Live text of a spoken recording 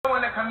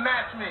that can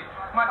match me.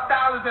 My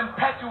style is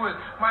impetuous.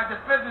 My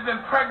defense is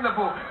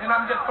impregnable. And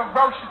I'm just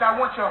ferocious. I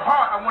want your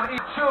heart. I want to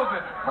eat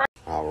children.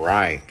 All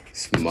right.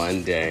 It's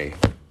Monday,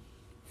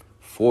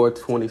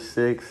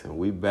 4/26, and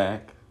we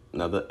back.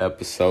 Another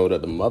episode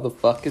of the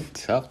motherfucking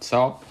Tough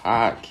Talk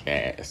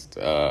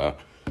podcast.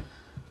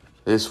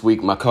 This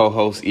week, my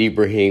co-host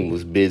Ibrahim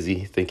was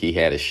busy. I think he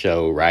had a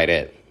show right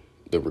at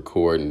the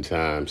recording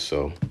time,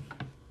 so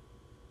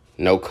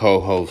no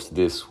co-host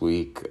this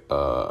week.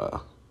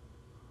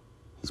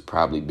 He's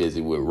probably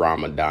busy with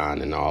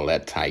Ramadan and all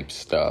that type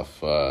stuff.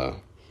 But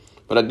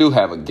I do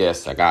have a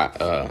guest. I got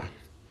a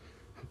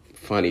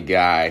funny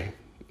guy,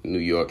 New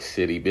York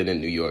City. Been in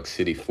New York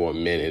City for a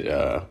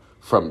minute.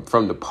 From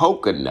the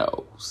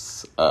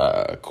Poconos,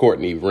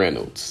 Courtney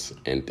Reynolds.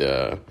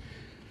 And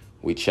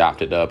we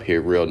chopped it up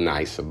here real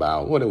nice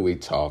about, what do we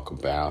talk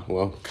about?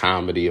 Well,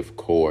 comedy, of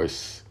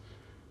course.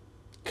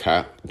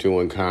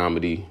 Doing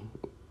comedy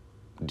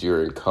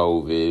during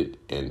COVID.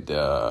 And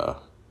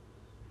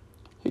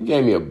he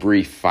gave me a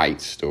brief fight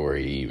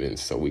story even.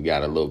 So we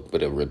got a little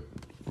bit of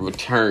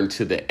return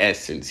to the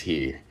essence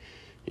here.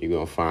 You're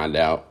going to find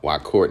out why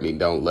Courtney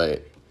don't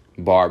let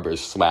barbers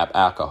slap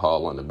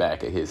alcohol on the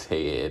back of his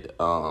head.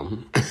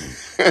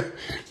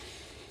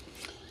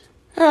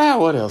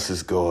 What else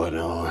is going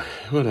on?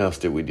 What else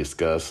did we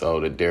discuss? Oh,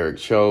 the Derek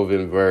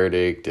Chauvin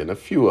verdict and a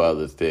few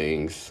other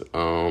things.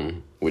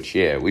 Which,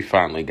 yeah, we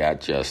finally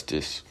got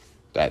justice.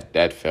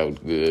 That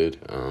felt good.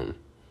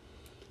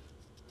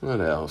 What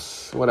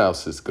else? What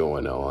else is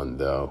going on,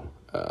 though?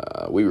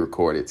 We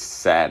recorded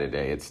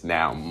Saturday. It's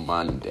now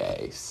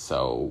Monday.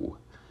 So,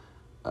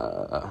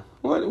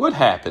 what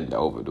happened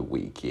over the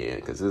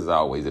weekend? Because as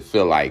always, it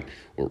feel like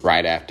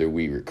right after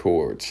we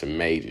record, some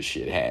major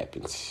shit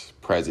happens.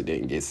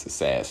 President gets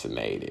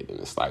assassinated, and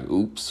it's like,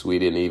 oops, we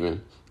didn't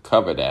even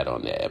cover that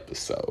on the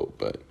episode.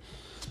 But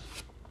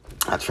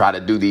I try to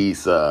do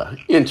these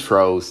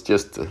intros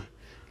just to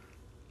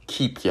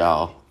keep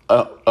y'all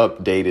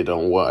updated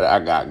on what I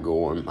got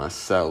going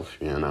myself,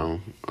 you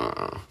know.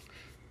 I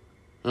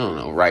don't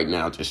know. Right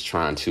now, just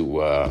trying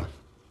to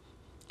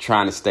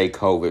stay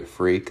COVID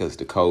free because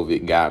the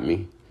COVID got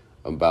me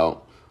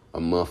about a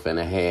month and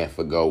a half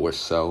ago or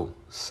so.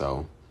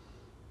 So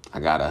I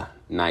got a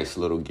nice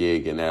little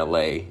gig in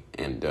LA,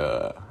 and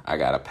I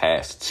got to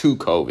pass 2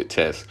 COVID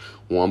tests,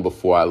 one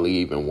before I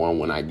leave and one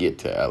when I get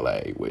to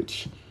LA,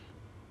 which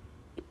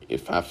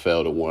if I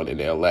fail the one in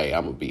LA,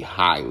 I'm going to be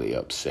highly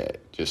upset.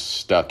 Just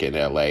stuck in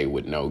LA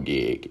with no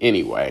gig.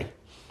 Anyway,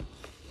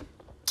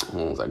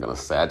 what was I going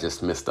to say? I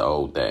just miss the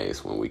old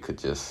days when we could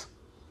just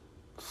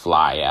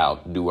fly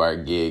out, do our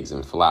gigs,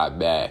 and fly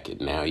back. And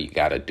now you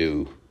got to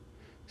do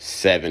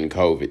 7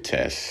 COVID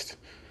tests,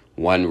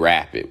 1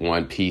 rapid,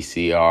 1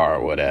 PCR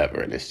or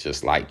whatever. And it's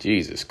just like,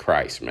 Jesus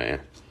Christ, man.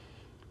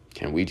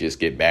 Can we just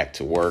get back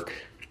to work?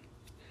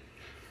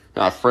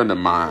 Now, a friend of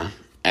mine,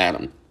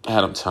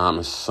 Adam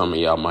Thomas, some of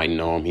y'all might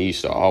know him. He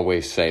used to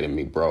always say to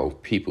me, bro,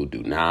 people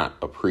do not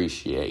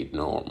appreciate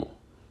normal.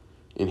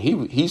 And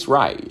he's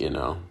right, you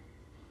know.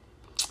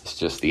 It's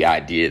just the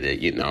idea that,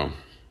 you know,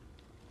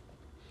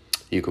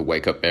 you could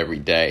wake up every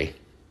day,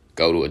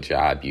 go to a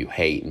job you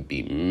hate and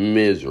be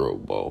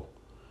miserable.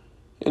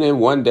 And then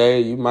one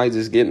day you might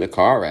just get in a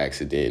car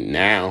accident.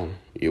 Now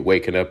you're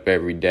waking up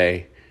every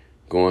day,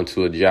 going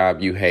to a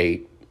job you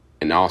hate,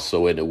 and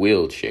also in a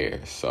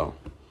wheelchair. So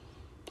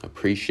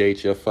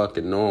appreciate your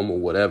fucking normal,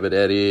 whatever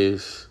that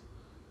is,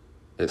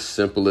 as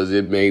simple as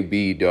it may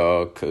be,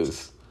 dog,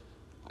 because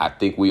I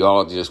think we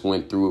all just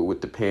went through it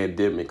with the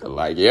pandemic.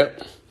 Like,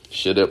 yep,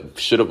 should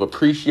have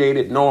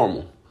appreciated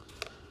normal.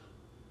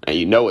 And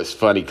you know it's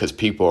funny because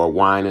people are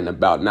whining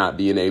about not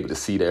being able to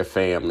see their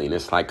family, and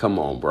it's like, come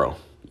on, bro.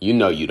 You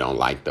know you don't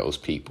like those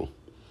people.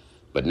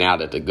 But now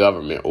that the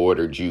government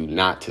ordered you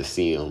not to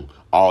see them,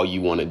 all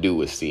you want to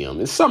do is see them.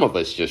 And some of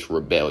us just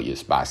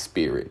rebellious by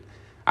spirit.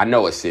 I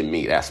know it's in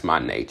me. That's my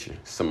nature.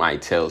 Somebody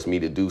tells me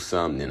to do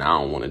something and I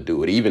don't want to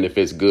do it, even if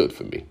it's good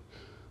for me.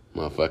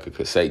 Motherfucker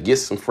could say, get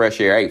some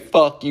fresh air. Hey,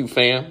 fuck you,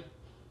 fam.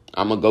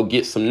 I'm going to go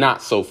get some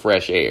not so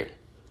fresh air.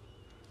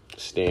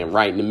 Stand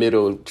right in the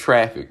middle of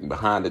traffic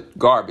behind a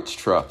garbage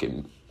truck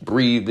and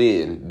breathe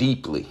in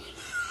deeply.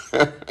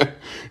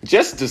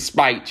 Just to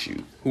spite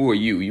you. Who are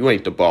you? You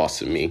ain't the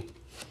boss of me.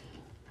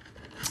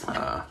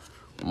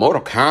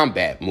 Mortal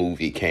Kombat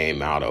movie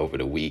came out over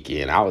the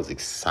weekend. I was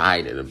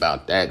excited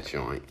about that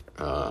joint,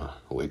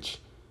 which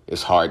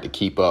is hard to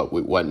keep up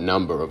with what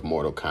number of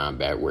Mortal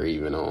Kombat we're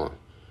even on.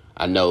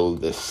 I know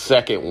the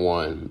second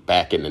one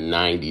back in the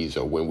 90s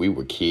or when we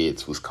were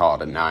kids was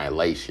called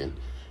Annihilation.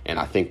 And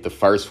I think the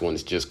first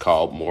one's just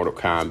called Mortal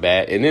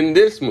Kombat. And then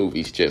this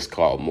movie's just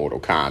called Mortal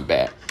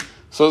Kombat.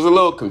 So it's a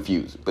little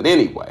confusing. But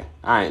anyway,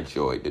 I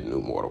enjoyed the new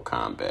Mortal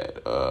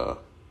Kombat.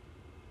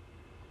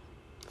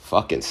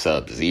 Fucking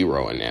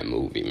Sub-Zero in that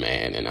movie,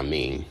 man. And I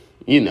mean,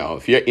 you know,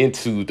 if you're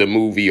into the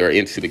movie or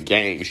into the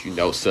games, you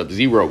know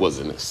Sub-Zero was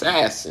an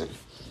assassin.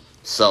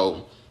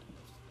 So,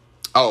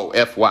 oh,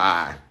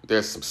 FYI,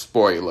 there's some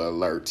spoiler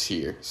alerts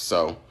here.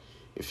 So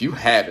if you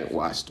haven't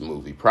watched the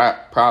movie,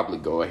 probably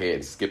go ahead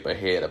and skip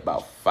ahead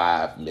about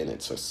 5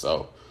 minutes or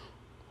so.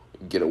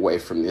 Get away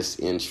from this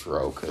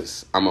intro,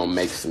 because I'm going to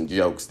make some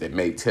jokes that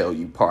may tell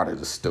you part of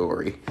the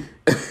story.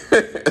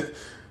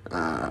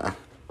 I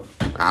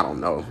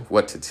don't know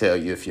what to tell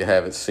you if you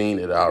haven't seen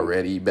it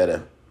already. You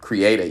better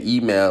create an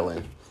email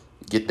and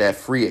get that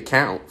free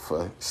account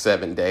for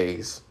 7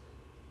 days.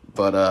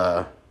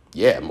 But,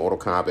 yeah, Mortal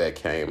Kombat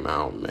came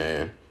out,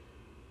 man.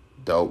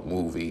 Dope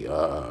movie.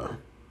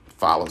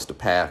 Follows the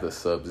path of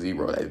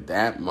Sub-Zero.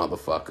 That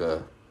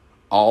motherfucker,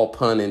 all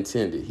pun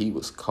intended, he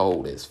was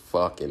cold as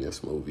fuck in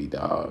this movie,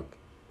 dog.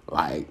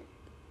 Like,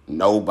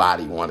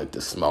 nobody wanted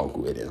to smoke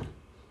with him.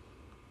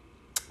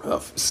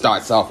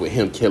 Starts off with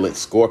him killing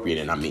Scorpion,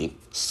 and I mean,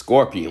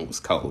 Scorpion was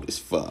cold as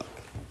fuck.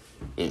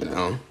 You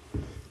know?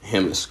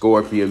 Him and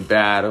Scorpion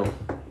battle,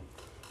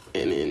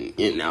 and then,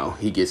 you know,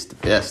 he gets the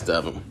best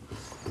of him.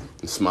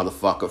 This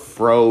motherfucker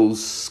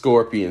froze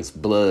Scorpion's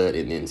blood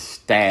and then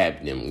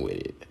stabbed him with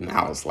it. And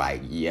I was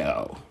like,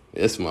 yo,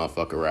 this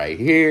motherfucker right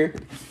here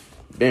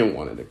been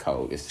one of the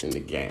coldest in the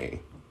game.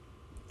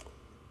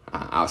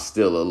 I was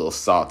still a little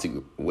salty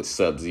with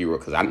Sub-Zero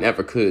because I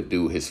never could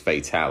do his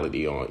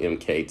fatality on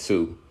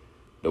MK2.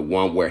 The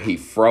one where he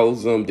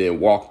froze him, then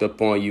walked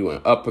up on you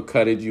and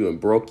uppercutted you and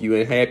broke you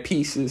and had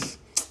pieces.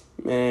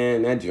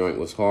 Man, that joint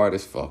was hard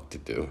as fuck to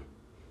do.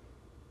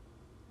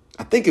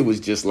 I think it was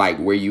just like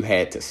where you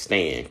had to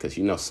stand, because,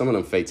 you know, some of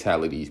them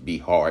fatalities be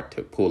hard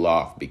to pull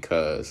off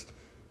because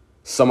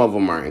some of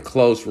them are in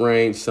close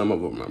range, some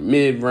of them are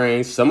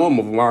mid-range, some of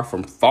them are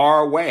from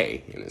far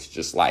away. And it's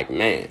just like,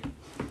 man.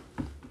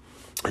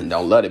 And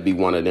don't let it be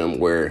one of them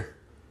where,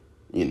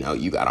 you know,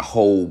 you got a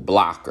whole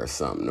block or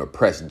something, or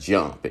press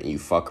jump and you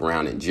fuck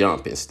around and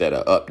jump instead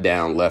of up,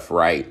 down, left,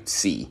 right,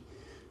 C.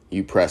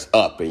 You press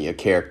up and your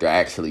character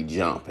actually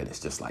jump, and it's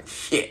just like,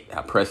 shit,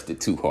 I pressed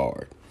it too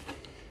hard.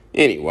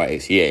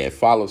 Anyways, yeah, it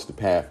follows the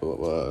path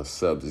of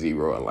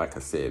Sub-Zero, and like I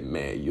said,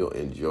 man, you'll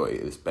enjoy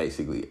it. It's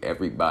basically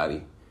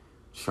everybody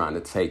trying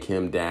to take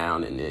him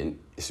down, and then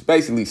it's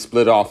basically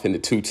split off into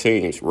two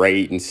teams,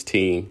 Raiden's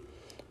team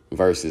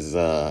versus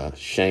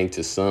Shang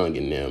Tsung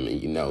and them,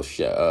 and, you know,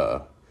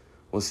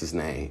 what's his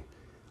name?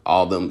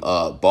 All them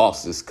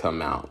bosses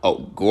come out.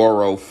 Oh,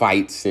 Goro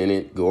fights in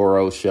it.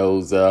 Goro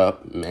shows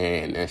up.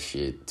 Man, that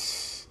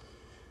shit.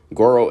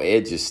 Goro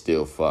Edge is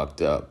still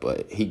fucked up,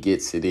 but he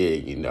gets it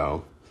in, you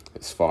know.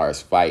 As far as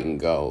fighting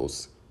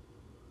goes,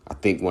 I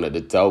think one of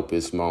the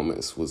dopest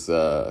moments was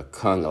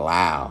Kung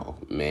Lao,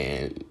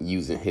 man,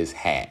 using his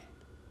hat.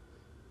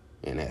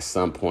 And at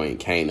some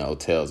point, Kano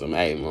tells him,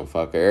 hey,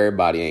 motherfucker,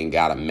 everybody ain't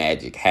got a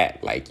magic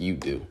hat like you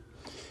do.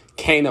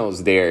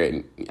 Kano's there,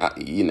 and,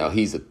 you know,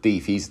 he's a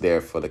thief. He's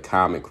there for the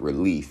comic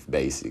relief,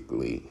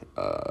 basically.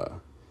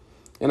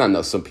 And I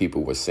know some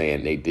people were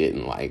saying they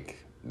didn't like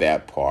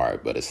that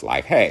part, but it's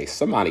like, hey,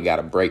 somebody got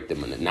to break the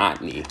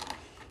monotony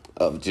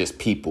of just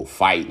people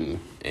fighting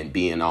and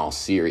being all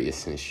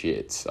serious and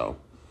shit. So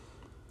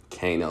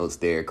Kano's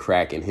there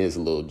cracking his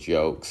little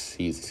jokes.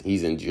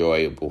 He's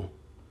enjoyable.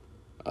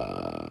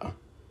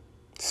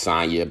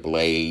 Sonya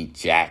Blade,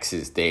 Jax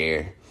is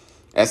there.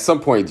 At some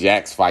point,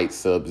 Jax fights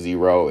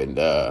Sub-Zero, and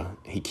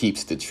he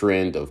keeps the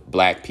trend of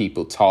black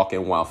people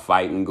talking while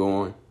fighting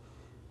going.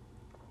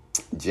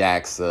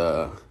 Jax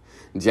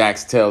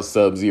tells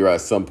Sub-Zero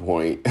at some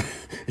point,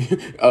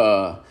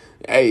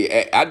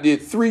 hey, I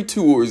did 3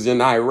 tours in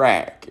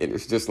Iraq. And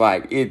it's just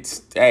like,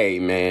 hey,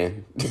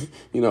 man,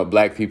 you know,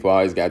 black people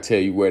always got to tell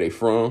you where they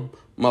from.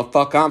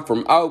 Motherfucker, I'm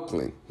from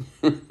Oakland.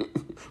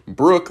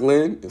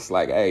 Brooklyn. It's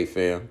like, hey,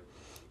 fam,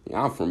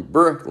 I'm from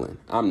Brooklyn.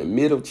 I'm the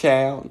middle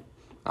child.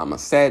 I'm a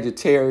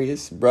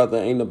Sagittarius. Brother,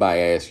 ain't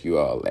nobody ask you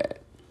all that.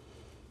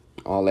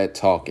 All that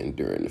talking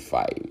during the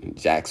fight.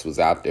 Jax was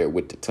out there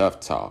with the tough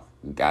talk.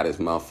 Got his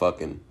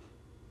motherfucking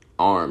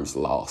arms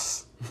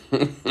lost.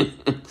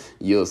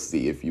 You'll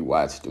see if you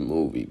watch the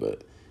movie.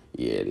 But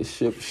yeah, this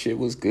shit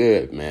was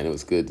good, man. It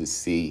was good to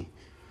see,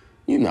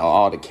 you know,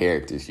 all the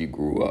characters you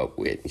grew up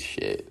with and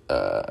shit.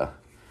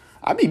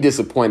 I'd be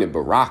disappointed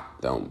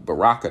Baraka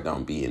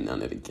don't be in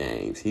none of the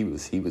games. He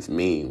was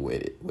mean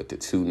with it, with the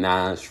 2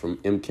 nines from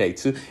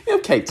MK2.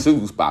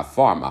 MK2's by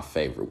far my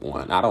favorite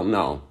one. I don't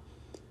know.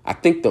 I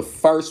think the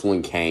first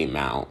one came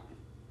out,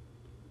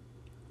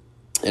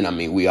 and I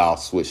mean, we all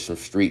switched from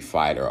Street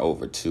Fighter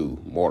over to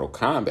Mortal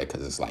Kombat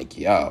because it's like,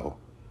 yo,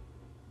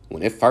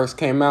 when it first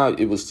came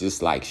out, it was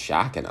just like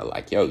shocking.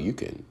 Like, yo, you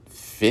can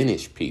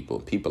finish people.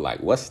 People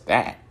like, what's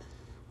that?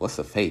 What's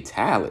a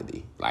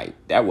fatality?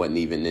 Like, that wasn't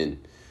even in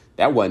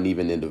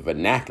the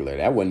vernacular.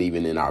 That wasn't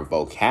even in our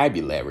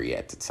vocabulary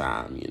at the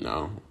time, you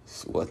know?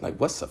 So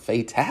what's a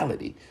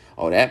fatality?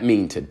 Oh, that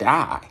mean to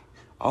die.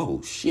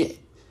 Oh, shit.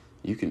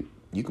 You can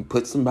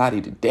put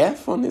somebody to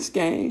death on this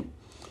game?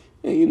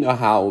 And you know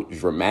how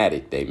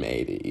dramatic they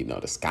made it. You know,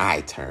 the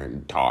sky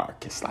turned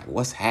dark. It's like,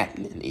 what's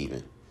happening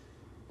even?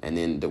 And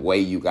then the way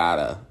you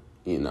gotta,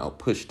 you know,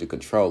 push the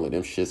controller,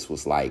 them shits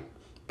was like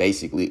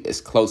basically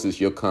as close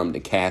as you'll come to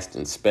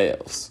casting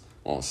spells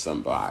on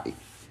somebody.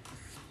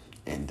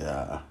 And,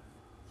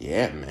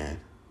 yeah, man,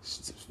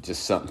 It's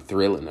just something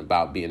thrilling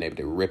about being able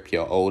to rip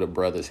your older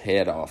brother's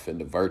head off in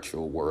the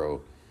virtual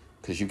world,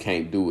 because you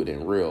can't do it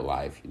in real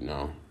life, you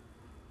know.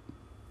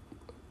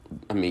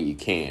 I mean, you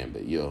can,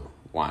 but you'll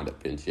wind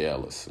up in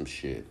jail or some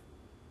shit.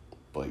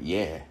 But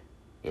yeah,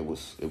 it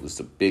was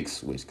a big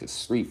switch, because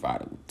Street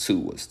Fighter 2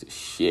 was the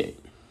shit.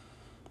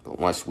 But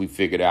once we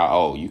figured out,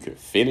 oh, you can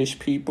finish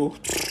people,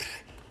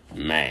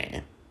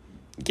 man,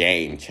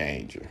 game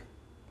changer.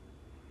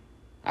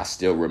 I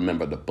still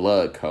remember the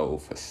blood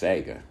code for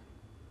Sega.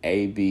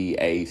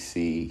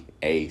 ABACACC,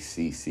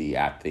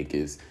 I think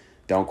is,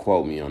 don't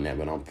quote me on that,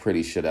 but I'm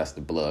pretty sure that's the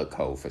blood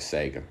code for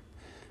Sega.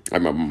 I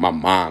remember my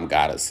mom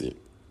got us it.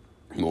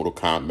 Mortal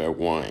Kombat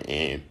 1,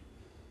 and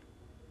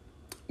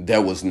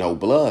there was no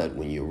blood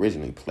when you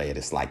originally played.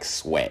 It's like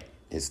sweat.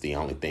 It's the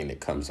only thing that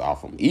comes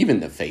off them. Even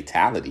the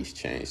fatalities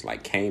changed.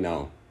 Like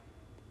Kano,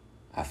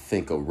 I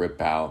think will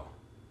rip out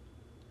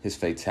his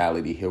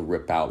fatality. He'll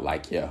rip out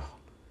like, yeah,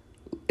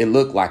 it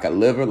looked like a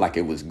liver, like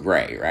it was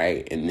gray,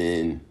 right? And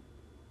then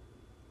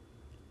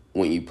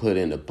when you put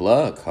in the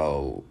blood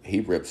code, he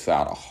rips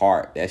out a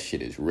heart. That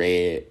shit is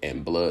red,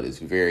 and blood is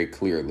very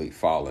clearly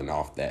falling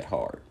off that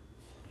heart.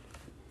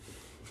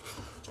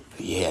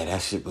 Yeah,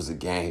 that shit was a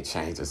game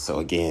changer. So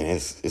again,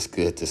 it's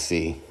good to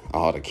see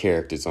all the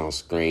characters on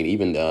screen.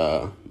 Even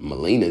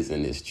Melina's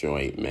in this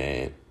joint,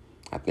 man.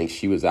 I think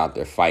she was out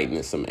there fighting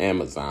in some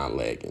Amazon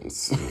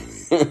leggings.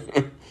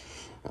 I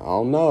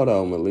don't know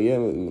though.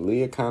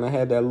 Malia kind of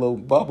had that little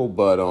bubble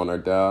butt on her,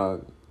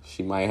 dog.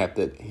 She might have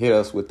to hit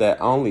us with that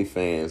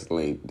OnlyFans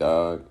link,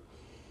 dog.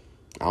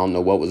 I don't know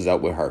what was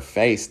up with her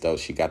face though.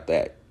 She got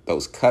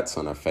those cuts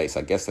on her face.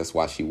 I guess that's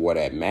why she wore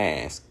that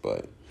mask,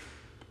 but.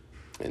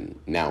 And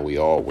now we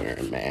all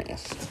wearing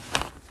masks.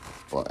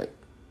 But,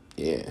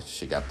 yeah,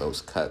 she got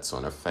those cuts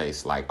on her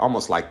face. Like,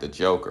 almost like the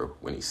Joker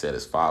when he said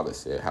his father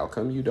said, "How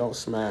come you don't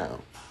smile?"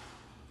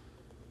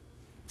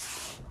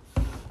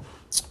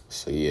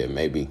 So, yeah,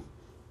 maybe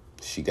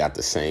she got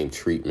the same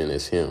treatment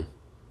as him.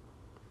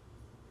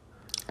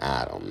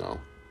 I don't know.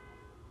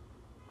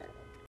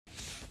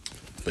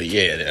 But,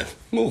 yeah, the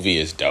movie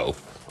is dope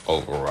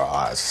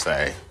overall, I'd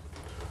say.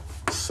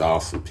 Saw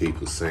some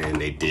people saying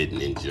they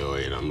didn't enjoy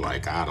it. I'm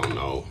like, I don't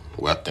know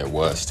what there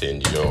was to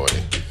enjoy.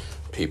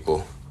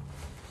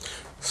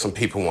 Some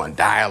people want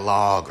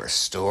dialogue or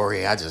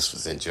story. I just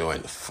was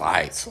enjoying the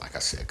fights. Like I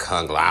said,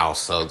 Kung Lao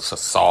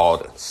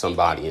sawed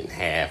somebody in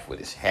half with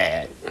his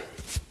hat.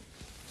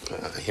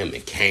 Him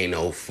and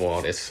Kano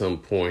fought at some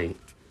point.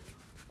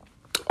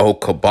 Oh,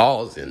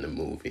 Cabal's in the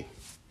movie.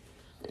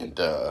 And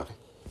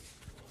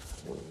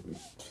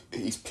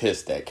he's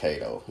pissed at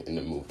Kato in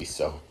the movie,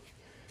 so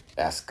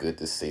that's good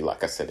to see.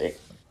 Like I said, they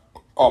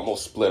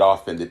almost split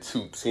off into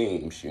two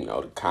teams, you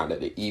know, the kind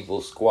of the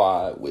evil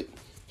squad with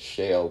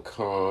Shao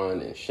Kahn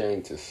and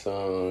Shang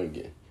Tsung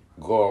and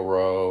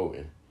Goro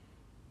and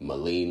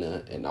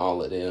Melina and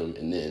all of them,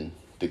 and then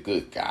the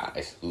good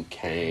guys, Liu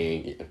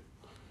Kang and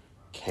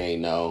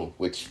Kano,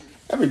 which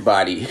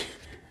everybody,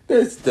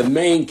 there's the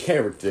main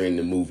character in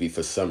the movie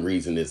for some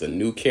reason is a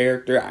new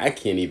character. I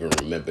can't even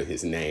remember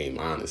his name,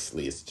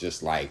 honestly. It's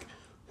just like,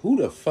 who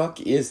the fuck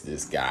is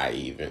this guy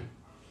even?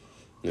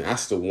 And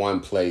that's the one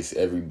place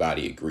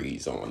everybody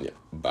agrees on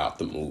about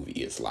the movie.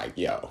 It's like,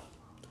 yo,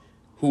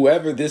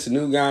 whoever this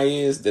new guy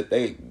is that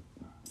they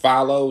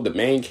follow, the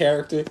main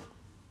character,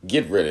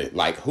 get rid of it.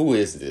 Like, who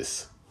is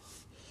this?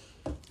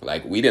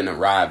 Like, we didn't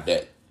arrive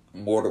at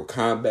Mortal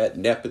Kombat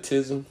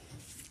nepotism.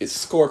 It's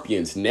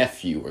Scorpion's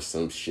nephew or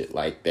some shit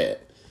like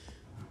that.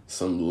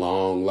 Some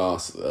long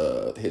lost,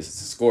 his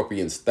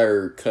Scorpion's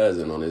third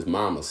cousin on his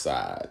mama's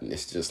side. And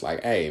it's just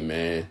like, hey,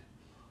 man,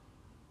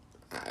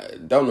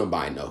 don't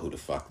nobody know who the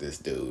fuck this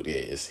dude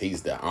is.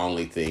 He's the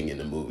only thing in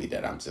the movie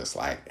that I'm just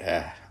like,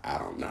 I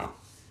don't know.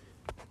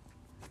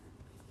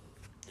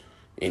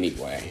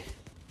 Anyway,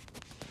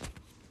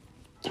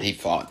 he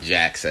fought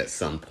Jax at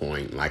some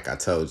point. Like I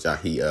told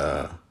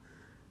y'all,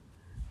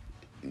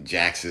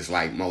 Jax is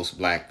like most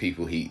black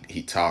people.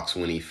 He talks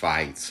when he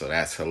fights, so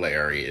that's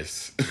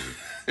hilarious.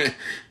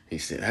 He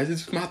said,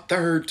 "This is my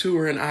third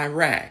tour in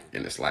Iraq."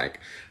 And it's like,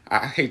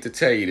 I hate to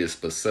tell you this,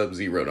 but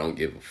Sub-Zero don't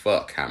give a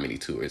fuck how many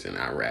tours in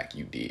Iraq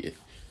you did.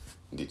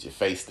 Did you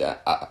face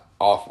that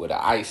off with an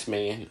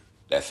Iceman?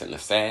 That's an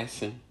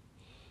assassin.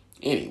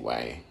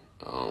 Anyway,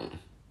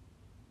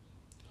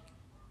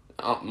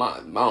 my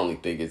only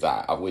thing is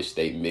I wish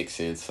they mix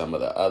in some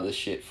of the other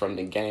shit from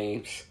the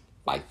games,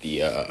 like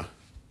the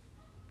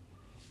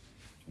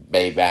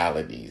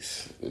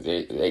babalities.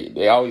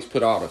 They always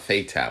put all the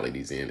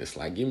fatalities in. It's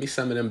like, give me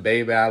some of them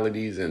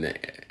babalities and the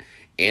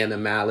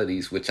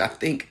animalities, which I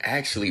think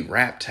actually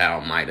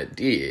Reptile might have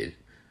did,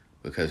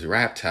 because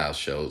Reptile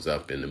shows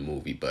up in the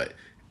movie, but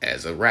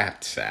as a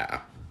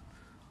Reptile.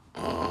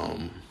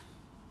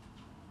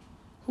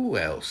 Who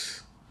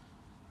else?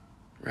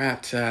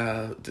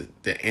 Reptile,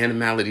 the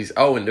animalities.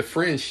 Oh, and the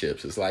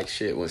friendships. It's like,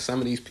 shit, when some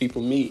of these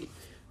people meet,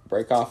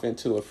 break off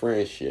into a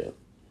friendship.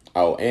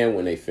 Oh, and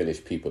when they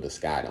finish People, the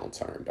Sky Don't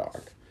Turn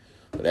Dark.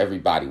 But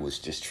everybody was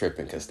just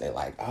tripping because they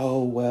like,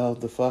 oh, well,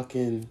 the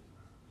fucking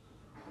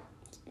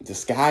the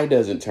sky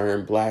doesn't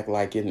turn black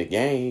like in the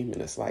game,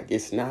 and it's like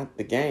it's not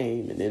the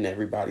game. And then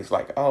everybody's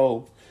like,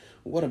 oh,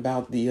 what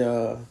about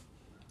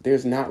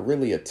there's not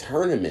really a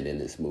tournament in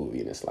this movie.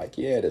 And it's like,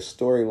 yeah, the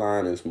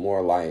storyline is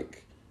more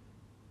like,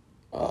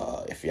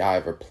 if y'all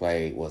ever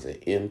played, was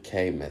it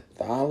MK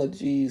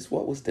Mythologies?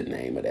 What was the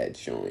name of that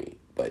joint?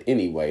 But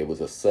anyway, it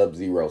was a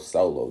Sub-Zero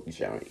solo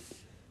joint,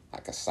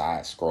 like a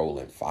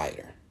side-scrolling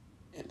fighter.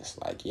 And it's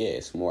like, yeah,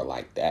 it's more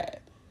like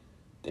that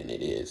than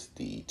it is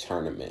the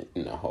tournament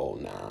and the whole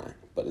nine.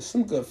 But it's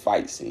some good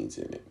fight scenes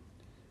in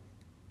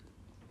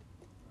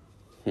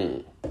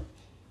it.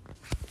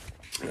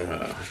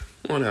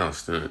 What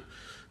else then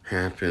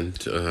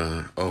happened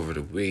over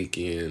the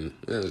weekend?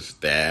 There's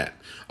that.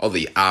 Oh,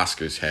 the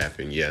Oscars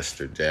happened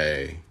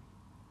yesterday.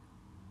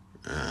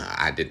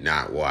 I did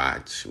not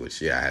watch,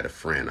 which, yeah, I had a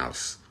friend. I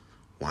was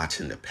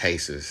watching the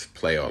Pacers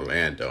play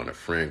Orlando, and a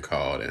friend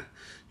called and,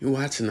 you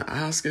watching the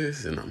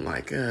Oscars? And I'm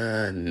like,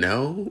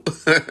 no.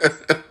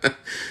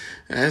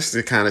 That's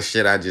the kind of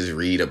shit I just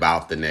read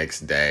about the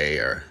next day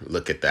or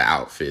look at the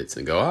outfits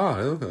and go,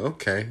 oh,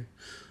 okay.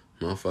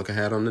 Motherfucker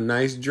had on a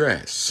nice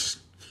dress.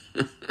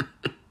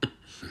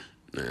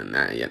 And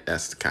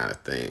that's the kind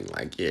of thing.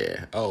 Like,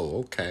 yeah, oh,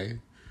 okay.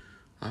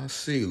 I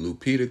see.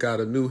 Lupita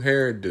got a new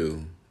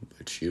hairdo.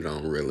 But you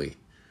don't really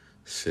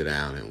sit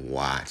down and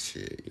watch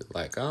it. You're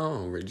like,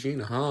 oh,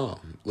 Regina Hall,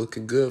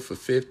 looking good for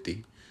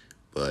 50.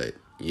 But,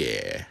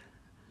 yeah.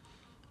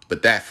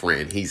 But that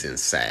friend, he's in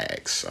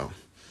SAG, so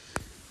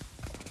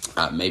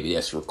maybe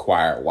that's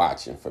required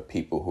watching for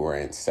people who are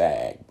in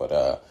SAG.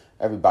 But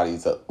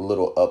everybody's a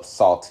little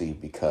salty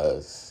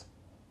because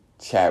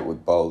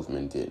Chadwick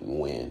Boseman didn't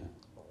win.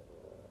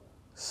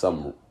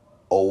 Some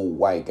old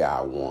white guy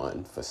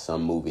won for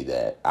some movie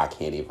that I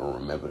can't even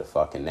remember the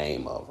fucking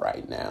name of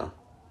right now.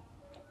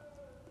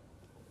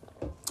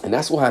 And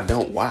that's why I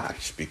don't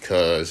watch,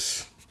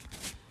 because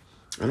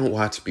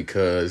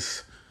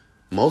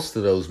most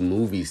of those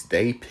movies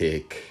they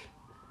pick,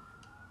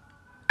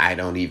 I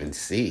don't even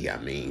see. I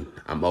mean,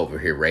 I'm over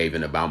here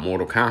raving about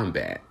Mortal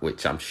Kombat,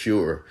 which I'm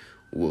sure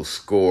will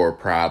score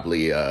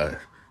probably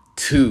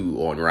 2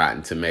 on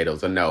Rotten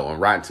Tomatoes. Or no, on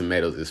Rotten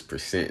Tomatoes it's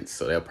percent,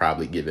 so they'll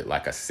probably give it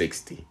like a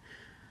 60.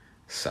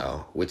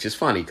 So, which is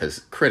funny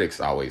because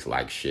critics always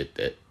like shit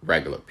that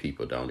regular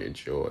people don't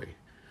enjoy.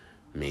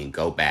 I mean,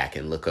 go back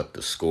and look up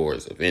the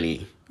scores of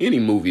any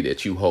movie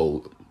that you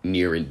hold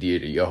near and dear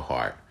to your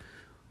heart.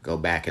 Go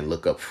back and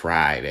look up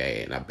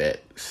Friday, and I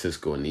bet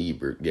Siskel and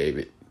Ebert gave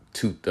it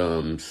 2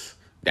 thumbs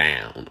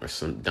down or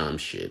some dumb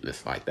shit. And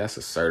it's like, that's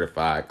a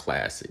certified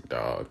classic,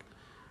 dog.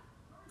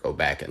 Go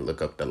back and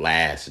look up The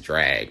Last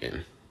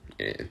Dragon,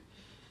 and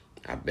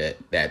I bet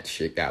that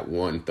shit got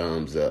 1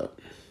 thumbs up.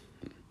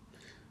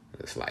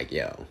 It's like,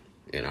 yo,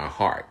 in our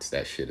hearts,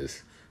 that shit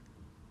is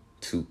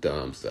 2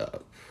 thumbs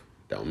up.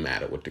 Don't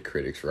matter what the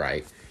critics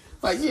write.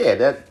 Like, yeah,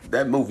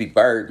 that movie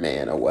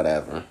Birdman or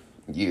whatever,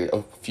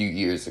 a few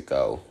years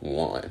ago,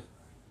 won.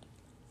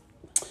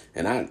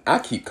 And I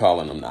keep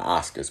calling them the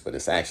Oscars, but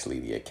it's actually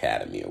the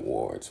Academy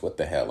Awards. What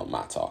the hell am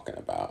I talking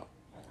about?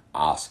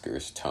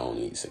 Oscars,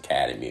 Tonys,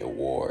 Academy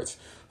Awards.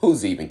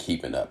 Who's even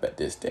keeping up at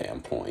this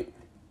damn point?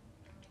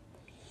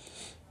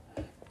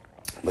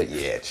 But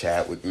yeah,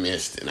 Chadwick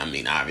missed. And I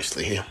mean,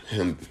 obviously,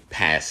 him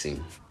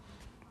passing,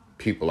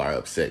 people are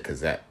upset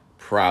because that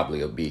probably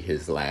will be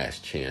his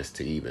last chance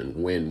to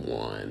even win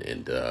one.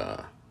 And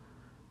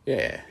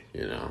yeah,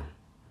 you know,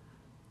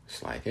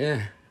 it's like,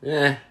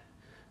 yeah.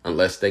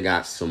 Unless they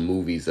got some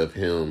movies of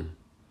him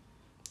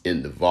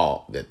in the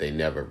vault that they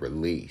never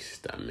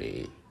released. I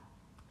mean,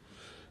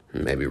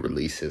 maybe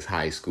release his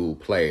high school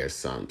play or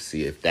something.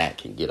 See if that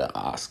can get an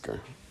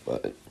Oscar.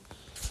 But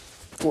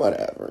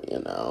whatever, you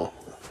know.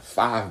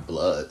 5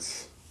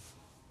 Bloods.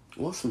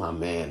 What's my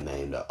man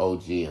name? The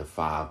OG in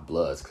 5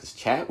 Bloods. Because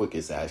Chadwick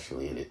is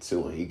actually in it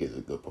too, and he gives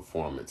a good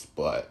performance.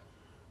 But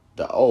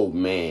the old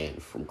man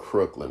from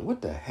Crooklyn,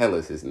 what the hell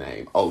is his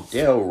name? Oh,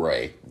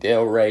 Delroy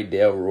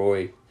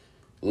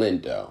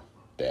Lindo,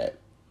 that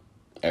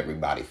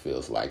everybody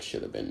feels like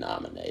should have been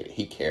nominated.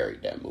 He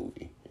carried that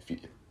movie. If you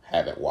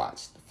haven't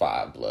watched The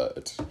 5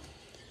 Bloods.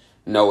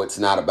 No, it's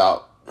not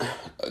about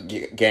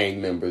gang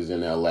members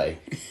in LA.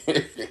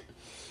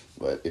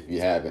 But if you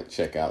haven't,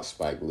 check out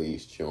Spike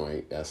Lee's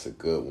joint. That's a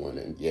good one.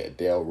 And yeah,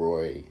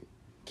 Delroy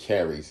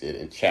carries it.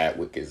 And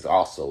Chadwick is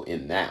also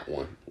in that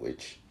one,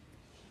 which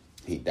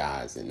he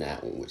dies in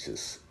that one, which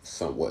is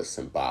somewhat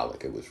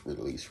symbolic. It was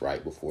released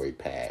right before he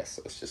passed.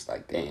 So it's just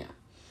like, damn.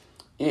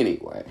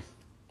 Anyway,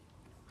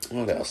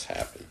 what else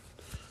happened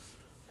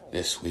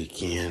this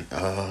weekend?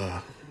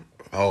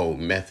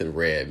 Meth and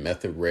Red.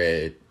 Meth and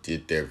Red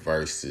did their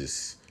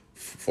verses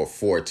for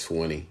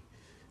 420.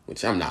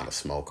 Which I'm not a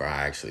smoker.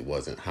 I actually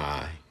wasn't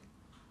high.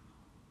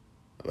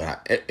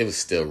 But it was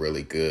still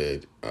really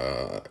good.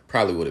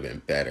 Probably would have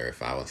been better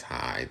if I was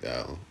high,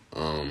 though.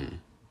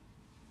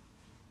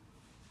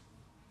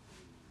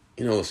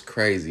 You know what's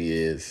crazy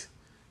is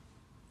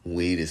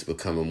weed is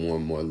becoming more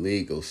and more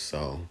legal,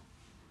 so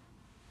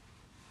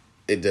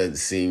it doesn't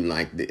seem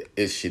like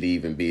it should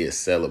even be a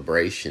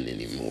celebration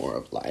anymore.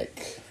 Of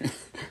like,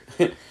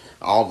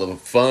 all the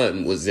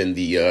fun was in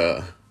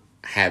the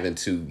having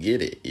to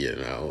get it,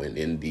 and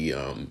in the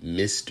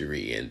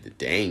mystery and the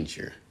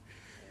danger.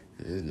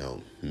 There's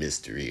no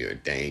mystery or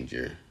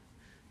danger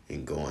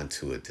in going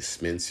to a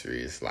dispensary.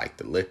 It's like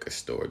the liquor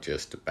store,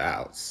 just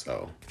about.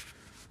 So,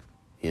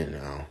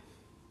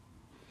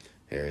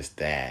 there's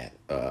that.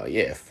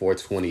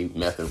 420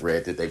 Meth and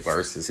Red did they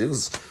verses. It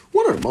was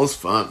one of the most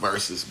fun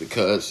verses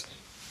because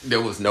there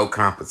was no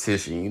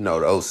competition.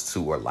 Those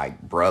two are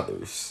like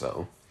brothers.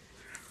 So,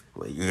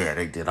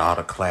 they did all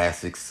the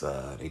classics.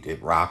 They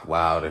did Rock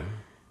Wilder.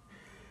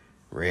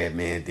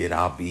 Redman did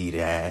I'll Be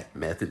That.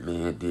 Method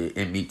Man did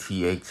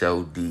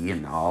METHOD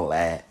and all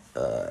that.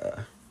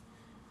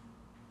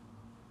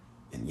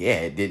 And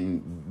it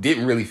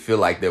didn't really feel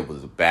like there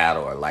was a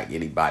battle or like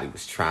anybody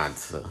was trying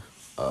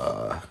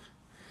to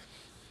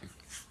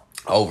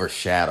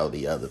overshadow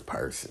the other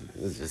person.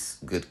 It was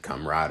just good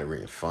camaraderie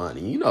and fun.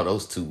 And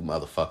those two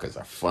motherfuckers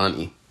are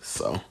funny.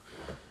 So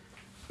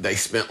they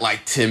spent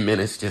like 10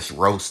 minutes just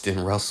roasting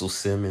Russell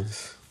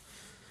Simmons,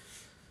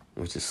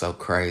 which is so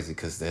crazy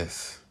because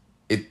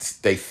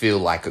they feel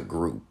like a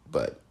group,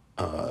 but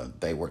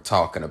they were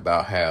talking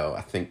about how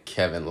I think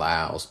Kevin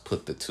Liles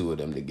put the two of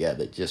them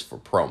together just for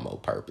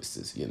promo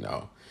purposes.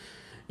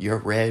 You're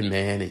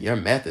Redman and you're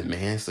Method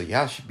Man, so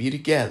y'all should be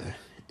together.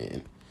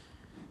 And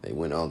they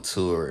went on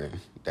tour, and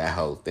that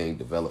whole thing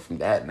developed from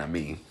that. And I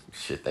mean,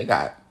 shit, they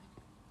got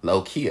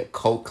low key a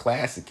cult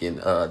classic in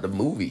the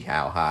movie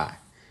How High.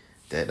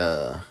 That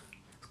a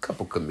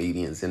couple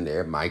comedians in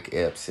there, Mike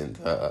Epps and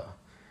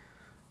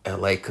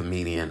LA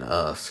comedian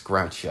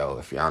Scruncho,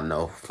 if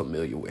y'all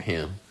familiar with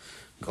him.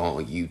 Go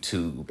on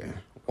YouTube and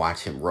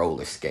watch him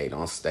roller skate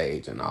on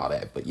stage and all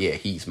that. But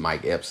he's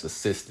Mike Epps'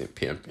 assistant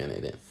pimping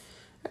it. And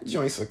that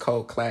joint's a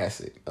cold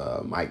classic.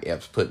 Mike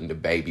Epps putting the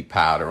baby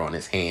powder on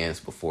his hands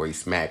before he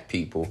smacked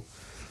people.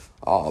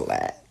 All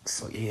that.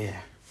 So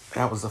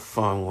that was a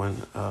fun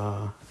one.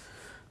 I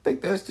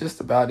think that's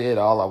just about it.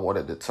 All I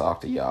wanted to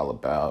talk to y'all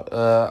about.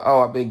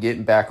 I've been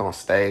getting back on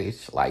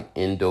stage, like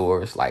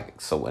indoors.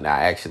 So when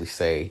I actually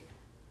say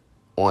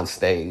on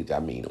stage, I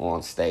mean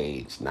on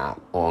stage,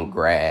 not on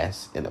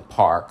grass in a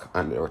park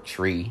under a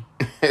tree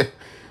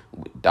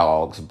with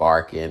dogs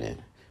barking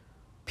and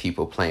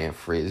people playing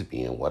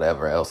frisbee and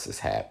whatever else is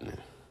happening.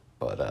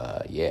 But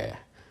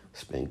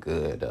it's been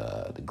good.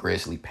 The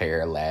Grizzly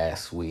Pear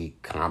last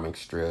week, comic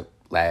strip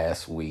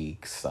last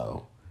week.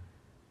 So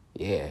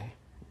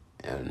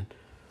and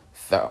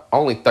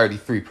only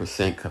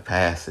 33%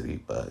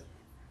 capacity, but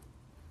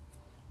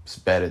it's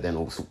better than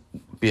it's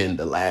been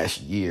the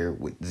last year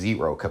with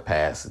zero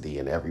capacity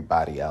and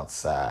everybody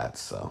outside.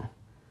 So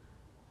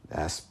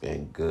that's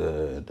been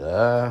good.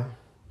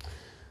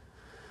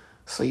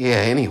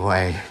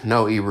 Anyway,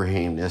 no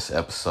Ibrahim this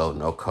episode,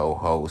 no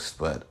co-host,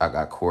 but I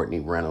got Courtney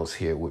Reynolds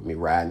here with me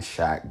riding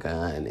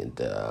shotgun, and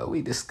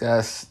we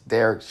discussed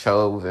Derek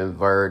Chauvin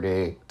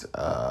verdict,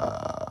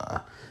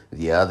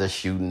 the other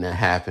shooting that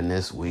happened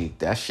this week.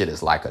 That shit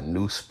is like a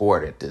new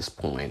sport at this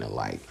point, of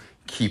like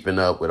keeping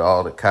up with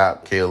all the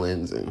cop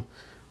killings and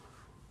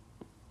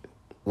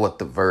what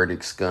the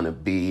verdict's gonna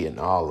be and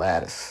all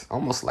that. It's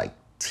almost like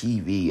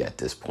TV at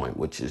this point,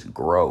 which is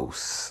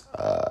gross.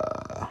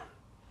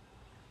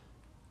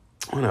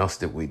 What else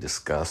did we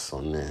discuss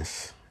on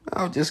this?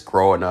 Just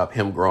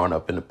him growing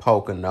up in the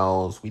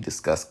Poconos. We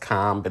discussed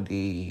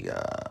comedy.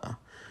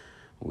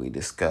 We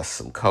discussed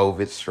some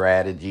COVID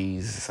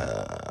strategies,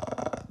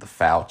 the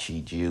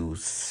Fauci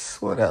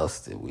juice. What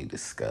else did we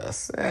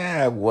discuss?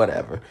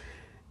 Whatever.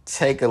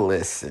 Take a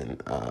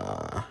listen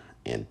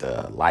and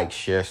like,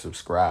 share,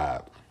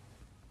 subscribe.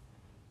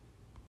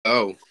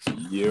 Oh.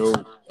 Yo,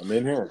 I'm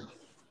in here.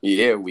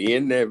 Yeah, we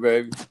in there,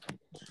 baby.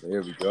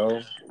 There we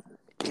go.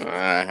 All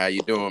right, how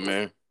you doing,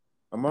 man?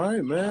 I'm all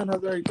right, man.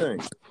 How's everything?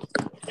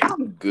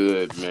 I'm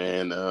good,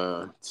 man.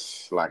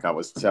 Like I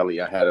was telling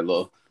you, I had a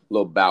little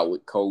bout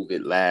with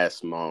COVID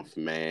last month,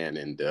 man,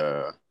 and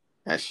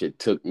that shit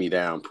took me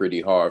down pretty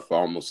hard for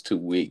almost 2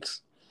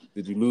 weeks.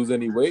 Did you lose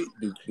any weight?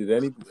 Did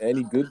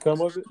any good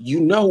come of it?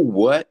 You know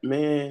what,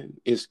 man?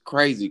 It's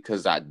crazy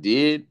because I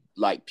did.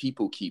 Like,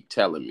 people keep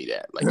telling me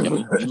that. Like,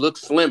 yo, you look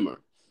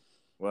slimmer.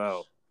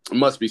 Wow. It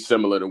must be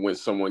similar to when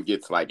someone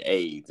gets like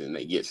AIDS and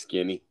they get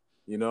skinny.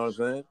 You know what I'm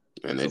saying?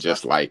 And they're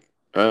just like,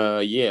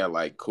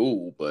 like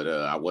cool, but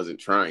I wasn't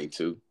trying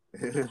to.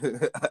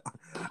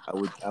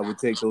 I would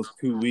take those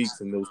 2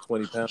 weeks and those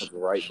 20 pounds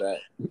right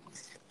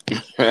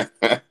back.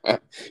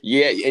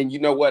 Yeah, and you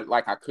know what?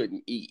 Like, I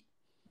couldn't eat.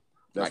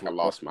 I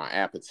lost my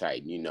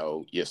appetite.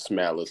 Your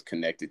smell is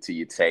connected to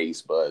your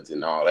taste buds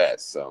and all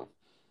that. So,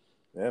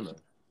 yeah, man.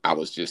 I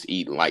was just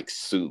eating like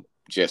soup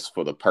just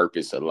for the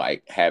purpose of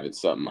like having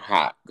something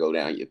hot go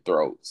down your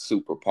throat.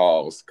 Super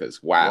pause,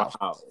 because wow.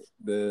 I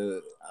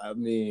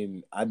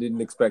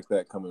didn't expect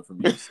that coming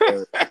from you.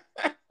 So,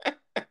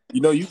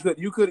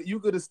 you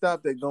could have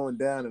stopped at going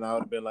down, and I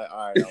would have been like,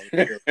 all right.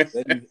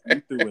 Then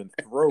you threw in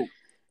throat.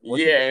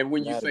 And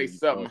when you say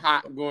something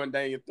hot going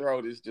down your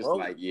throat, it's just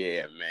like,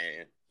 yeah,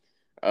 man.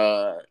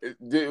 Uh,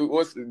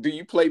 do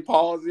you play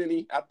pause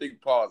any? I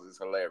think pause is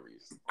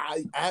hilarious.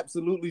 I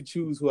absolutely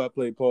choose who I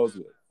play pause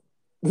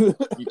with.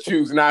 You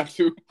choose not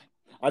to.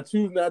 I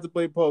choose not to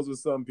play pause with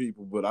some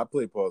people, but I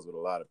play pause with a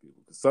lot of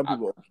people because some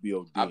people be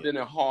OD. I've been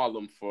in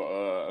Harlem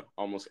for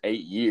almost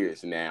 8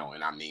 years now,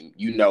 and I mean,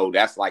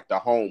 that's like the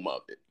home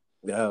of it.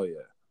 Hell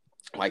yeah.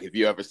 Like if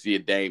you ever see a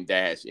Dame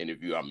Dash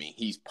interview, I mean,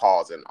 he's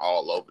pausing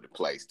all over the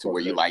place to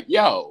where you're like,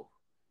 yo,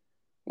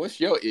 what's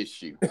your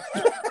issue?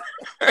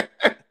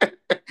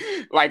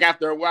 Like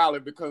after a while,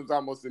 it becomes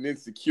almost an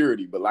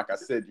insecurity. But like I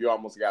said, you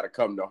almost got to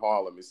come to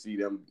Harlem and see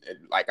them. And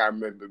like I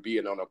remember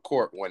being on a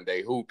court one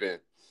day hooping,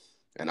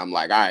 and I'm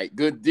like, all right,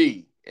 good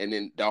D. And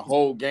then the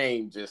whole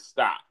game just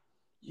stopped.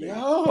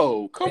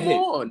 Yo, come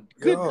on,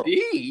 good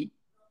D.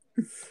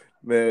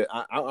 Man,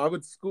 I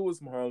went to school with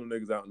some Harlem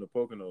niggas out in the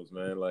Poconos,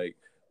 man. Like,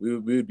 we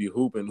would be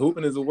hooping.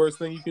 Hooping is the worst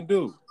thing you can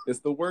do. It's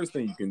the worst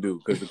thing you can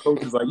do because the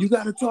coach is like, you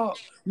got to talk.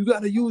 You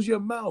got to use your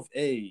mouth.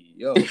 Hey,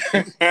 yo.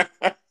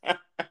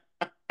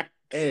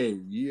 Hey,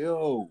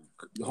 yo,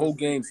 the whole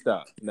game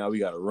stopped. Now we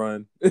got to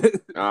run.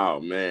 Oh,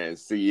 man.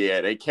 See,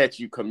 yeah, they catch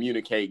you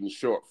communicating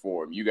short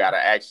form. You got to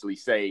actually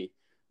say,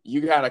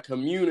 you got to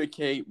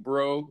communicate,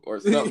 bro, or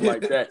something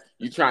like that.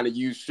 You're trying to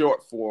use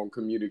short form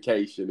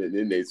communication, and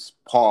then it's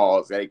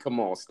pause. Hey, come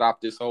on, stop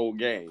this whole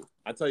game.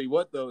 I tell you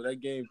what, though, that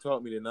game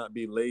taught me to not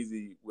be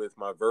lazy with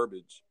my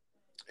verbiage.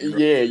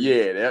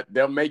 Yeah.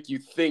 They'll make you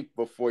think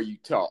before you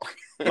talk.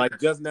 Like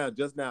just now,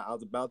 I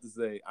was about to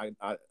say,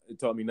 it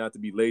taught me not to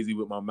be lazy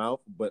with my mouth,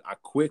 but I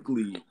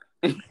quickly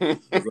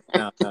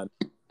now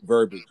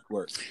verbiage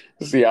works.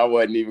 See, I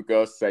wasn't even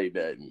gonna say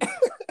that.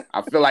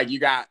 I feel like you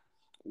got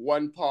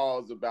one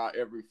pause about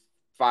every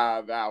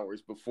 5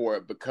 hours before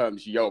it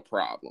becomes your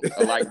problem.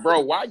 Like, bro,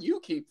 why you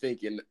keep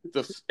thinking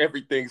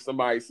everything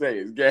somebody say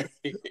is gay?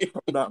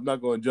 I'm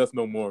not going to adjust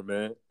no more,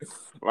 man.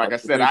 Like I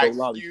said, I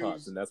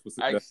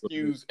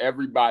excuse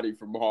everybody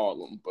from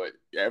Harlem, but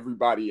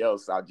everybody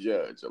else I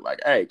judge. I'm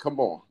like, hey,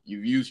 come on, you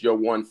used your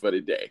one for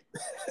the day.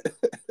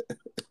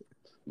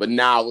 But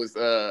now it's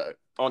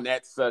on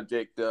that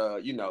subject,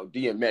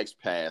 DMX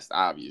passed,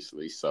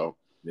 obviously. So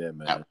yeah,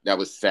 man, that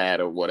was sad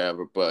or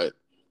whatever, but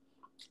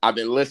I've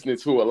been listening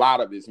to a lot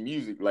of his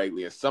music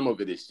lately, and some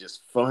of it is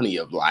just funny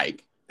of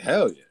like,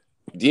 hell yeah.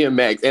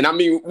 DMX. And I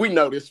mean, we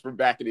know this from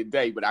back in the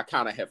day, but I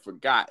kind of have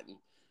forgotten.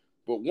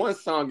 But one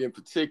song in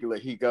particular,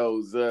 he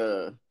goes,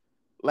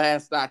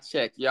 last I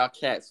checked, y'all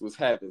cats was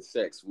having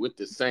sex with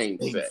the same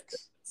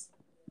sex.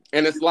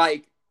 And it's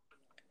like,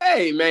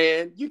 hey,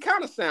 man, you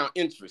kind of sound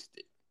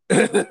interested.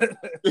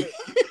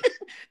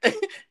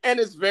 And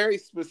it's very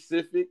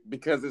specific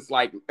because it's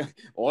like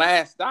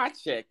last I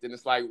checked, and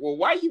it's like, well,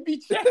 why you be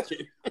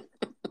checking?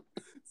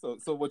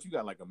 So what, you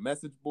got like a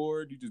message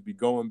board you just be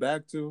going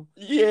back to?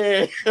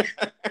 Yeah.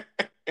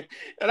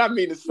 And I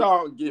mean, the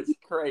song gets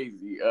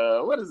crazy.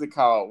 What is it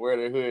called? Where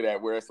the Hood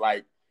at? Where it's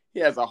like he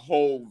has a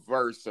whole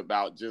verse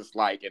about just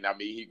like, and I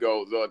mean, he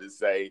goes on to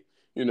say,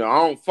 I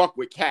don't fuck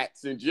with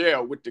cats in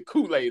jail with the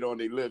Kool-Aid on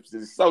their lips.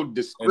 It's so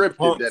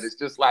descriptive that it's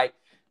just like,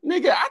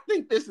 nigga, I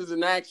think this is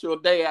an actual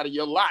day out of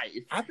your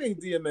life. I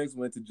think DMX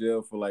went to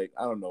jail for like,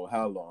 I don't know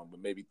how long,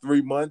 but maybe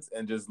 3 months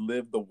and just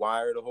lived the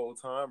wire the whole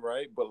time,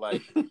 right? But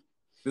like,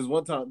 there's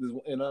one time,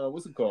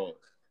 what's it called?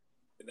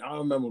 I don't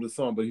remember the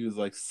song, but he was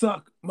like,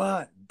 suck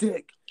my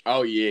dick.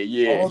 Oh,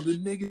 yeah. All the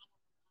niggas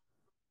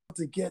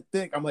to get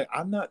thick. I'm like,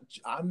 I'm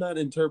not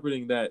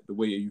interpreting that the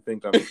way you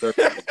think I'm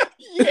interpreting.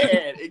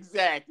 Yeah,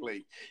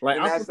 exactly. Like,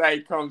 and that's how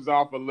it comes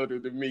off a little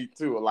to me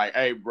too. Like,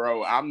 hey,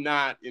 bro, I'm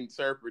not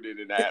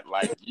interpreting that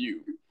like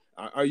you.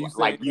 Are you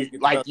saying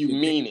like you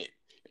mean it?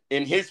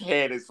 In his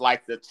head, it's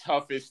like the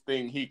toughest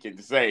thing he can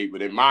say,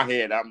 but in my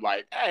head, I'm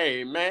like,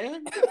 hey,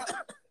 man.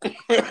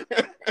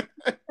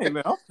 Hey,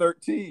 man, I'm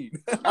 13.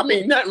 I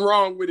mean, nothing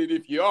wrong with it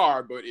if you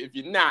are, but if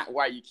you're not,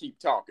 why you keep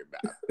talking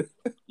about it?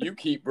 You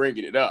keep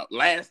bringing it up.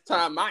 Last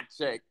time I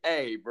checked,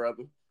 hey,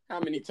 brother, how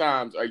many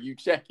times are you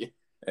checking?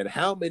 And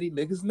how many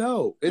niggas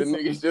know? The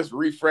niggas just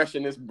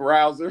refreshing his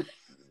browser.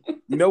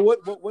 You know what?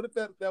 What if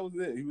that was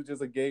it? He was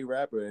just a gay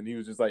rapper, and he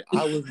was just like,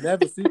 I was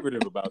never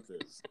secretive about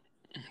this.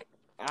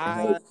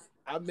 I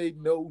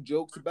made no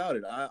jokes about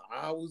it.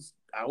 I was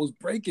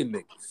breaking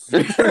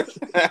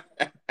niggas.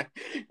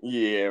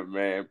 Yeah,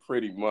 man,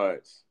 pretty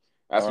much.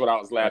 That's what I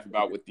was laughing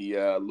about with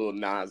the Lil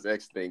Nas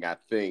X thing. I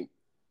think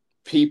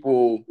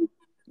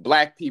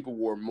black people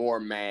were more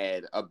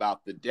mad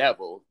about the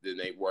devil than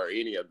they were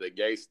any of the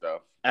gay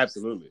stuff.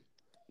 Absolutely.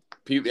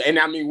 People, and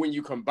I mean, when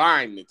you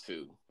combine the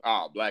two,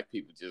 black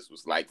people just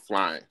was like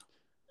flying,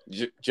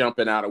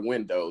 jumping out of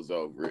windows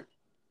over it.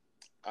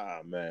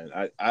 Man,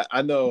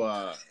 I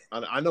know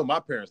I know my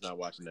parents not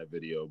watching that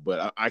video,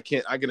 but I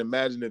can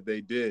imagine if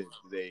they did,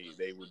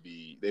 they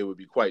would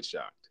be quite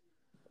shocked.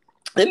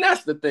 And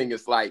that's the thing.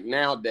 It's like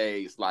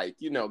nowadays, like,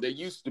 there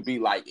used to be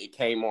like it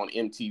came on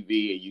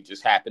MTV and you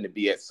just happened to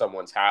be at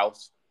someone's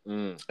house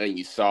and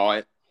you saw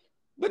it.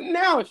 But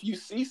now if you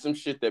see some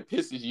shit that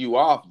pisses you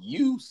off,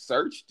 you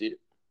searched it.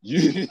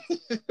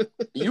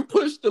 You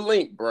pushed the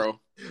link, bro.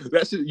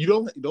 That shit, you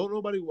don't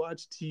nobody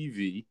watch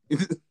TV.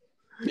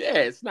 Yeah,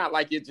 it's not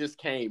like it just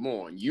came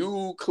on.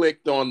 You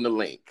clicked on the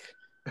link.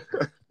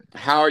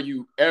 How are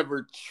you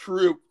ever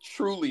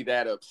truly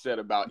that upset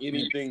about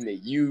anything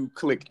that you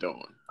clicked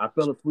on? I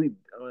fell asleep.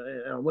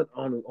 I went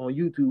on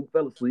YouTube,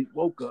 fell asleep,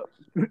 woke up.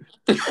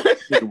 Hey,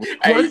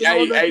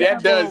 that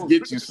does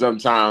get you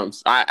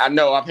sometimes. I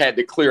know I've had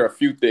to clear a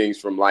few things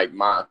from like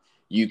my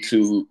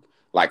YouTube.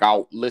 Like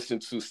I'll listen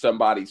to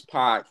somebody's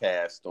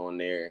podcast on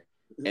there,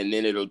 and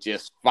then it'll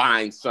just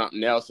find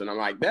something else, and I'm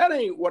like, that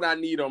ain't what I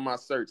need on my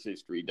search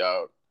history,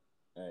 dog.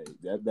 Hey,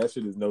 that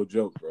shit is no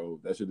joke, bro.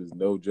 That shit is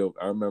no joke.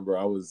 I remember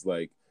I was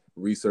like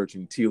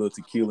researching Tila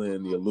Tequila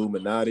and the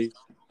Illuminati.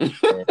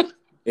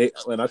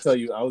 When I tell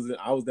you, I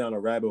was down a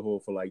rabbit hole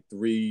for like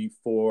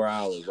 3-4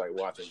 hours, like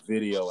watching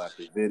video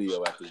after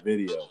video after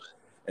video,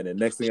 and the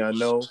next thing I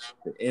know,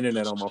 the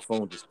internet on my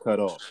phone just cut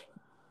off.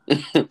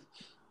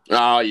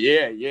 Oh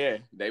yeah,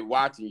 they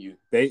watching you.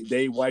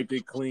 They wiped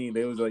it clean.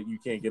 They was like, you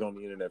can't get on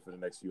the internet for the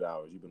next few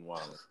hours. You've been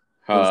wilding.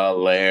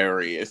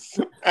 Hilarious.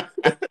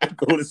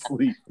 Go to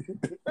sleep.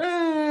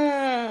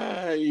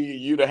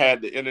 You'd have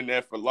had the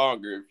internet for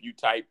longer if you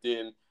typed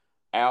in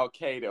Al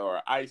Qaeda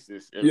or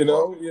ISIS. You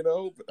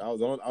know. But I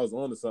was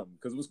on to something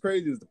because what's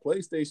crazy is the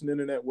PlayStation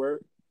internet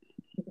worked.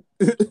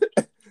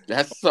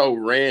 That's so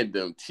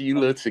random.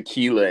 Tila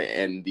Tequila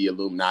and the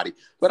Illuminati,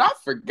 but I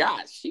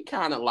forgot. She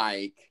kind of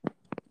like.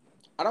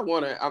 I don't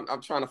want to.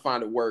 I'm trying to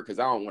find a word because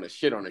I don't want to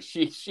shit on her.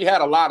 She had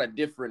a lot of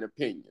different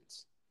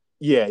opinions.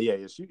 Yeah.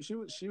 She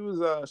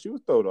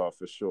was throwed off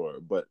for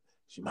sure, but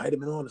she might have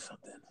been on to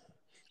something.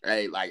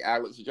 Hey, like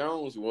Alex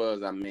Jones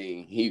was. I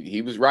mean,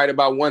 he was right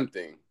about one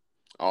thing.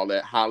 All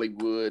that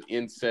Hollywood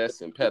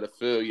incest and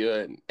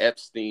pedophilia and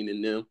Epstein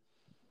and them.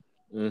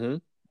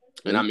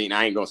 Mm-hmm. And I mean,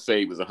 I ain't gonna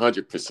say he was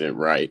 100%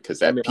 right because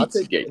that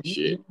Pizzagate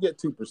shit. You get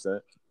 2%.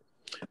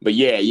 But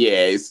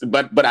yeah.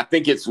 But I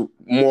think it's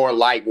more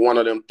like one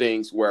of them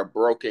things where a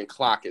broken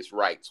clock is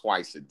right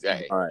twice a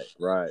day.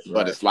 Right.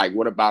 But it's like,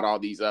 what about all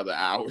these other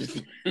hours?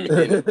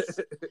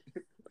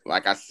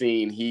 Like I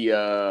seen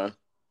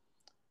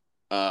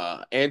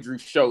Andrew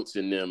Schultz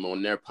and them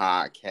on their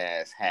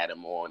podcast had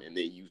him on, and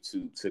then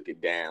YouTube took it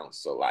down.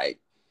 So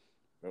like,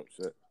 oh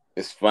shit,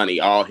 it's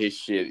funny. All his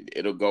shit,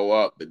 it'll go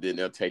up, but then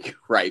they'll take it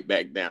right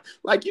back down.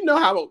 Like, you know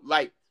how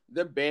like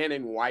they're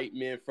banning white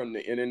men from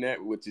the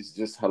internet, which is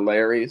just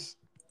hilarious.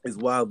 It's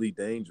wildly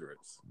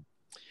dangerous.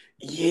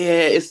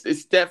 Yeah,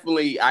 it's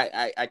definitely.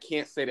 I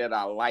can't say that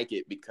I like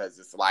it because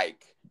it's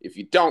like if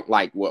you don't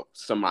like what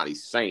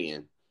somebody's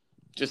saying,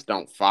 just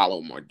don't follow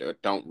them or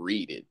don't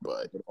read it.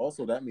 But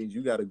also that means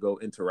you got to go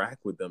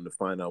interact with them to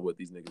find out what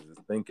these niggas is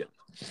thinking.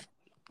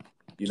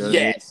 You know what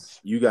yes.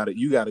 I mean?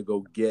 You gotta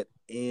go get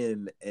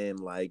in and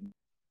like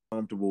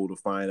comfortable to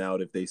find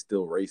out if they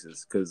still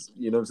racist because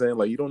you know what I'm saying,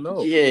 like you don't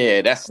know.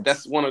 Yeah,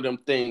 that's one of them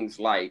things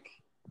like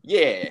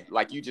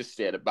like you just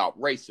said about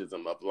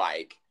racism of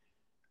like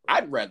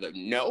I'd rather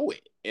know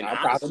it, and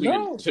honestly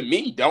to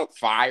me, don't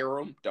fire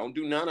them, don't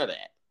do none of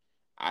that.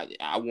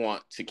 I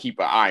want to keep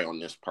an eye on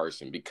this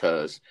person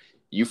because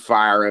you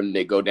fire them,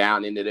 they go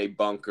down into their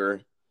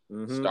bunker,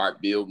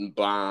 start building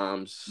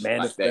bombs,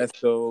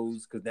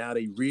 manifestos. Because now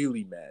they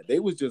really mad. They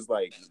was just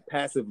like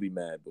passively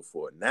mad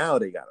before. Now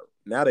they got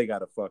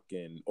a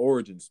fucking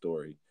origin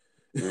story.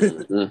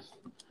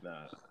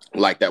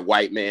 Like that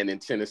white man in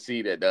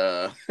Tennessee that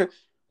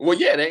well,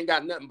 yeah, they ain't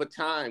got nothing but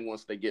time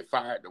once they get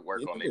fired to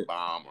work on their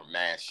bomb or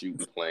mass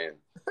shooting plan.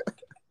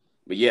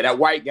 But yeah, that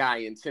white guy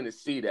in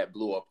Tennessee that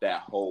blew up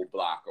that whole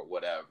block or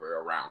whatever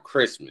around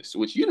Christmas,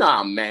 which you know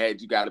how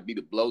mad you got to be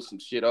to blow some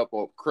shit up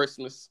on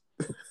Christmas.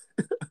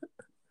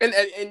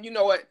 and you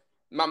know what?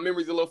 My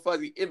memory's a little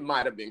fuzzy. It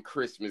might have been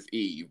Christmas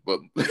Eve, but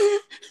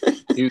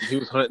he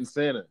was hunting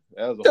Santa.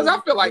 Because I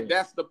feel like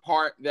that's the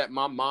part that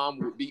my mom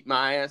would beat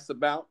my ass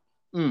about.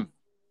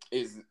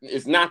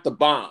 It's not the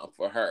bomb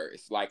for her.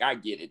 It's like, I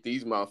get it.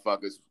 These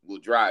motherfuckers will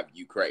drive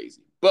you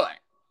crazy, but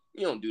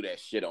you don't do that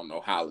shit on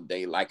no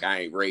holiday like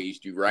I ain't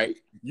raised you right.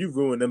 You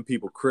ruined them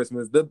people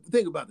Christmas. The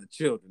thing about the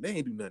children, they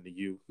ain't do nothing to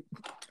you.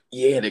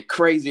 Yeah, the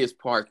craziest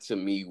part to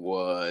me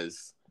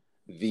was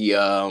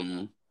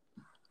the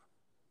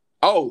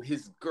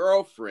his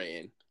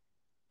girlfriend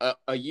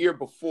a year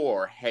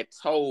before had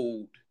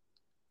told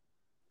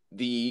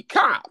the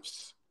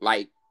cops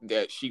like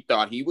that she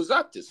thought he was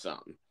up to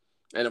something.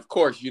 And of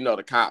course, you know,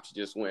 the cops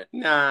just went,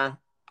 nah.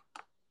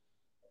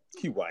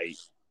 He white.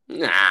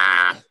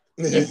 Nah.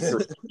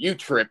 You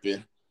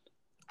tripping.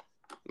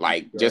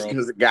 Like, just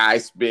because a guy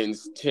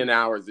spends 10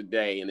 hours a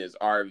day in his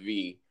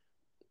RV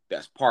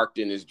that's parked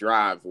in his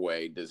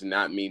driveway does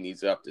not mean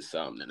he's up to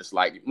something. And it's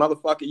like,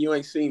 motherfucker, you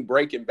ain't seen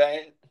Breaking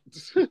Bad?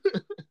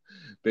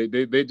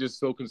 they just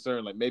so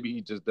concerned, like maybe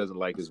he just doesn't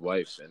like his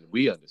wife, and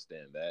we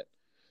understand that.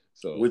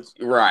 So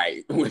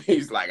right.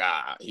 He's like,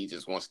 he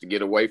just wants to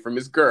get away from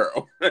his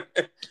girl.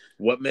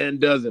 What man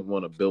doesn't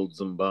want to build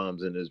some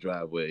bombs in his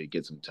driveway,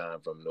 get some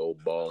time from an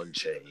old ball and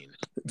chain?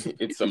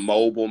 It's a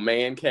mobile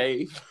man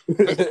cave.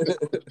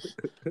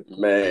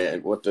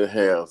 Man, what the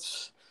hell?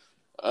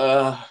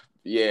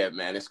 Yeah,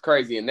 man, it's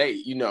crazy. And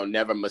they,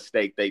 never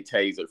mistake they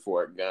taser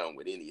for a gun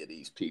with any of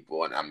these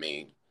people. And I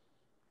mean,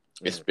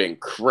 It's been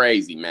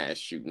crazy mass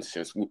shooting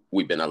since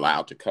we've been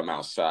allowed to come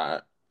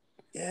outside.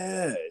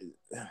 Yeah,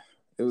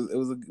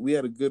 we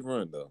had a good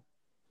run though.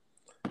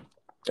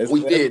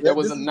 We did. There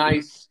was a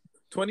nice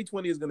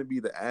 2020 is going to be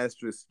the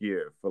asterisk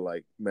year for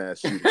like mass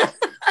shooting.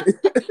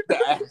 the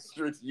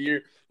asterisk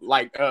year,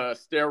 like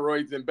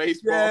steroids in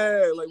baseball.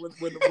 Yeah, like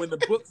when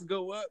the books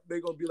go up,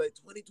 they're gonna be like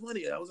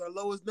 2020. That was our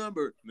lowest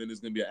number. And then there's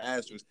gonna be an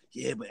asterisk.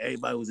 Yeah, but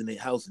everybody was in their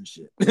house and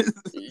shit.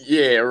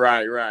 Yeah,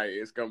 right.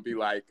 It's gonna be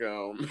like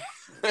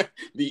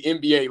the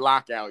NBA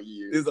lockout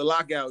year. It's a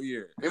lockout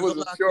year. It was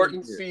a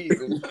shortened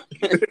season.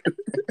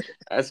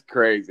 That's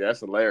crazy. That's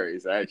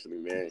hilarious, actually,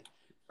 man.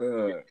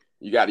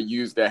 You got to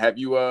use that. Have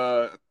you?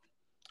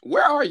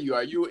 Where are you?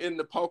 Are you in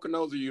the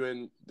Poconos or are you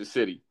in the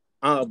city?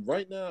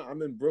 Right now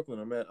I'm in Brooklyn.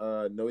 I'm at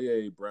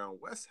Noye Brown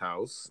West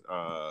house.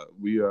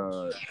 We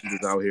was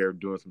out here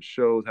doing some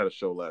shows. Had a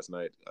show last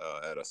night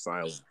at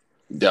Asylum.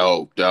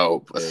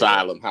 Dope.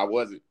 Asylum. How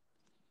was it?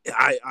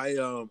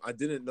 I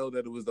didn't know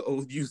that it was the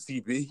old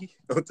UCB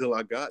until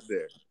I got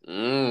there.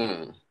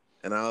 And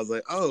I was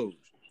like, oh,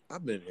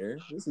 I've been here.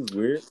 This is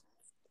weird.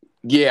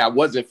 Yeah, I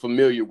wasn't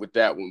familiar with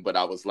that one, but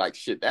I was like,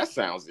 shit, that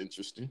sounds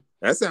interesting.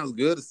 That sounds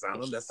good,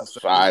 Asylum. That's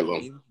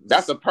Asylum.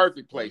 That's a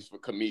perfect place for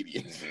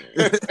comedians.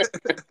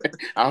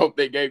 I hope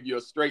they gave you a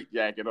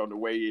straitjacket on the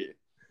way in.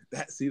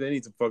 They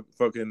need to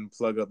fucking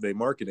plug up their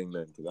marketing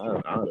then, because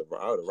I would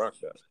have rocked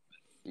that.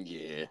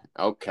 Yeah.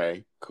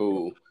 Okay.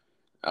 Cool.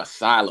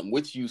 Asylum.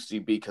 Which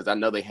UCB? Because I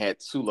know they had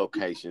two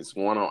locations.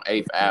 One on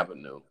 8th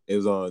Avenue. It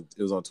was on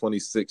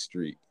 26th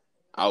Street.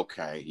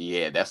 Okay.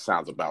 Yeah, that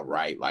sounds about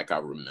right. Like I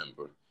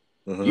remember.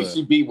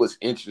 UCB was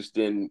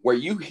interesting. Were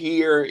you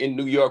here in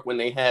New York when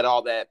they had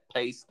all that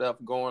pay stuff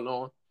going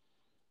on?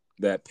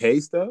 That pay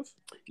stuff?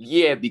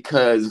 Yeah,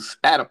 because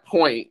at a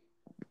point,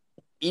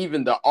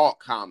 even the alt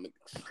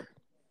comics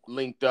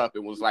linked up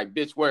and was like,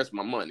 bitch, where's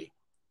my money?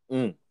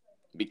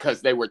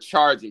 Because they were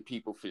charging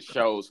people for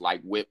shows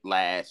like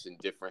Whiplash and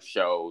different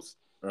shows,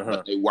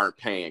 but they weren't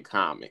paying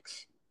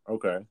comics.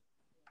 Okay.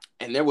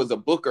 And there was a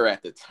booker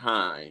at the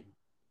time.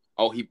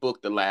 Oh, he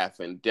booked The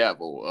Laughing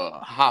Devil,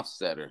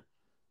 Hofstetter,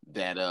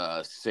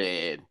 that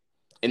said,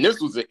 and this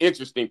was an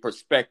interesting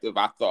perspective,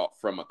 I thought,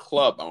 from a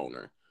club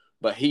owner,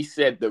 but he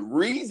said the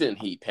reason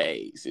he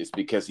pays is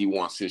because he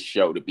wants his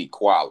show to be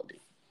quality.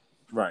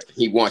 Right.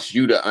 He wants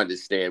you to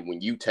understand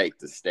when you take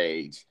the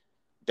stage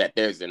that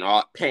there's an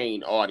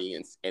paying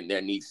audience and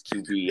there needs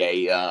to be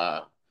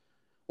a,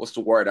 what's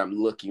the word I'm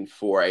looking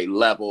for? A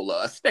level,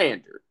 a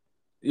standard.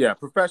 Yeah,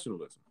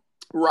 professionalism.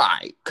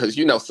 Right. Because,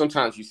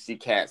 sometimes you see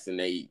cats and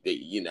they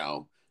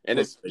and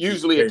it's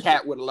usually a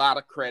cat with a lot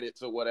of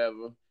credits or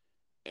whatever,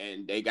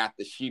 and they got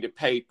the sheet of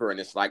paper, and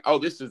it's like, oh,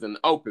 this is an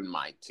open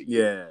mic to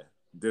you. Yeah,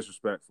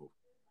 disrespectful.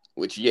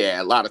 Which,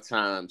 yeah, a lot of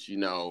times,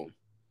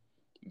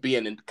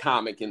 being a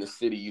comic in the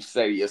city, you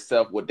say to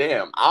yourself, well,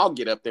 damn, I'll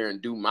get up there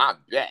and do my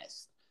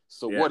best.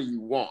 So what do you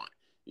want?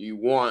 You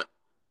want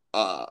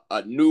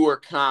a newer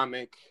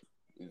comic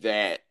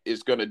that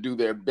is going to do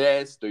their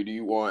best, or do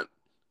you want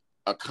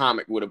a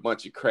comic with a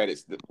bunch of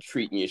credits that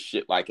treating your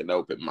shit like an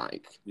open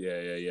mic?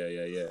 Yeah.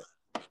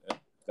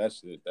 That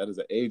is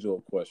an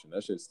age-old question.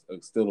 That shit's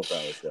still a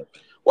valid question.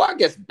 Well, I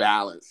guess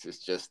balance is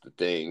just the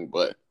thing,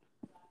 but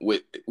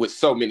with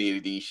so many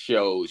of these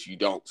shows, you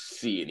don't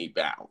see any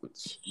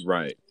balance.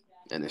 Right.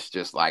 And it's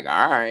just like,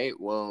 all right,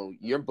 well,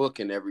 you're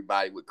booking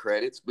everybody with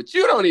credits, but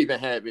you don't even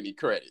have any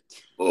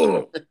credits.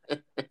 You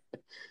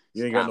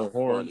ain't got no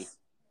horns.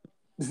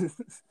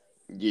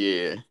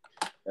 Yeah.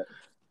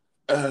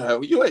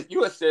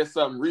 You had said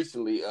something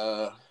recently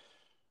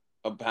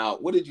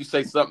about, what did you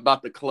say? Something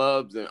about the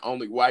clubs and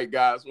only white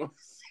guys want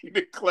to see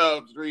the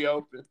clubs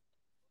reopen.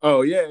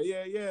 Oh yeah,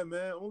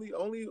 man.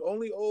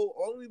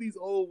 Only these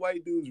old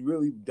white dudes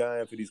really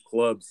dying for these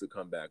clubs to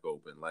come back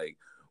open. Like,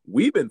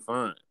 we've been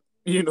fine.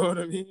 You know what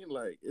I mean?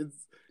 Like,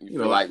 it's you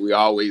feel like we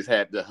always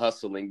had to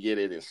hustle and get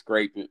it and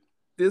scrape it.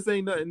 This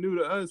ain't nothing new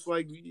to us.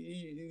 Like,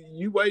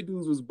 you white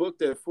dudes was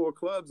booked at 4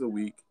 clubs a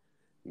week.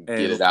 Get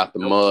it out the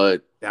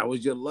mud. That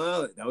was your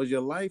love. That was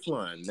your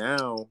lifeline.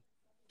 Now,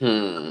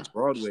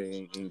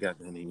 Broadway ain't got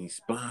any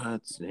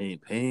spots. They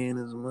ain't paying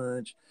as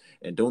much.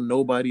 And don't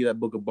nobody that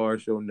book a bar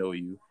show know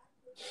you.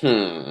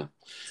 So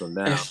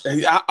now.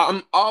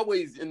 I'm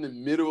always in the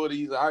middle of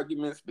these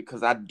arguments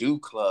because I do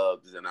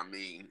clubs and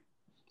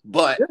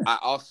but I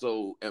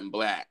also am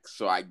Black.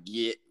 So I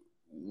get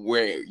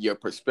where your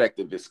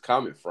perspective is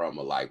coming from.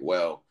 Like,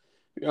 well,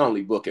 you're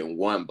only booking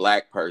one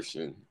Black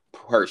person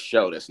per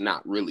show. That's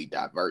not really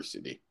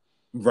diversity.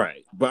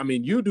 Right. But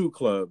you do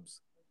clubs,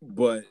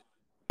 but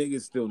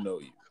niggas still know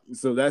you.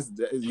 So that's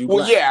you.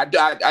 Well, yeah,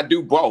 I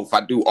do both.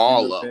 I do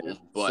all of them.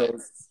 But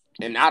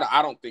and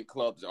I don't think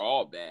clubs are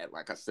all bad.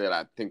 Like I said,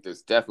 I think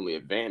there's definitely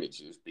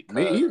advantages because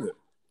me either.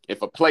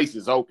 If a place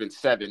is open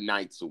 7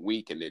 nights a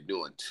week and they're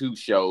doing 2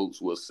 shows,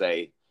 we'll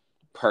say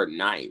per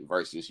night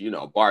versus,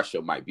 bar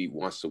show might be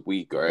once a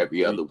week or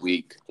every other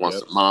week,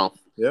 once a month.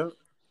 Yeah.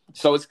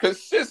 So it's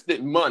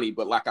consistent money,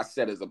 but like I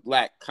said, as a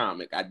Black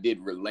comic, I did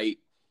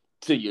relate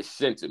to your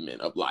sentiment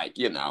of like,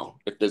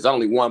 if there's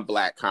only one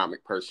Black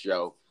comic per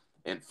show,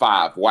 and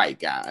 5 white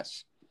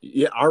guys.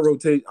 Yeah, our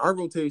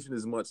rotation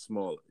is much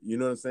smaller. You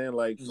know what I'm saying?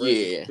 Like, for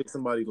instance, Yeah. pick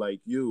somebody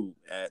like you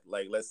at,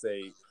 like, let's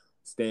say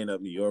Stand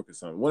Up New York or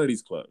something, one of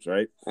these clubs,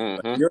 right?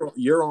 Like, Mm-hmm.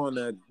 you're on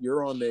a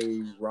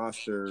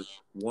roster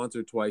once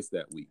or twice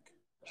that week.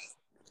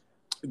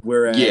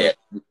 Whereas,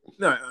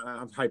 no,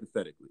 I'm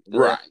hypothetically,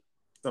 whereas Right.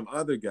 some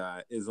other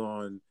guy is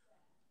on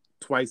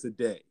twice a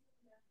day.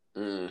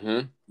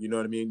 Mm-hmm. You know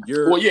what I mean?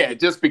 It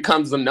just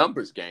becomes a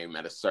numbers game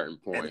at a certain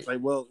point. And it's like,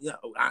 well, yeah,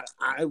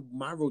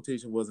 my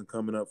rotation wasn't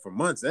coming up for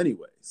months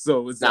anyway,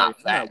 so it's Not like,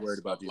 I'm not worried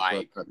about these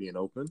clubs not being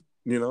open.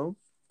 You know,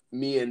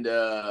 me and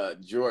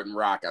Jordan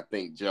Rock, I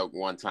think, joked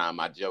one time.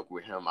 I joked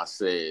with him. I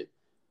said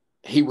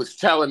he was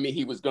telling me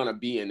he was gonna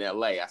be in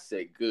LA. I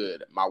said,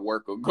 "Good, my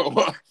work will go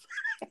up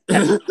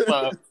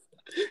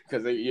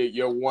because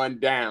you're one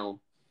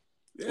down."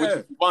 yeah. Which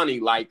is funny.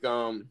 Like,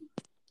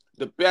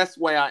 the best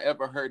way I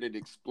ever heard it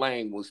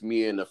explained was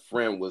me and a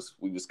friend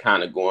we was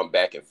kind of going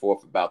back and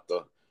forth about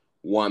the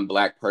one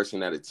black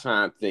person at a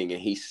time thing,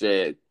 and he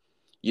said,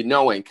 you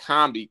know, in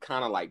comedy,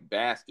 kind of like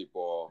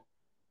basketball,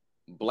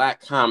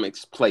 black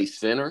comics play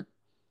center.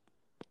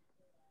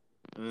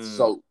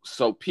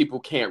 So people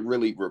can't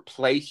really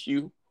replace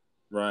you,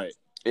 right?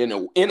 In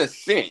a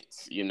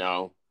sense, you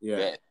know.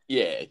 Yeah.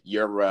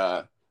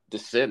 You're the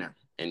center,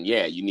 and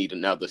you need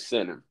another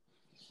center,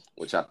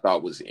 which I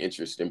thought was an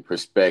interesting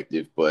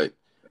perspective. But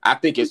I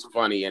think it's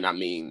funny, and I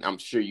mean, I'm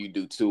sure you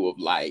do too, of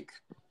like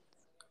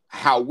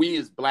how we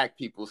as black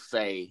people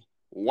say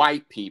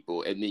white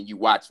people, and then you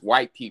watch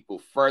white people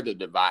further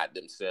divide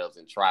themselves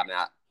and try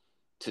not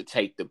to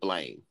take the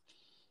blame.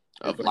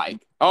 Of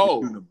like,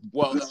 oh,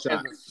 well, as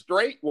a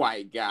straight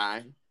white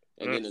guy,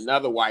 and then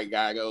another white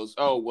guy goes,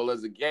 oh, well,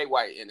 as a gay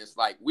white, and it's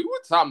like, we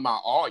were talking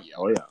about all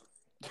y'all.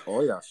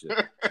 All y'all shit.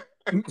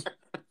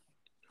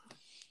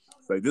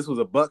 It's like, this was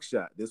a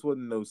buckshot. This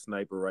wasn't no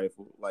sniper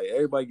rifle. Like,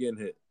 everybody getting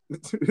hit.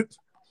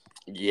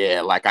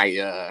 Yeah, like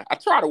I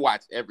try to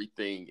watch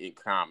everything in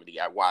comedy.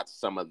 I watched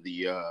some of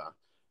the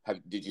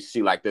did you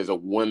see, like, there's a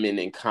women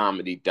in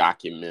comedy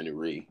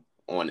documentary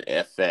on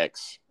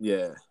FX?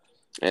 Yeah.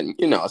 And,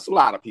 you know, it's a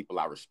lot of people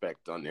I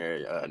respect on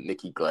there.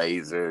 Nikki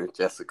Glazer,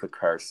 Jessica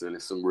Kirson,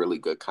 and some really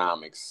good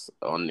comics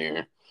on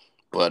there.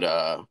 But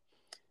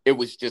it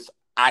was just,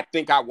 I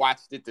think I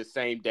watched it the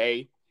same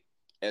day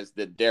as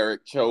the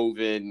Derek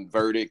Chauvin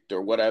verdict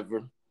or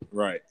whatever.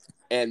 Right.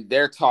 And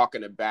they're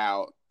talking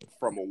about,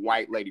 from a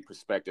white lady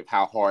perspective,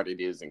 how hard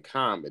it is in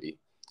comedy.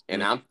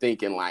 And I'm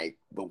thinking, like,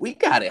 but we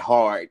got it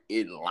hard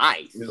in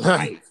life.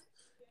 Like,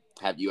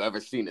 have you ever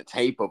seen a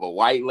tape of a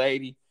white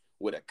lady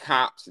with a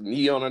cop's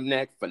knee on her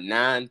neck for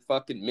 9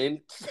 fucking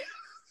minutes?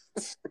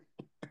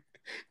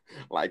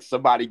 Like,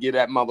 somebody get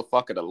that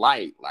motherfucker the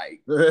light.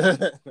 Like,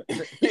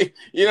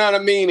 you know what I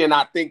mean? And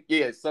I think,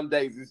 some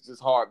days it's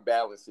just hard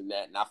balancing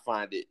that. And I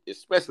find it,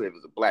 especially if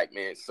it's a black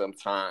man,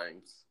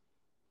 sometimes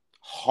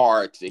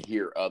hard to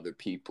hear other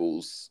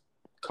people's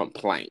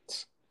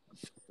complaints.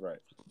 Right.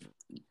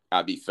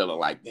 I'd be feeling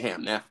like,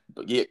 damn, that,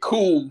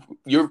 cool.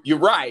 You're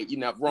right. You're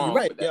not wrong.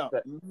 Right. But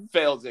that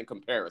fails in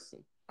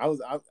comparison.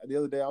 The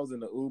other day I was in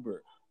the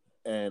Uber,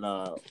 and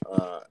I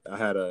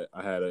had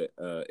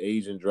a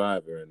Asian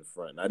driver in the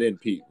front. And I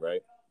didn't peep,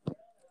 right?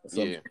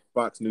 Some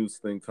Fox News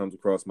thing comes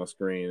across my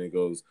screen and it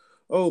goes,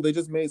 "Oh, they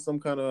just made some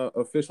kind of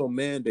official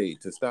mandate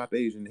to stop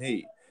Asian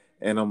hate,"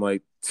 and I'm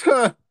like,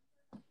 "Tuh.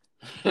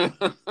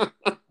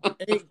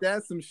 Ain't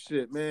that some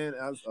shit, man?"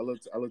 I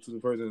looked to the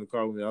person in the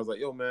car with me. I was like,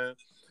 "Yo, man,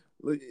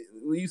 look,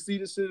 you see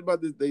this shit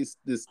about this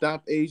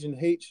stop Asian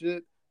hate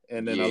shit?"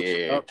 And then I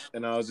looked up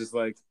and I was just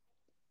like,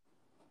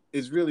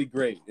 it's really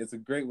great. It's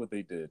great what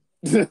they did.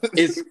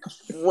 It's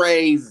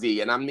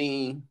crazy. And I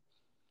mean,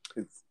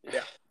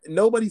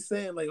 nobody's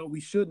saying like, oh, we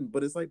shouldn't,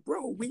 but it's like,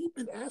 bro, we've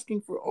been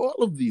asking for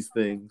all of these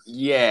things.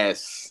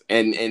 Yes.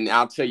 And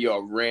I'll tell you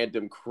a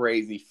random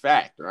crazy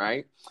fact,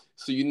 right?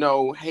 So, you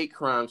know, hate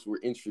crimes were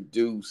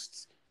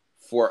introduced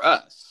for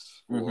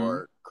us,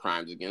 for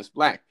crimes against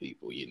black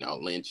people, you know,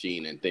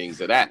 lynching and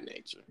things of that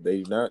nature.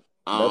 They not.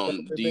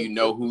 Do you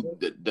know who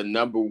the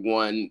number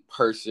one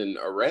person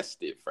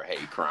arrested for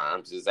hate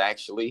crimes is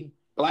actually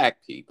black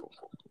people?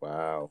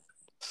 Wow.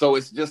 So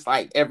it's just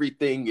like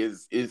everything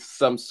is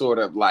some sort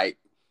of like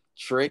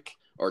trick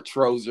or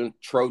Trojan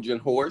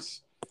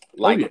horse,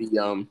 like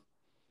the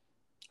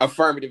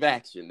affirmative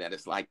action, that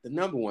it's like the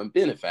number one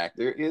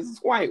benefactor is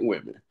white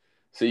women.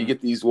 So you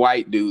get these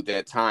white dudes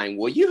at time,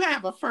 well, you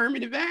have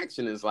affirmative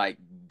action. It's like,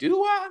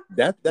 do I?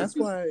 That's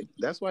why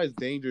it's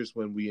dangerous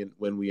when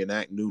we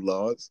enact new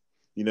laws.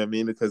 You know what I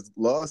mean? Because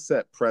laws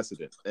set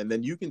precedent, and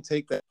then you can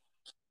take that,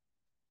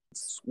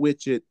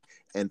 switch it,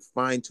 and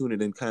fine tune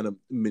it, and kind of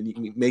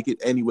make it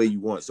any way you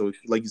want. So,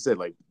 like you said,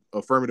 like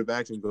affirmative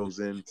action goes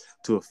in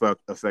to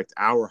affect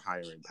our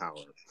hiring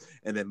power,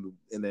 and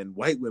then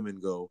white women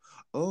go,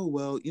 oh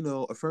well, you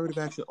know, affirmative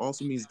action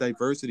also means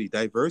diversity.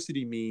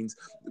 Diversity means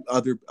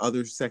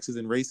other sexes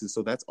and races.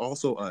 So that's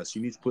also us.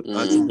 You need to put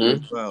us in there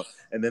as well,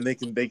 and then they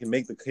can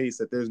make the case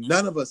that there's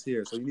none of us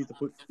here, so you need to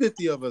put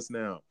 50 of us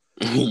now.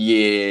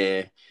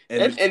 Yeah,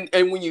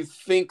 and when you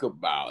think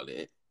about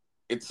it,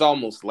 it's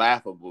almost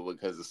laughable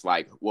because it's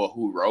like, well,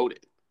 who wrote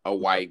it? A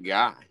white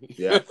guy.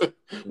 Yeah.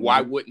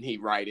 Why wouldn't he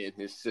write in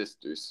his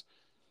sisters?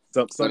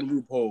 Some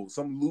loophole,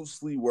 some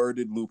loosely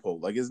worded loophole.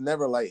 Like it's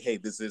never like, hey,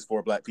 this is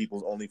for black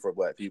people, only for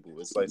black people.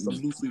 It's like some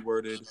loosely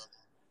worded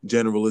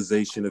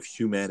generalization of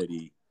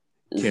humanity.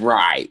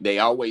 Right. They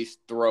always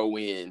throw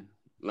in,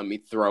 let me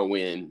throw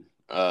in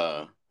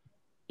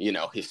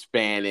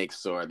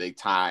Hispanics, or they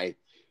tie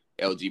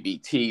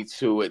LGBT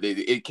to it.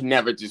 It can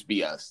never just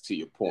be us, to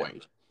your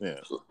point.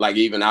 Yeah. Like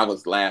even I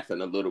was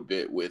laughing a little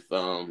bit with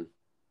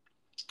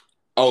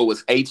it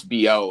was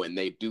HBO, and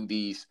they do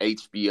these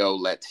HBO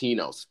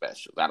Latino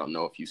specials. I don't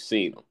know if you've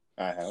seen them.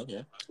 I have,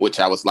 yeah. Which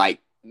I was like,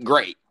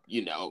 great.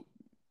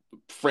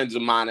 Friends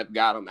of mine have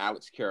got them.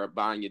 Alex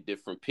Carabana,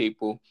 different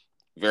people.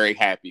 Very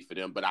happy for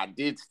them. But I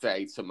did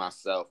say to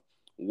myself,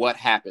 what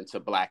happened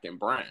to Black and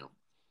Brown?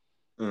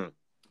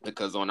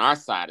 Because on our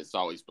side, it's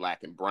always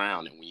Black and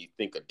Brown. And when you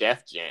think of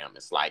Def Jam,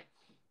 it's like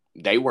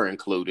they were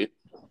included.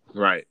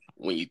 Right.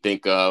 When you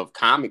think of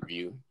Comic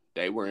View,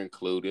 they were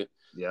included.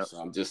 Yeah. So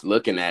I'm just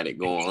looking at it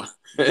going,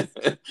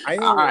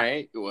 all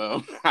right,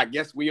 well, I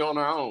guess we on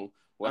our own.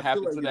 What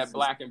happened to that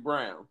Black and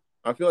Brown?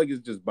 I feel like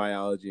it's just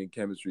biology and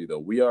chemistry, though.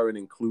 We are an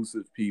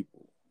inclusive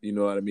people. You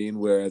know what I mean?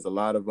 Whereas a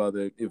lot of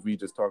other, if we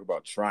just talk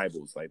about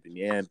tribals, like the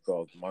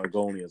Neanderthals, the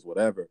Mongolians,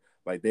 whatever,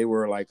 like they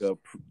were like a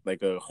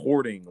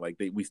hoarding, like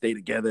we stay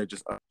together.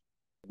 Just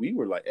we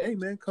were like, hey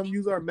man, come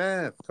use our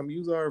math, come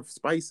use our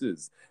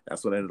spices.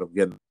 That's what ended up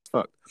getting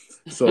fucked.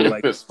 So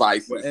like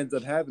spices. What ends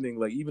up happening,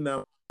 like even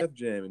now, Def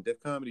Jam and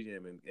Def Comedy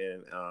Jam and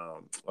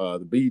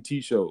the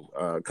BET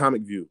show,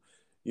 Comic View,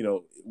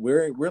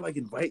 we're like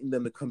inviting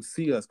them to come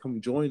see us, come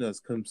join us,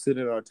 come sit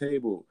at our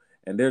table.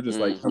 And they're just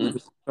like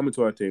coming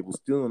to our table,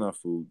 stealing our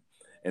food.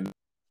 And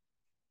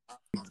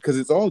because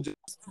it's all just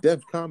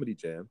Def Comedy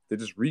Jam, they're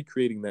just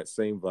recreating that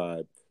same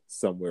vibe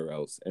somewhere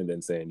else and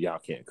then saying, y'all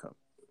can't come.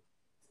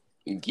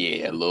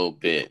 Yeah, a little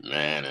bit,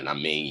 man. And I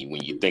mean,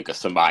 when you think of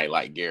somebody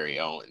like Gary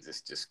Owens,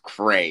 it's just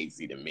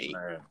crazy to me.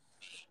 Man.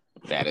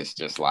 That it's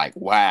just like,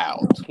 wow,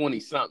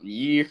 20-something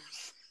years.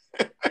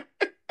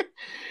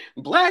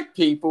 Black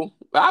people,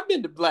 I've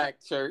been to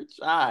black church.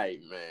 All right,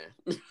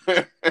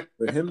 man.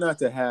 For him not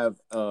to have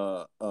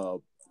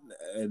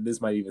and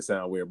this might even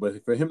sound weird,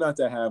 but for him not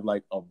to have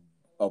like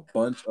a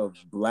bunch of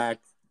black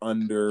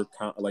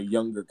like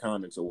younger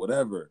comics or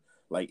whatever,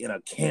 like in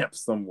a camp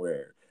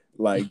somewhere,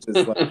 like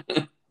just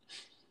like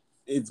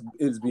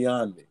it's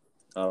beyond me.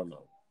 I don't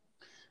know.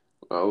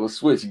 We'll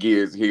switch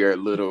gears here a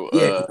little.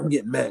 Yeah, I'm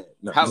getting mad.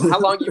 No. How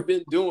long you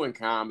been doing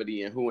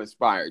comedy, and who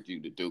inspired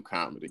you to do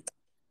comedy?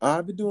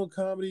 I've been doing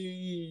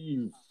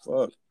comedy,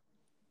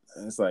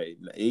 it's like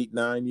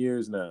 8-9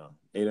 years now.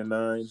 8 or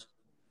 9.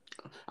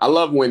 I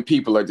love when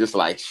people are just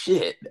like,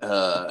 shit,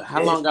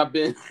 how long I've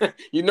been?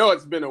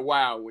 It's been a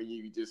while when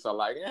you just are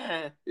like,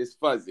 it's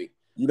fuzzy.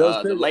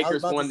 The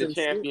Lakers won the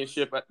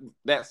championship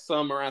that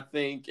summer, I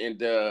think. And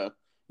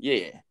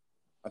yeah.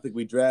 I think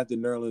we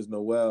drafted Nerlens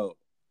Noel.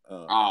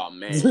 Oh,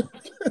 man.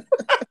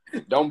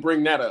 Don't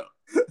bring that up.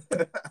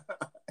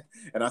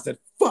 And I said,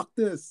 fuck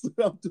this.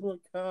 I'm doing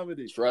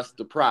comedy. Trust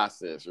the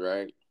process,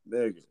 right?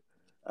 Nigga.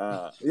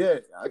 Yeah,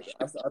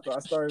 I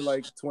started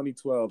like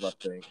 2012, I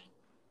think.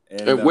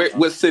 And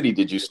what city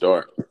did you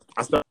start?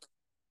 I started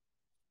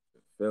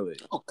Philly.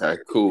 Okay,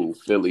 cool.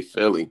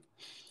 Philly.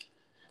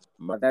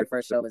 My very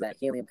first show was at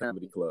Helium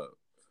Comedy Club.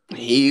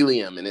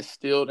 Helium, and it's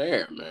still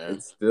there, man.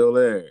 It's still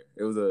there.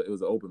 It was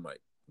an open mic.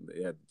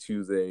 They had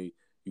Tuesday.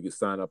 You could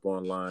sign up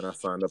online. I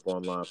signed up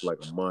online for like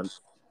a month.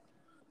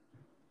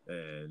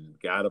 And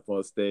got up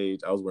on stage.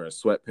 I was wearing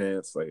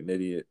sweatpants like an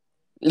idiot.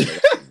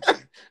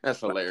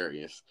 That's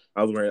hilarious.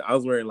 I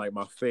was wearing like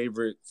my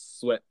favorite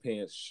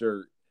sweatpants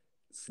shirt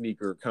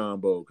sneaker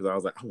combo because I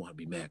was like, I want to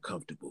be mad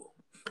comfortable.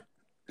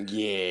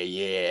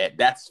 Yeah.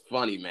 That's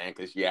funny, man.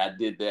 Because I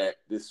did that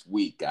this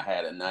week. I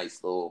had a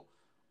nice little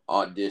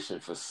audition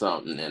for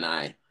something, and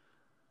I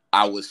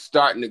was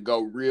starting to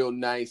go real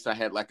nice. I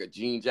had like a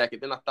jean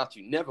jacket. Then I thought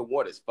you never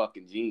wore this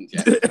fucking jean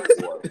jacket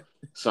before.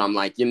 So I'm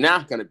like, you're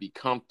not going to be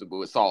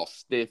comfortable. It's all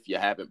stiff. You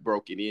haven't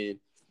broken in.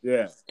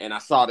 Yeah. And I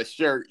saw the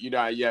shirt. You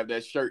have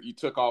that shirt you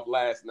took off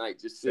last night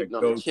just sitting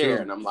on the chair.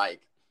 And I'm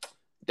like,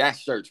 that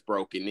shirt's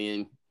broken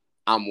in.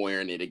 I'm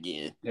wearing it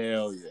again.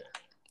 Hell yeah.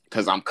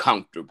 Because I'm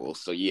comfortable.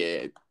 So,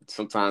 yeah,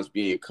 sometimes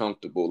being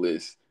comfortable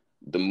is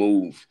the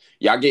move.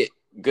 Y'all get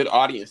good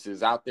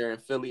audiences out there in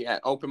Philly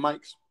at open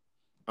mics?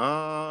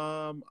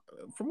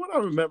 From what I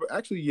remember,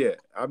 actually, yeah.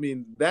 I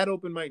mean, that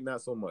open mic,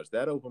 not so much.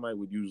 That open mic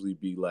would usually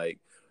be like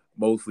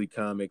mostly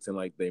comics and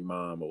like their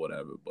mom or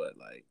whatever. But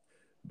like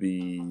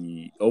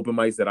the open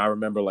mics that I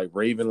remember, like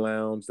Raven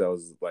Lounge, that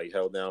was like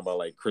held down by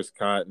like Chris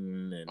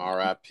Cotton and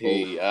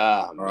R.I.P.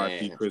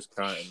 R.I.P. Chris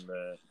Cotton,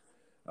 man.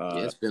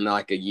 It's been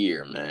like a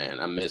year, man.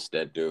 I miss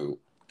that dude.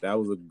 That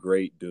was a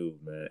great dude,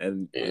 man.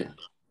 And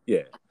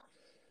yeah,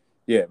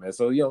 man.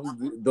 So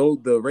though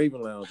the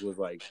Raven Lounge was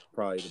like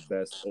probably the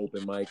best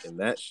open mic, and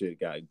that shit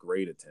got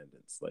great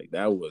attendance. Like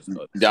that was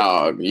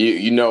dog.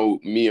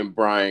 Me and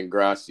Brian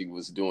Grassi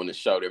was doing the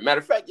show there. Matter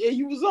of fact,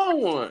 you was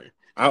on one.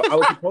 I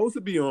was supposed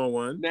to be on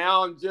one.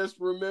 Now I'm just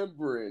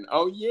remembering.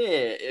 Oh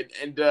yeah,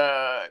 and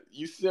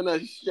you sent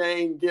us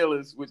Shane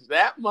Gillis, which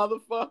that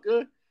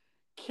motherfucker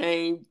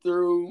came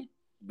through.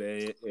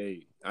 Man,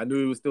 hey, I knew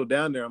he was still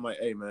down there. I'm like,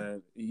 hey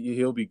man,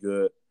 he'll be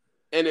good.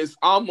 And it's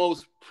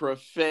almost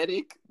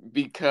prophetic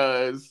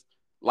because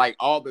like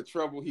all the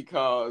trouble he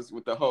caused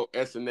with the whole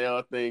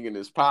SNL thing and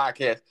his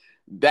podcast,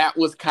 that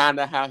was kind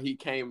of how he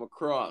came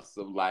across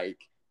of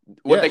like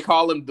what they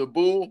call him, the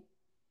bull.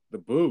 The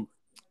boo.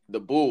 The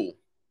bull.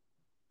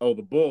 Oh,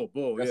 the bull.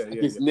 That's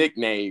Yeah, his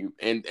nickname.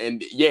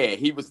 And yeah,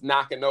 he was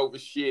knocking over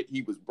shit.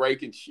 He was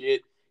breaking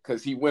shit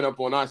because he went up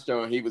on our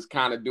show and he was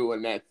kind of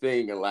doing that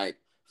thing and like,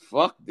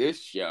 fuck this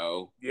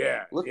show.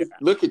 Yeah.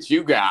 Look at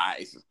you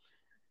guys.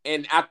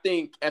 And I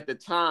think at the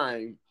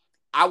time,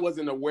 I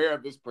wasn't aware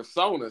of his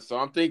persona. So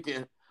I'm thinking,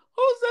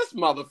 who's this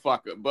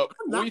motherfucker? But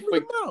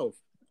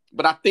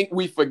I think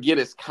we forget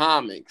his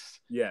comics.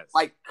 Yes.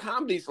 Like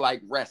comedy's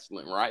like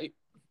wrestling, right?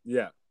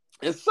 Yeah.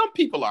 And some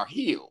people are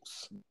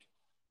heels.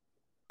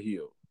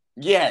 Heel.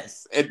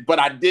 Yes, but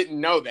I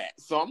didn't know that.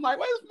 So I'm like,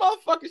 why is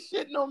motherfucker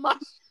shitting on my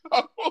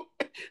show?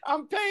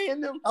 I'm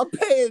paying them. I'm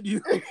paying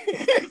you.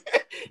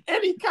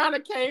 And he kind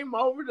of came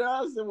over to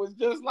us and was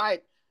just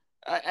like,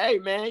 hey,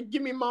 man,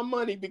 give me my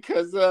money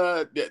because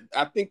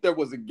I think there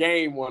was a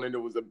game on and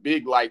there was a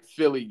big, like,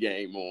 Philly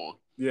game on.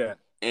 Yeah.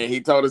 And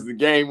he told us the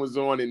game was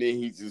on and then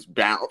he just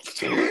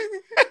bounced.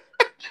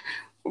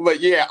 But,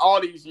 yeah,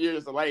 all these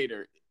years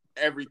later,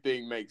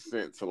 everything makes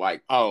sense. So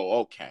like,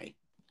 oh, okay.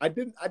 I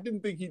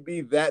didn't think he'd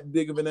be that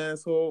big of an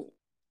asshole.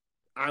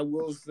 I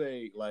will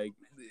say, like,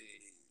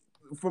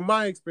 from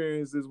my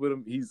experiences with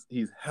him, he's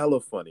hella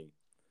funny.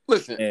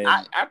 Listen,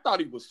 I thought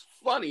he was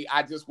funny.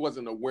 I just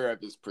wasn't aware of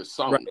his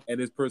persona. Right. And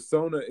his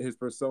persona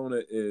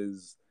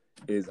is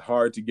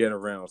hard to get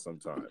around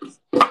sometimes.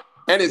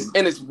 And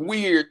it's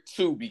weird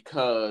too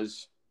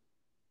because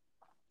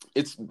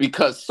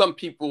some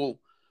people,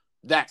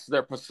 that's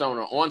their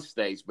persona on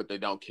stage, but they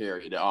don't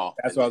carry it off.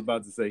 That's what I was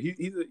about to say.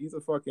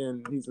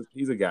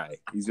 He's a guy.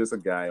 He's just a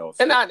guy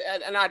also. And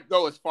I'd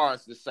go as far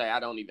as to say I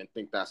don't even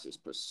think that's his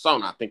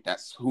persona. I think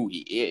that's who he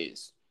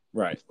is.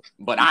 Right.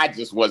 But I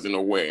just wasn't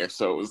aware.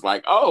 So it was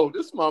like, oh,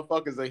 this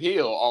motherfucker's a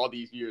heel all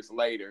these years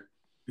later.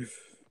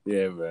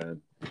 Yeah,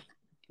 man.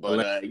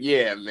 But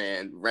yeah,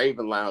 man,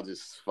 Raven Lounge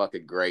is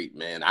fucking great,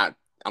 man.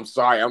 I'm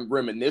sorry, I'm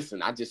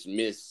reminiscing. I just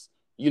miss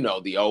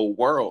the old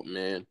world,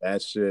 man.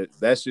 That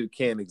shit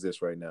can't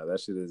exist right now. That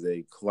shit is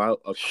a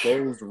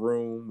closed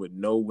room with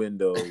no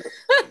windows.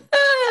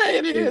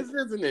 It is,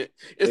 isn't it?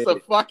 It's a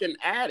fucking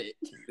attic.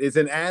 It's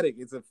an attic.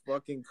 It's a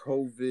fucking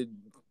COVID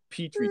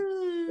petri.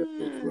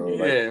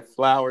 Yeah,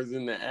 flowers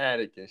in the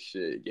attic and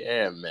shit.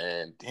 Yeah,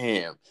 man.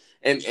 Damn.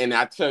 And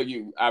I tell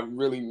you, I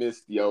really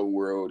miss the old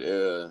world.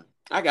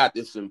 I got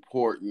this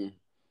important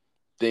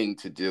thing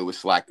to do.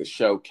 It's like a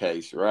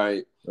showcase,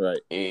 right? Right.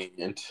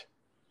 And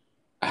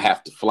I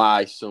have to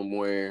fly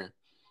somewhere,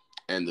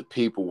 and the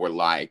people were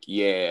like,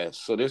 yeah,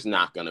 so there's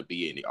not going to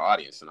be any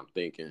audience. And I'm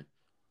thinking,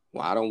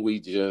 why don't we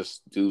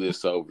just do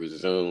this over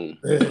Zoom?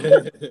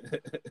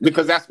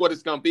 Because that's what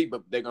it's going to be,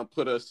 but they're going to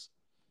put us,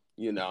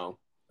 in a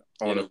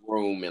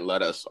room and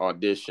let us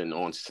audition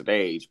on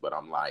stage. But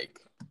I'm like,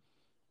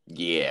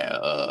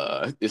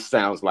 yeah, this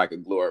sounds like a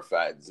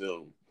glorified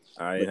Zoom.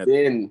 I ain't had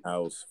a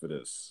house for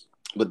this.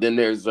 But then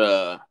there's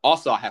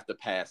also I have to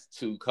pass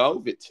 2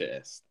 COVID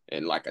tests.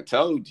 And like I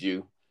told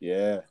you,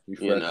 a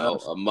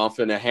month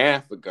and a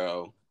half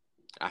ago,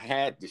 I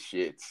had the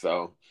shit.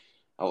 So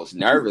I was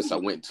nervous. I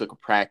went and took a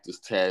practice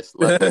test.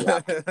 Luckily,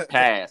 I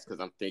passed because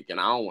I'm thinking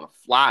I don't want to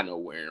fly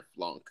nowhere and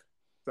flunk.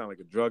 Sound like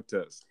a drug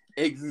test.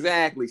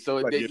 Exactly. So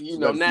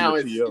now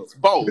it's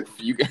both.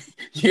 You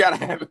got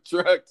to have a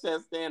drug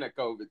test and a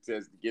COVID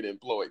test to get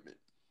employment.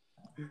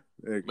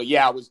 But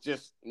yeah, I was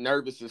just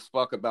nervous as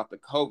fuck about the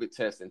COVID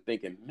test and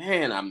thinking,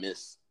 man, I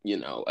miss,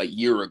 a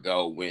year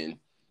ago when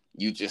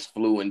you just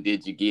flew and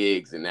did your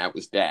gigs and that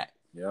was that.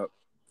 Yep.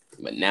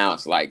 But now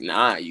it's like,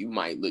 nah, you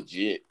might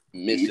legit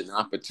miss an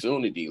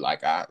opportunity.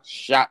 Like I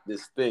shot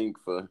this thing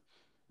for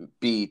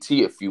BET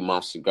a few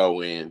months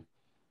ago and,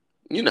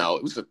 it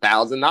was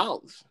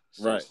 $1,000.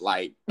 So right. It's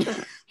like,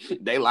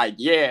 they like,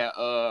 yeah,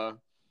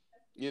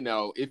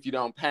 if you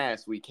don't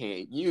pass, we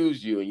can't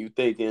use you. And you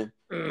thinking,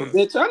 well,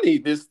 bitch, I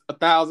need this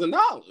 $1,000.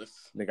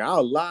 Nigga,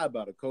 I'll lie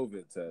about a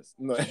COVID test.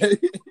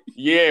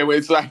 Yeah,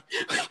 it's like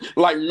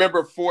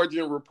remember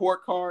forging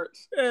report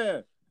cards?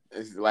 Yeah.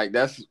 It's like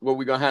that's what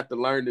we're gonna have to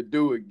learn to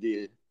do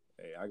again.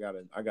 Hey, I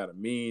got a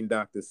mean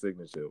doctor's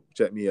signature.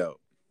 Check me out.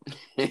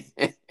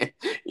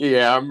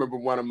 Yeah, I remember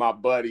one of my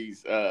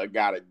buddies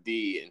got a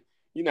D, and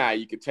you know how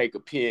you could take a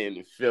pen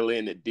and fill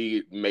in a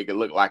D and make it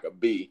look like a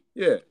B.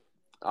 Yeah.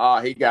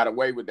 He got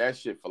away with that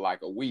shit for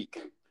like a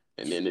week.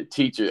 And then the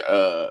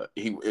teacher,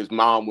 his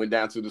mom went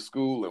down to the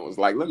school and was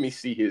like, let me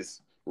see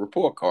his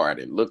report card,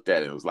 and looked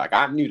at it and was like,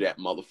 I knew that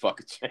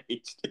motherfucker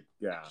changed.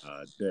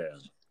 God damn.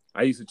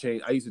 I used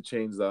to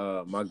change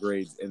my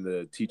grades in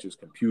the teacher's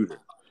computer,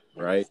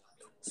 right?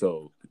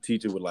 So the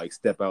teacher would like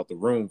step out the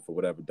room for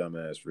whatever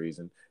dumbass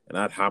reason, and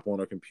I'd hop on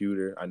her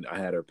computer. I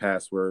had her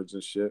passwords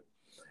and shit.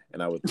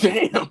 and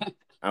Damn.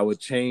 I would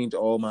change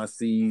all my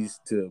C's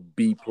to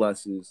B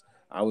pluses.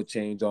 I would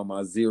change all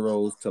my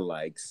zeros to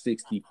like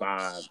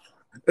 65.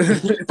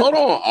 Hold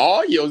on,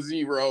 all your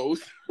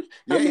zeros.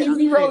 How many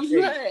zeros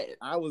you had?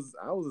 I was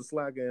a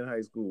slacker in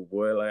high school,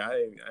 boy. Like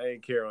I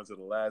didn't care until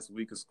the last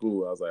week of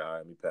school. I was like, all right,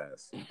 let me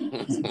pass.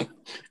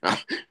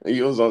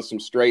 You was on some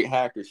straight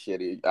hacker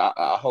shit.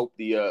 I hope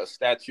the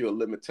statute of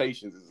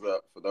limitations is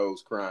up for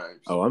those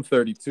crimes. Oh, I'm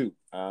 32.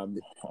 I'm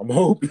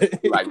hoping.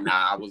 Like,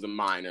 nah, I was a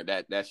minor.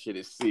 That shit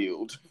is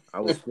sealed. I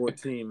was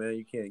 14, man.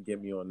 You can't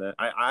get me on that.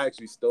 I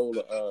actually stole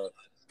the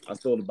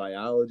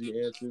biology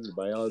answers, the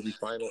biology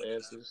final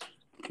answers.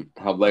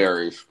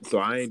 Hilarious. So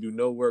I ain't do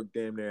no work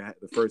damn near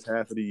the first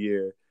half of the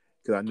year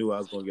because I knew I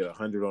was gonna get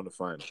 100 on the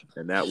final,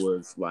 and that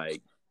was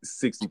like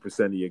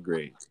 60% of your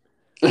grade.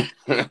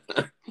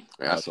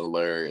 That's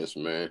hilarious,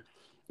 man.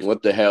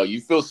 What the hell? You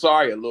feel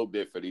sorry a little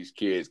bit for these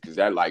kids because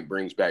that like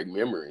brings back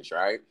memories,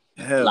 right?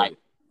 Hell. Like,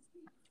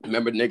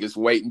 remember niggas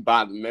waiting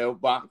by the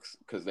mailbox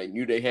because they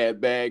knew they had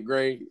bad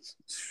grades?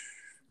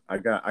 I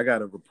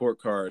got a report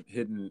card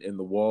hidden in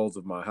the walls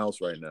of my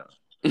house right now.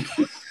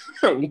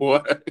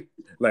 What?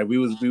 Like we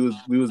was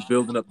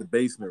building up the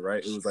basement,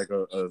 right? It was like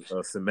a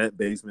cement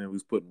basement. We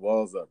was putting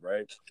walls up,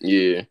 right?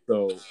 Yeah.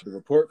 So the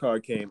report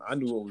card came. I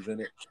knew what was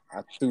in it.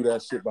 I threw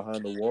that shit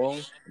behind the wall.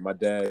 And my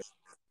dad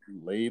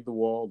laid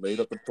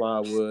up the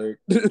plywood.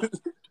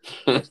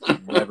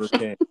 Never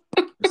came.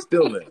 It's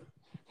still there.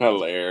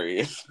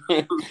 Hilarious.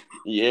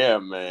 Yeah,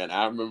 man.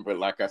 I remember,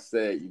 like I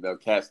said,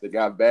 cats that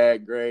got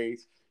bad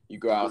grades, you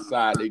go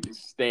outside, they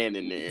just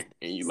standing there,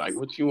 and you like,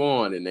 what you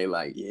on? And they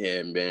like,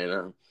 yeah, man,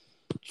 I'm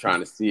trying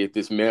to see if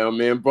this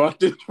mailman brought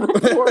this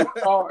report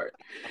card.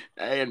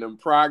 And them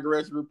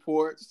progress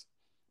reports.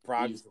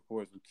 Progress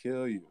reports would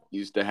kill you.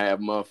 Used to have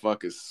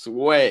motherfuckers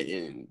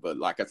sweating. But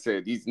like I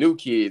said, these new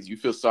kids, you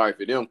feel sorry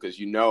for them because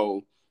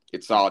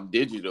it's all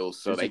digital,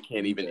 so they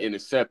can't even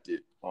intercept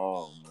it.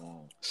 Oh,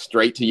 man.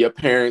 Straight to your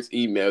parents'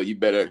 email. You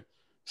better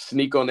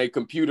sneak on their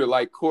computer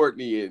like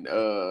Courtney, and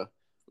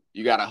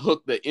you got to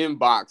hook the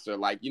inbox, or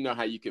like, you know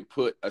how you can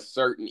put a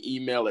certain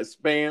email as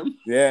spam?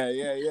 Yeah.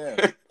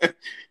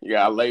 You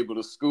got to label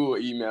the school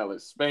email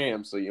as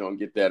spam so you don't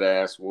get that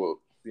ass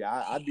whooped.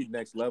 Yeah, I'd be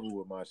next level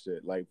with my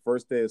shit. Like,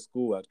 first day of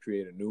school, I'd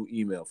create a new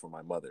email for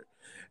my mother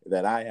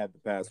that I had the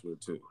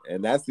password to.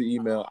 And that's the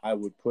email I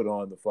would put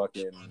on the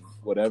fucking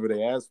whatever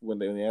they asked when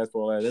they asked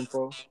for all that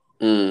info.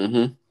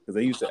 Mm-hmm. Because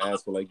they used to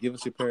ask for, like, give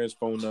us your parents'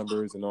 phone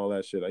numbers and all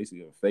that shit. I used to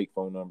give a fake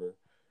phone number.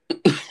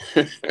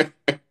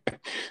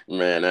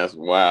 Man, that's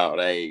wild.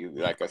 Hey,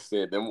 like I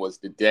said, them was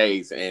the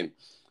days. And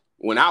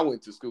when I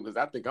went to school, because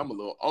I think I'm a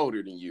little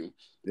older than you,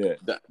 yeah,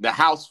 the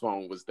house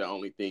phone was the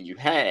only thing you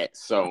had.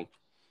 So,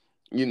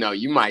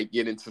 you might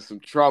get into some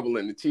trouble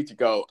and the teacher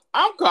go,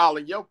 I'm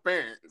calling your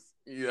parents,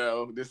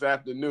 this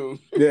afternoon.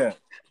 Yeah.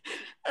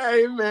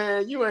 Hey,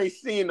 man, you ain't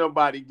seen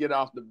nobody get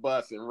off the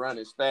bus and run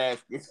as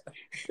fast as...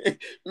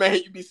 Man,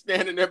 you be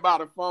standing there by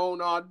the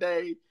phone all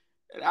day.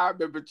 And I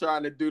remember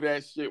trying to do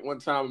that shit one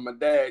time, and my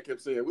dad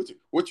kept saying,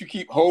 what you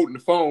keep holding the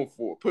phone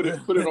for? Put it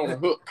on a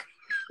hook.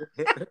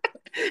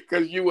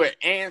 Because you would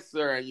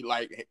answer, and you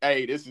like,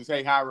 hey, this is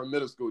Hiram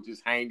Middle School,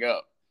 just hang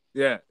up.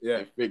 Yeah.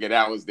 And figure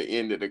that was the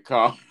end of the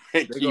call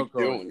and keep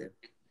doing it.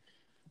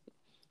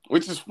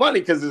 Which is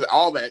funny because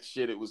all that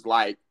shit, it was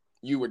like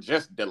you were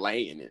just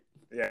delaying it.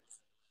 Yeah.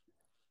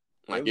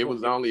 Like it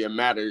was only a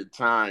matter of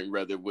time,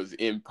 whether it was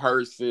in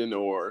person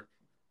or,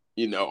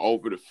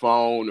 over the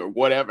phone or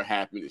whatever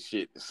happened to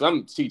shit.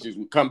 Some teachers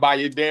would come by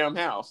your damn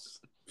house.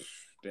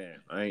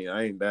 Damn,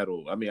 I ain't that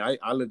old. I mean,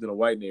 I lived in a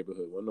white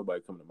neighborhood. Wasn't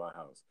nobody come to my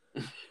house.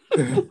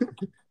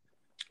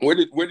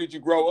 Where did you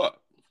grow up?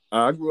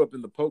 I grew up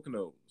in the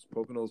Poconos,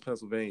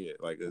 Pennsylvania.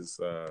 Like it's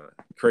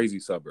crazy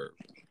suburb.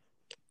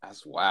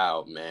 That's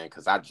wild, man.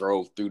 Because I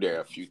drove through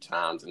there a few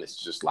times, and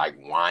it's just like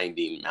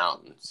winding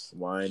mountains.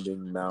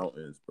 Winding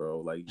mountains,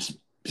 bro. Like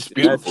it's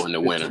beautiful in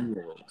the winter.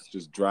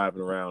 Just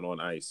driving around on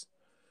ice.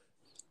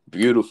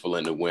 Beautiful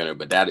in the winter,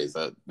 but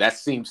that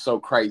seems so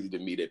crazy to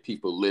me that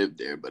people live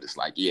there. But it's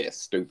like, yeah,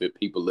 stupid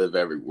people live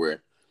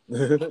everywhere.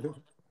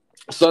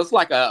 So it's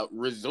like a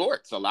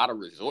lot of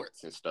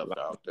resorts and stuff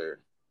out there.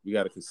 We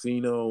got a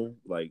casino,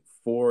 like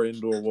 4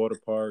 indoor water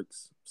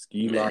parks,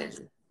 ski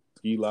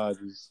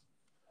lodges.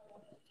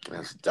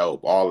 That's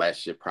dope. All that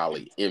shit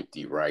probably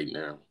empty right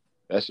now.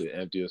 That shit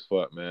empty as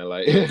fuck, man.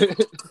 Like they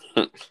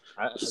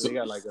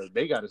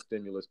got a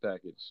stimulus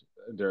package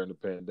during the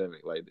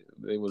pandemic. Like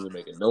they wasn't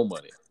making no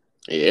money.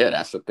 Yeah,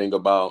 that's the thing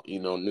about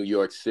New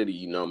York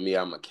City. Me,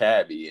 I'm a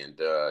cabbie, and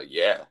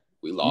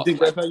we lost. You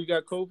think that's how you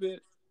got COVID?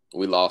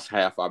 We lost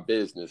half our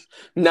business.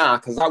 Nah,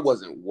 because I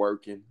wasn't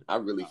working. I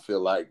really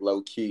feel like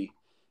low key.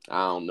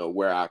 I don't know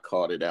where I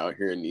caught it out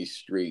here in these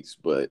streets,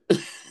 but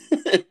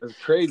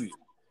it's crazy.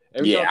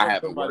 I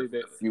haven't worked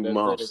a few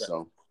months,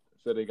 so.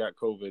 Said they got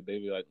COVID, they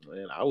be like,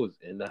 man, I was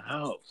in the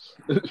house.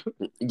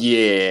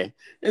 Yeah.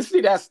 And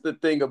see, that's the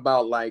thing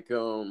about like,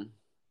 with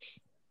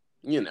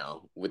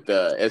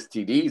the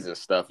STDs and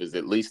stuff is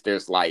at least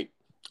there's like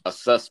a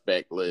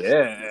suspect list.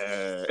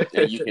 Yeah.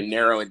 And you can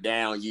narrow it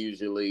down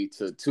usually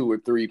to 2 or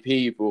 3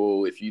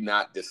 people if you're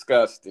not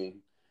disgusting.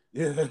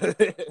 Yeah.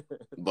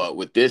 But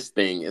with this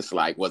thing, it's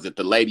like, was it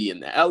the lady in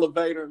the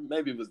elevator?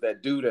 Maybe it was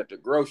that dude at the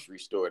grocery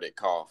store that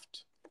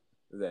coughed.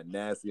 That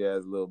nasty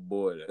ass little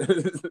boy.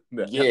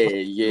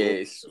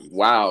 It's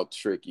wild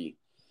tricky.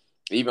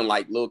 Even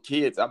like little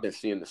kids, I've been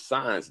seeing the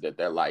signs that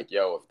they're like,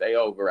 yo, if they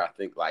over, I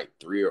think like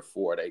 3 or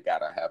 4, they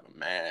gotta have a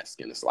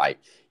mask. And it's like,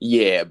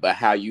 yeah, but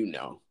how you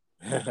know?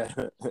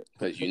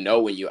 Because you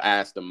know when you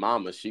ask the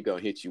mama, she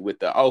gonna hit you with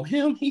the, oh,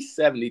 he's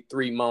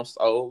 73 months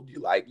old. You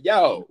like,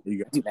 yo,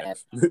 you got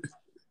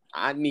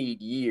I need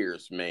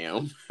years,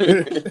 ma'am.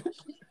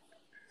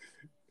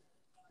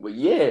 But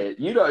yeah,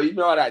 you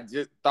know what I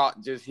just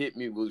thought just hit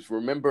me was,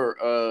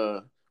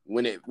 remember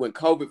when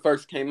COVID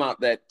first came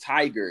out, that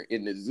tiger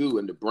in the zoo,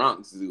 in the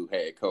Bronx Zoo,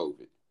 had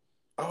COVID.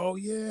 Oh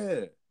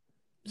yeah.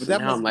 But so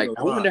now I'm like,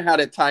 I wonder how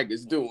that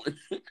tiger's doing.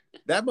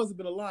 That must have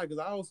been a lie, because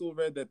I also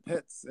read that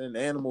pets and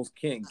animals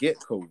can't get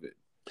COVID.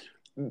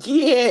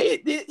 Yeah,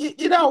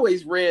 it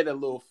always read a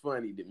little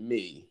funny to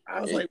me. I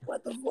was like,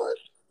 what the fuck?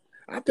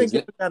 I think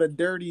it got a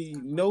dirty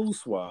nose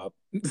swab.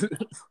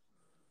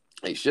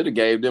 They should have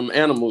gave them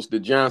animals to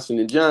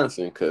Johnson &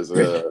 Johnson, because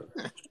I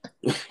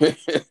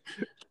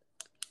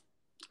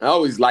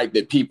always like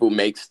that people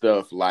make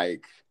stuff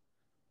like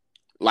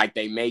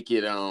they make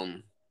it,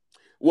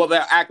 well,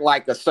 they'll act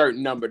like a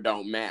certain number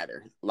don't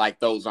matter, like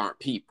those aren't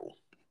people.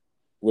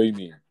 What do you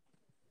mean?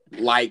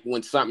 Like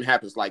when something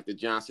happens, like the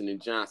Johnson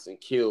 & Johnson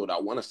killed, I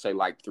want to say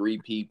like 3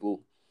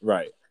 people.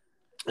 Right.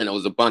 And it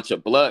was a bunch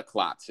of blood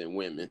clots in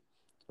women.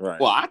 Right.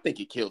 Well, I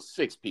think it killed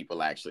 6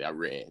 people, actually, I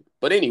read.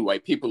 But anyway,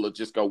 people will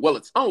just go, well,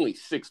 it's only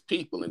 6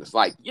 people. And it's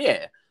like,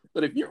 yeah,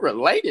 but if you're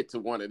related to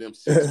one of them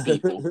 6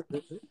 people,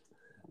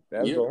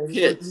 that's the only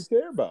thing you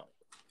care about.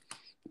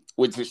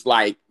 Which is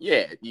like,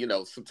 yeah,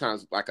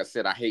 sometimes, like I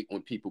said, I hate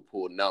when people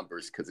pull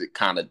numbers, because it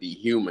kind of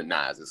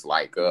dehumanizes.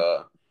 Like,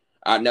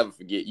 I'll never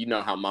forget, you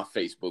know how my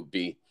Facebook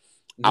be.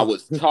 I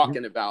was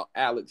talking about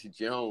Alex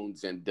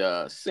Jones and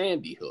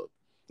Sandy Hook.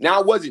 Now,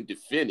 I wasn't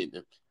defending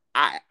them.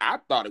 I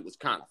thought it was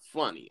kind of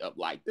funny, of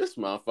like, this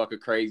motherfucker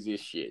crazy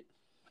as shit.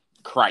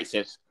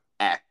 Crisis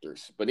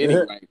actors. But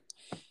anyway,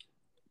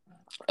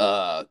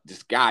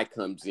 this guy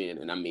comes in,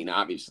 and I mean,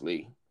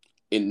 obviously,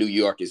 in New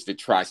York is the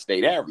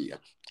tri-state area.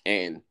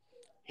 And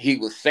he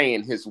was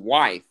saying his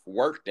wife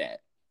worked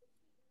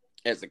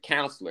as a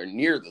counselor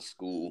near the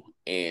school,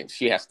 and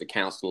she has to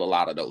counsel a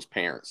lot of those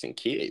parents and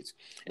kids.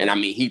 And I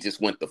mean, he just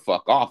went the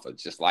fuck off.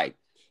 It's just like,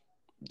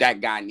 that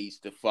guy needs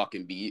to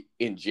fucking be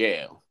in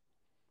jail.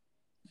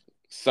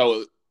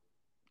 So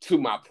to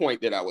my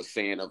point that I was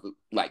saying of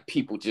like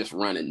people just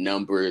running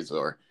numbers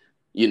or,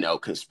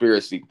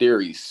 conspiracy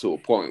theories to a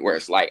point where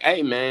it's like,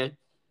 hey man,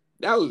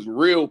 that was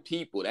real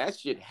people. That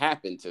shit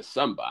happened to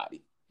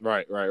somebody.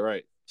 Right.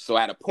 So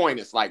at a point,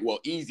 it's like, well,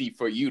 easy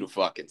for you to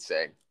fucking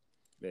say.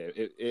 Yeah,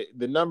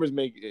 the numbers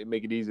make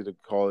it easy to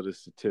call it a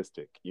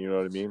statistic. You know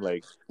what I mean?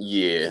 Like,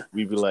 yeah,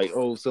 we'd be like,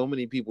 oh, so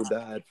many people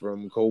died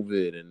from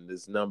COVID, and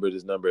this number.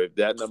 If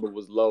that number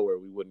was lower,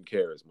 we wouldn't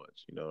care as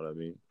much. You know what I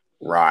mean?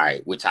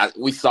 Right. Which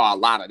we saw a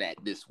lot of that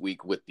this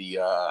week with the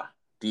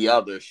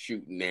other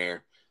shooting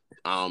there.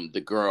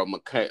 The girl,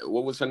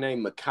 what was her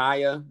name?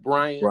 Ma'Khia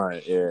Bryant.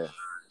 Right. Yeah.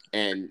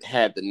 And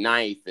had the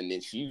knife, and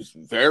then she was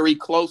very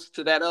close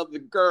to that other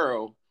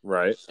girl.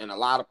 Right. And a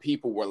lot of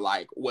people were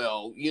like,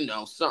 well,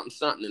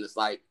 something. And it's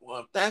like,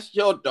 well, if that's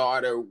your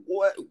daughter,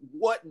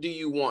 what do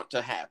you want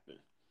to happen?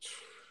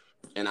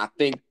 And I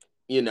think,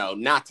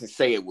 not to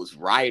say it was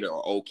right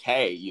or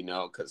okay,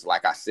 because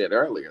like I said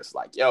earlier, it's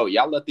like, yo,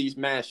 y'all let these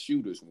mass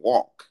shooters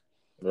walk.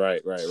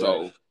 Right.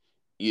 So,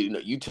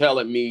 you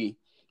telling me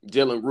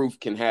Dylan Roof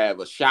can have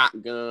a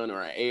shotgun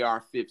or an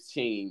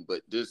AR-15,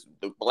 but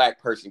the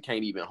black person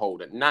can't even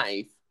hold a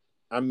knife.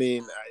 I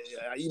mean,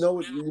 you know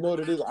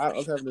what it is? I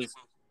was having this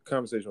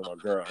conversation with my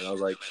girl, and I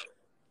was like,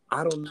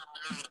 I don't,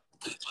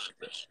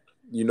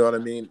 you know what I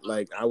mean?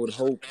 Like, I would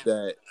hope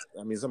that,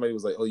 somebody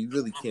was like, oh, you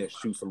really can't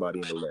shoot somebody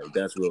in the leg.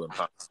 That's real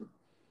impossible.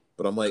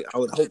 But I'm like, I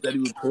would hope that he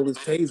would pull his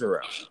taser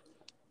out.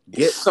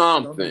 Get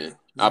something.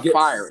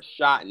 Fire a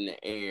shot in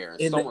the air.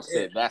 Someone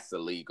said that's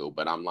illegal,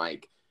 but I'm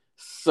like,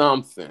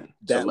 something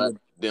to let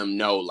them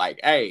know, like,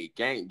 hey,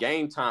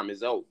 game time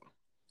is over.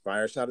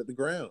 Fire a shot at the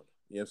ground.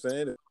 You know what I'm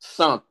saying?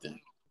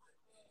 Something.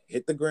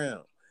 Hit the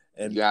ground.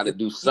 And you got to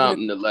do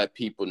something to let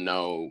people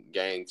know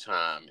game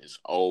time is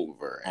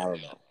over. I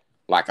don't know.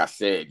 Like I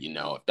said,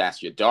 if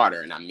that's your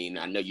daughter, and I mean,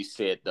 I know you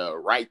said the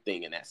right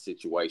thing in that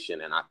situation,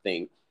 and I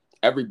think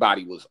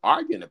everybody was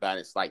arguing about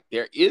it. It's like,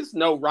 there is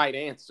no right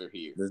answer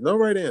here. There's no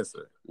right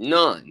answer.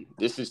 None.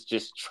 This is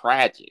just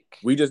tragic.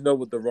 We just know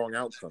what the wrong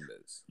outcome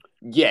is.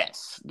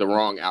 Yes, the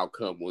wrong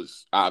outcome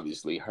was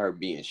obviously her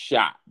being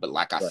shot. But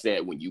like I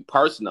said, when you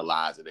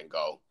personalize it and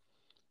go,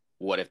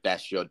 what if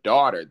that's your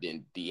daughter?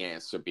 Then the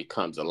answer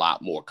becomes a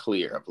lot more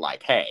clear of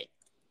like, hey,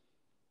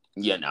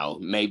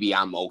 maybe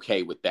I'm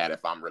okay with that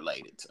if I'm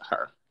related to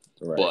her.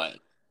 Right. But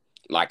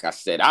like I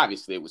said,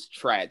 obviously it was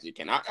tragic.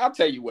 And I'll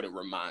tell you what it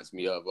reminds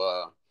me of.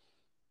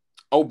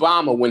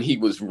 Obama, when he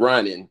was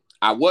running,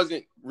 I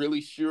wasn't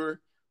really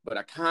sure, but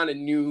I kind of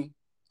knew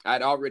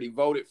I'd already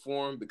voted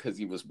for him because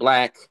he was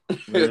black.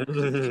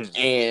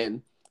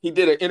 And he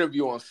did an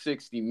interview on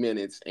 60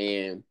 Minutes,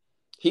 and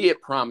he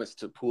had promised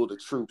to pull the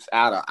troops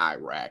out of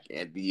Iraq.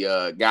 And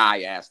the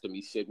guy asked him,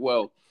 he said,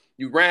 well,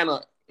 you ran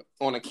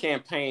on a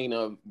campaign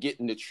of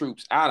getting the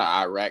troops out of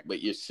Iraq,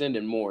 but you're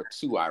sending more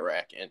to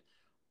Iraq. And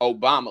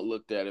Obama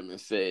looked at him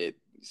and said,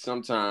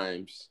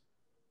 sometimes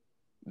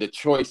the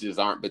choices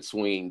aren't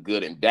between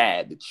good and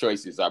bad. The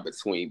choices are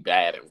between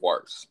bad and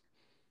worse.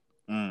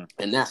 And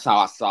that's how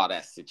I saw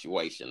that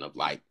situation of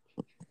like,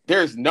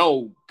 there's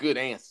no good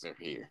answer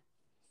here.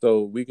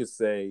 So we could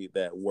say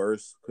that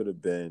worse could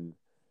have been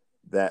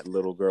that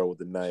little girl with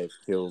the knife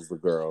kills the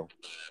girl,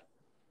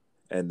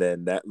 and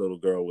then that little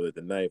girl with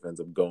the knife ends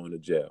up going to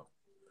jail.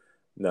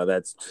 Now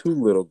that's two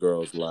little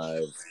girls'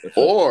 lives.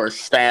 Or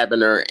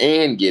stabbing her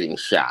and getting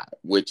shot,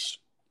 which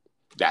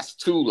that's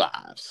 2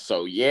 lives.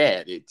 So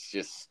yeah, it's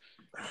just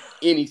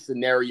any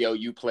scenario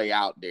you play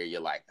out there,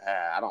 you're like,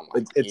 I don't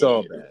like it. It's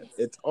all bad.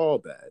 It's all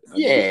bad.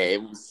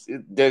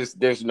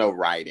 There's no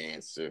right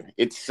answer.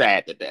 It's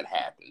sad that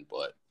happened,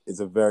 but it's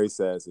a very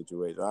sad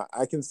situation.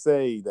 I can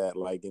say that,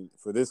 like,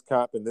 for this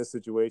cop in this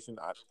situation,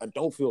 I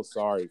don't feel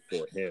sorry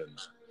for him,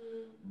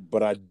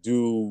 but I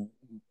do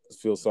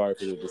feel sorry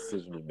for the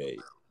decision he made.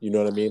 You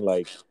know what I mean?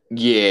 Like,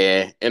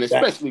 yeah, and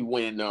especially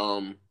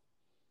when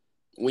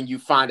you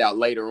find out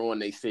later on,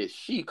 they said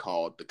she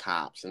called the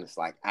cops, and it's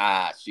like,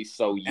 she's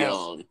so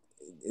young.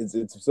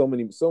 It's so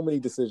many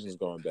decisions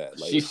going bad.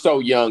 Like, she's so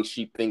young,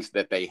 she thinks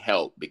that they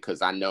help,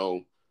 because I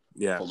know,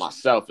 for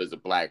myself as a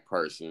black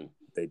person,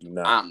 they do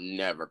not. I'm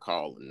never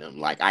calling them.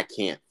 Like, I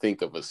can't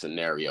think of a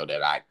scenario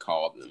that I'd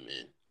call them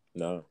in.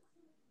 No.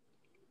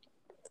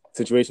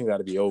 Situation got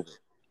to be over.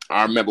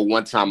 I remember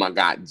one time I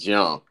got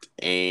jumped,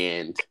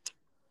 and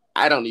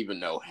I don't even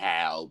know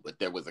how, but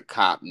there was a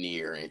cop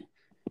near, and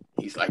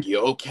he's like, you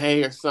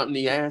okay or something?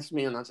 He asked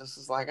me, and I just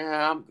was like,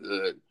 I'm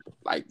good.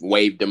 Like,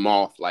 waved him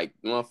off, like,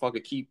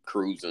 motherfucker, keep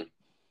cruising.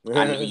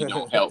 I know you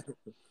don't help.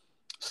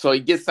 So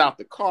he gets out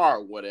the car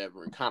or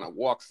whatever and kind of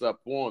walks up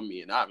on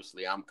me, and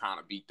obviously I'm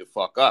kind of beat the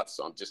fuck up,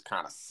 so I'm just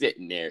kind of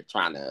sitting there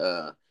trying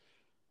to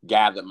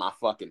gather my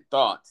fucking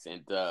thoughts.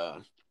 And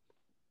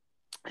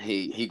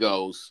he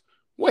goes,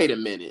 wait a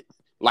minute.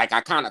 Like,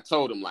 I kind of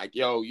told him, like,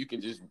 yo, you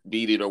can just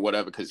beat it or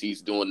whatever, because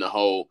he's doing the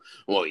whole,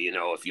 well, you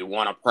know, if you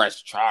want to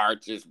press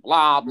charges,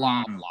 blah,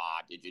 blah, blah.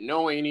 Did you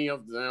know any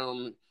of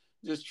them?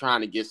 Just trying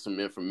to get some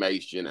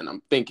information. And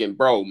I'm thinking,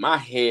 bro, my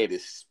head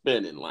is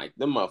spinning. Like,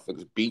 them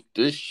motherfuckers beat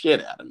this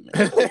shit out of me.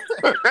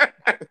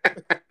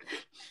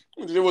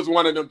 It was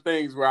one of them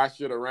things where I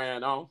should have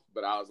ran off,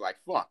 but I was like,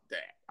 fuck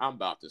that. I'm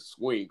about to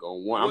swing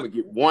on one. I'm going to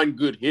get one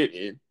good hit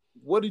in.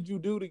 What did you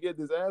do to get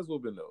this ass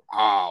whooping, though?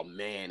 Oh,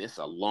 man, it's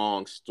a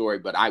long story,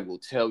 but I will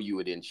tell you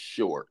it in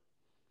short.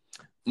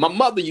 My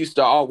mother used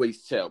to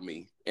always tell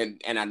me, and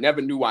I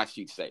never knew why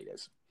she'd say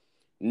this,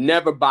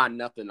 never buy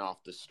nothing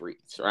off the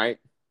streets, right?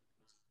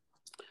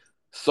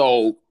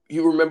 So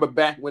you remember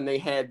back when they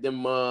had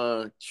them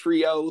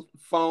Trio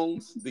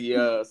phones, the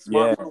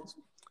smartphones?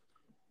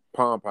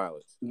 Palm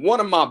Pilots.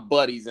 One of my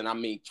buddies, and I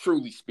mean,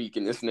 truly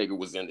speaking, this nigga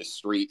was in the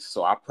streets,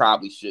 so I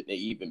probably shouldn't have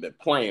even been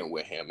playing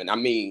with him. And I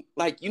mean,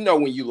 like, you know,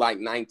 when you like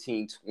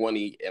 19,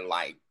 20, and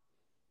like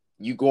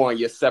you go on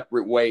your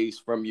separate ways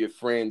from your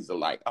friends, are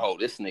like, oh,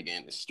 this nigga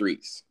in the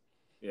streets.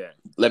 Yeah.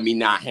 Let me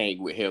not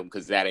hang with him,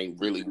 because that ain't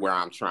really where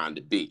I'm trying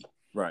to be.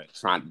 Right.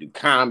 Trying to do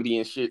comedy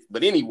and shit.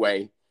 But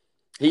anyway,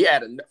 he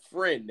had a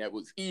friend that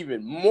was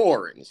even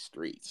more in the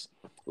streets.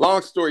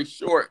 Long story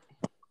short,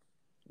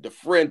 the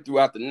friend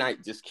throughout the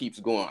night just keeps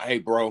going, hey,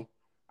 bro,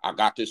 I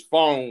got this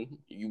phone.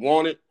 You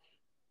want it?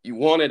 You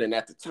want it? And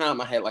at the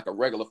time, I had like a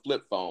regular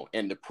flip phone,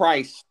 and the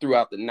price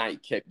throughout the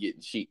night kept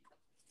getting cheap.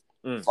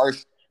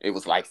 First, it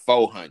was like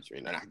 $400,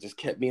 and I just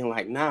kept being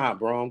like, nah,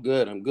 bro, I'm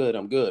good. Then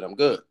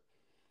 $300,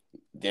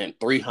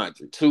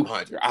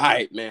 $200. All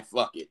right, man,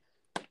 fuck it.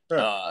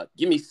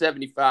 Give me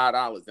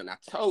 $75. And I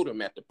told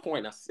him at the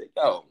point, I said,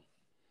 yo,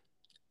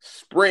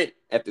 Sprint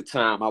at the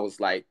time, I was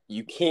like,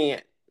 you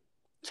can't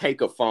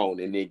take a phone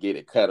and then get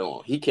it cut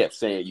on. He kept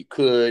saying you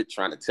could,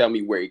 trying to tell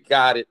me where he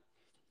got it.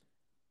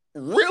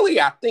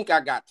 Really, I think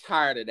I got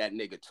tired of that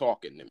nigga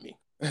talking to me.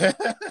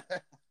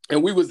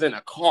 And we was in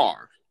a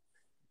car.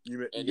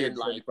 And then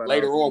like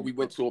later on, we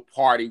went to a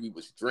party. We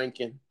was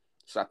drinking.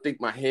 So I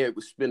think my head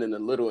was spinning a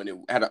little.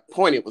 And at a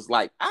point, it was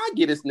like, I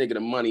get this nigga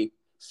the money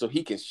so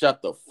he can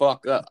shut the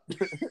fuck up.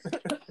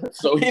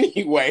 So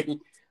anyway,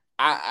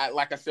 I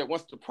like I said,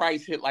 once the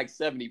price hit like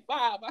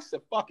 75, I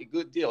said, fuck it,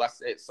 good deal. I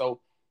said, so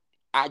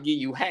I give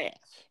you half,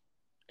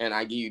 and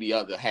I give you the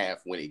other half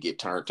when it get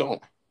turned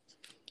on.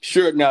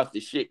 Sure enough, the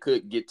shit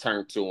could get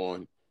turned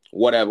on.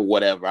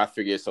 Whatever. I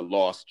figure it's a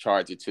loss.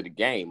 Charge it to the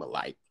game. Or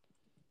like,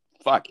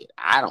 fuck it,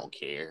 I don't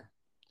care.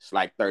 It's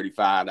like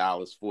 $35,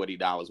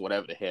 $40,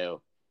 whatever the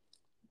hell.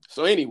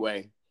 So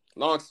anyway,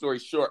 long story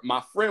short,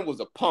 my friend was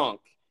a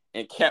punk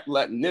and kept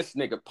letting this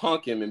nigga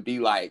punk him and be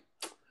like,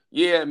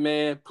 yeah,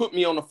 man, put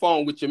me on the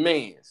phone with your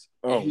mans.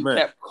 And Oh he man.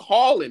 kept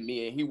calling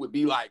me, and he would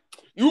be like,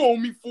 "You owe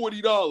me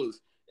 $40."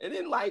 And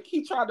then like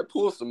he tried to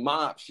pull some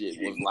mob shit.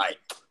 Was like,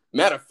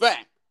 matter of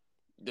fact,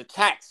 the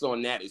tax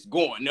on that is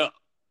going up.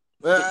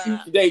 So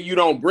each day you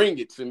don't bring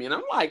it to me, and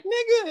I'm like,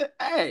 nigga,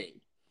 hey.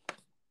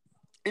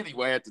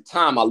 Anyway, at the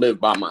time I lived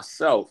by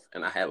myself,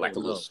 and I had like a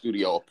little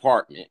studio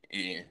apartment,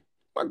 and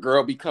my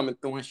girl be coming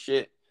through and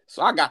shit.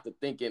 So I got to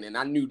thinking, and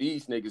I knew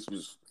these niggas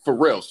was for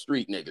real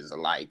street niggas.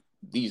 Like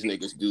these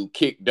niggas do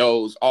kick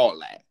doors, all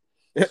that.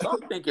 So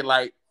I'm thinking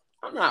like,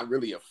 I'm not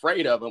really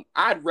afraid of him.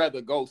 I'd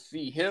rather go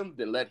see him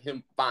than let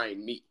him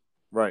find me.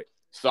 Right.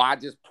 So I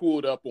just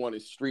pulled up on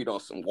his street on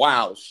some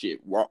wild shit.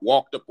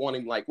 Walked up on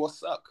him like,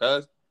 "What's up,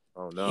 cuz?"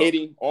 Oh no. Hit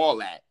him, all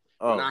that.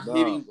 Oh, when I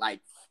hit him,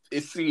 like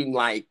it seemed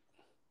like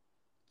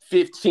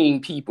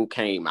 15 people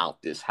came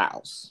out this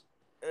house.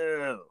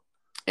 Ew.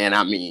 And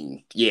I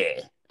mean,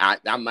 yeah,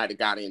 I might have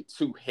got in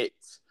 2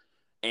 hits.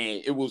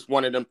 And it was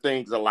one of them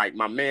things of like,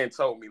 my man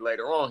told me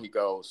later on, he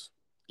goes,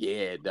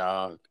 "Yeah,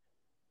 dog,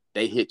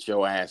 they hit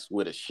your ass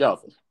with a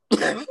shovel."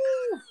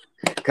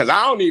 Because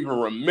I don't even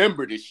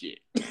remember the shit.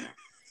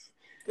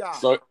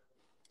 God.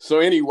 So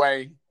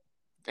anyway,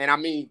 and I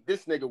mean,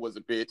 this nigga was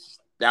a bitch.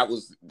 That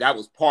was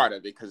part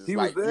of it. Because He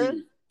like, was there?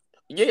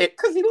 Yeah,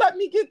 because he let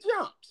me get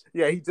jumped.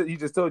 Yeah, he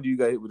just told you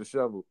got hit with a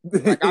shovel.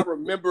 Like, I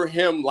remember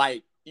him,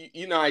 like,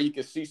 you know how you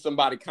can see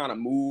somebody kind of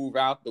move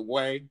out the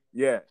way?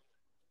 Yeah.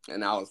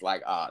 And I was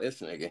like, this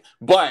nigga.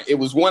 But it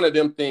was one of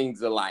them things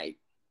that, like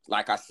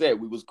I said,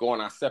 we was going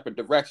our separate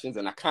directions,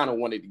 and I kind of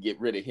wanted to get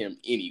rid of him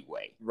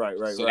anyway. Right.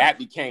 So that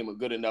became a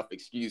good enough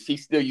excuse. He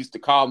still used to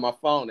call my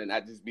phone, and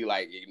I'd just be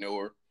like,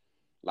 ignore.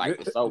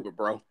 Like, it's over,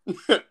 bro.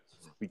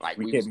 Like,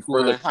 we was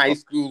cool in high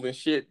school and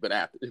shit, but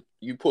after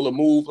you pull a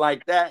move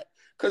like that,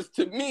 because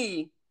to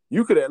me,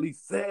 you could at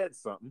least said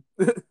something.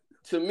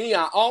 To me,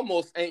 I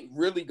almost ain't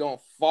really gonna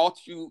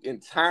fault you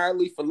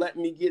entirely for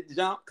letting me get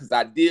jumped, because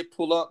I did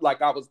pull up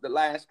like I was the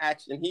last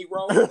action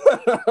hero.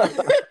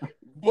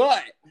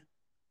 But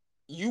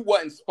you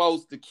wasn't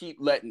supposed to keep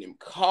letting him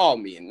call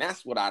me, and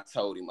that's what I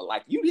told him.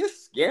 Like, you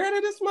just scared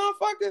of this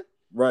motherfucker?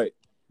 Right.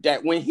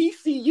 That when he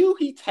see you,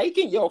 he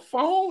taking your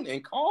phone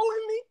and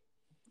calling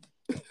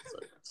me?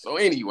 So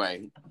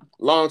anyway,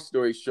 long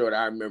story short,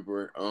 I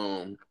remember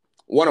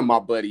one of my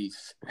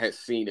buddies had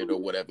seen it or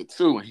whatever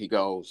too, and he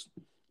goes,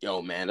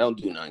 "Yo, man, don't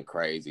do nothing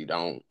crazy.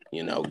 Don't,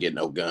 get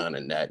no gun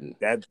and nothing."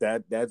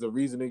 That's a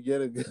reason to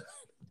get a gun.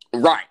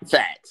 Right,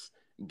 facts.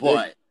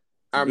 But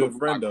I good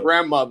remember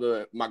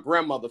friend, my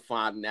grandmother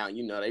finding out,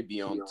 they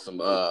be on some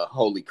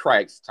holy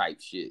Christ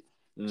type shit.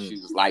 She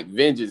was like,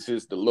 "Vengeance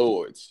is the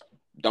Lord's.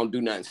 Don't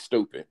do nothing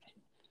stupid.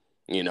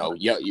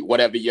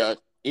 Whatever your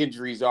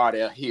injuries are,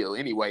 they'll heal."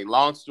 Anyway,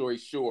 long story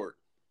short,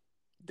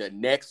 the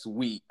next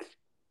week,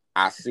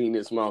 I seen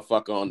this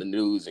motherfucker on the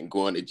news and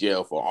going to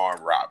jail for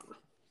armed robbery.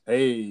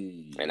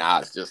 Hey. And I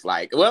was just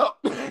like, well,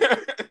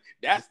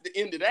 that's the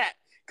end of that.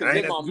 Because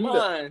in my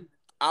mind,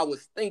 I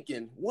was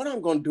thinking, what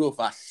I'm going to do if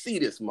I see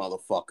this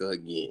motherfucker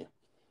again?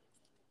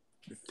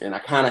 And I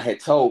kind of had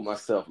told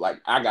myself, like,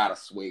 I got to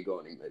swing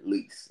on him at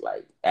least,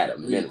 like, at a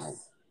minimum.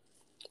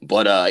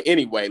 But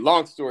anyway,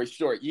 long story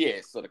short,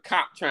 yeah, so the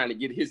cop trying to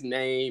get his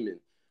name, and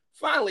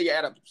finally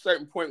at a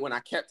certain point when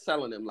I kept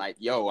telling him, like,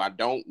 yo, I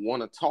don't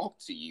want to talk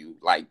to you.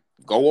 Like,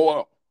 go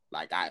up.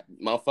 Like, I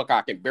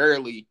can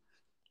barely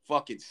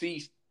fucking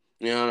see.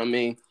 You know what I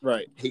mean?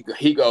 Right.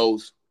 He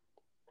goes,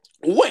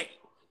 "Wait,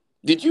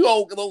 did you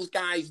owe those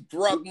guys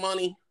drug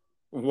money?"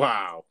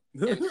 Wow.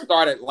 And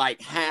started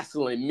like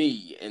hassling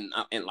me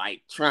and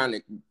like trying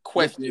to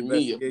question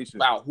me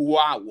about who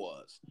I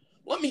was.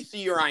 "Let me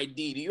see your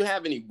ID. Do you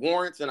have any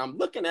warrants?" And I'm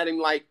looking at him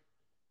like,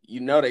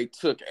 they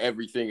took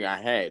everything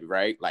I had,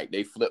 right? Like,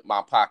 they flipped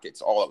my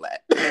pockets, all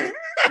that.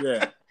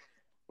 Yeah.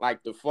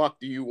 Like, the fuck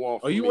do you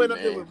want from me, you went up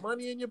man? there with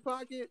money in your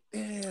pocket?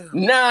 Damn.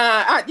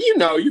 Nah, I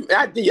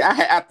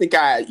think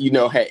I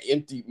had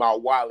emptied my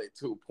wallet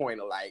to a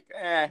point of like,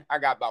 I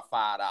got about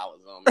 $5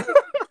 on me.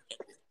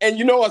 And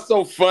you know what's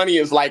so funny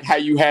is like how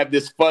you have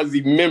this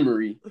fuzzy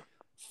memory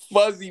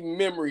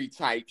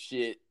type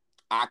shit.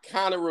 I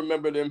kind of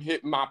remember them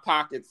hitting my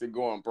pockets and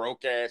going,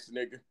 "Broke ass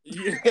nigga."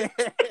 Yeah.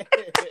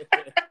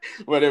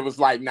 But it was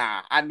like,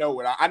 nah, I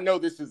know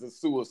this is a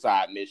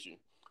suicide mission,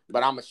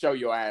 but I'm gonna show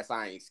your ass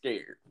I ain't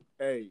scared.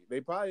 Hey,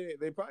 they probably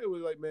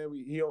was like, "Man,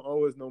 he don't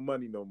owe us no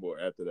money no more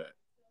after that."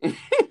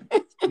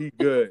 He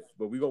good,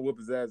 but we gonna whoop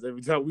his ass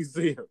every time we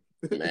see him.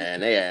 Man,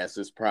 they ass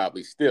is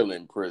probably still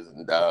in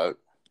prison, dog.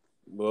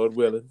 Lord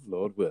willing.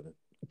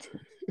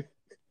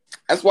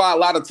 That's why a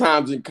lot of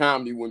times in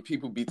comedy, when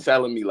people be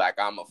telling me like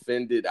I'm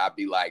offended, I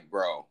be like,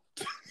 bro,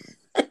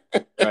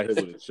 got hit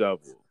with a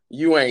shovel.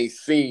 You ain't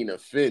seen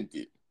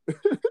offended.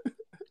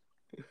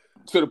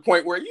 To the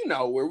point where,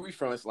 where we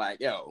from, it's like,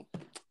 yo,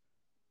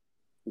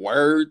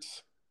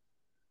 words,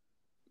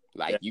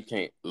 like, you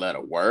can't let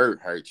a word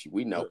hurt you.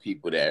 We know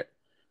people that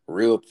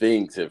real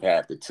things have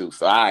happened to.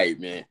 So, all right,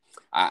 man,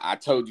 I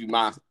told you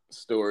my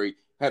story.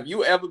 Have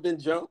you ever been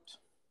jumped?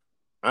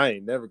 I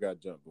ain't never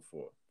got jumped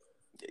before.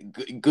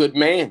 Good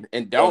man,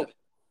 and don't.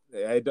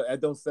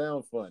 It don't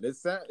sound fun. It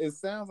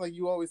sounds like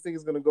you always think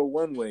it's gonna go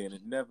one way and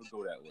it never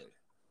go that way.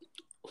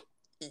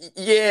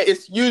 Yeah,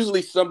 it's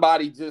usually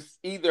somebody just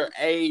either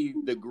A,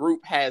 the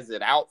group has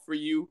it out for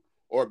you,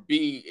 or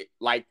B,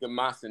 like in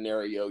my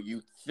scenario,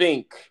 you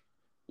think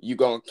you're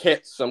gonna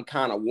catch some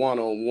kind of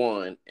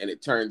one-on-one and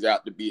it turns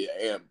out to be an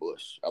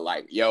ambush. Or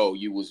like, yo,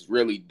 you was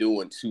really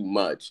doing too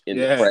much in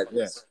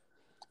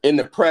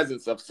the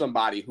presence of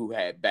somebody who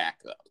had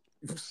backup.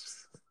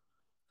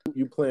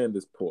 You planned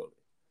this poorly.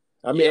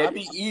 I mean, it'd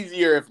be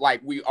easier if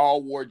like we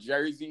all wore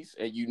jerseys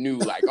and you knew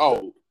like,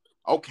 oh,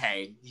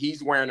 okay,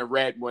 he's wearing a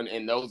red one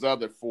and those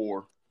other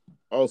four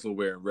also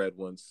wearing red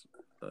ones.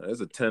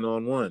 It's a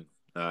 10-on-1.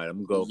 All right,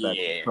 I'm going to go back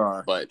to the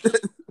car. But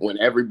when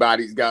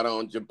everybody's got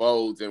on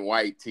jabots and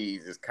white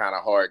tees, it's kind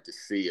of hard to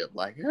see it.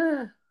 Like,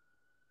 yeah,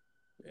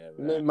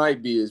 they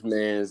might be his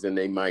mans and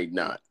they might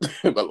not.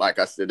 But like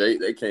I said,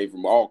 they came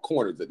from all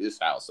corners of this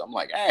house. I'm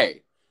like,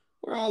 hey,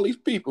 where are all these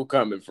people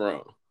coming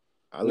from?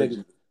 I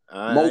ain't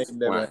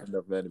never had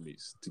enough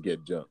enemies to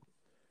get jumped.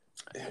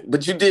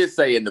 But you did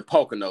say in the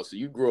Pocono, so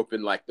you grew up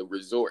in like the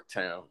resort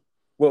town.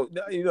 Well,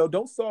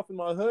 don't soften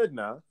my hood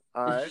now.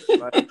 All right,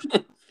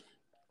 it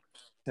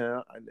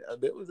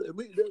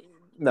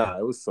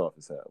was soft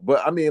as hell.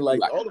 But I mean, like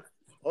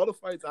all the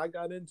fights I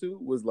got into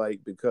was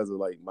like because of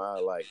like my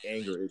like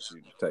anger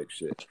issue type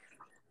shit.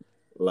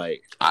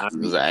 Like I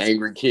was an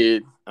angry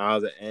kid. I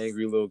was an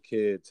angry little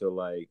kid till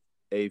like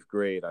 8th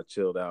grade. I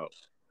chilled out,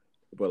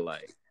 but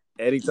like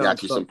anytime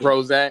got you some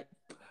Prozac.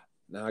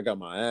 Now I got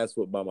my ass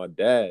whooped by my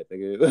dad.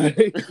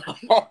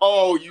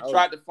 Oh, you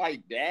tried to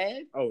fight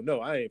dad? Oh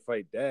no, I ain't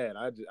fight dad.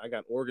 I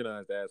got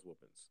organized ass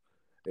whoopings.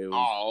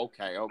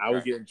 Okay. I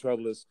would get in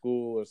trouble at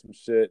school or some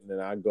shit, and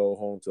then I go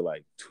home to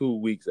like 2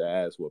 weeks of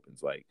ass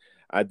whoopings. Like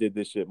I did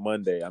this shit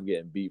Monday, I'm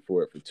getting beat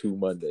for it for 2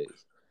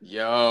 Mondays.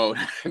 Yo,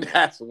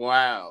 that's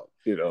wild.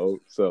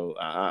 So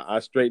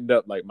I straightened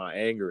up like my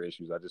anger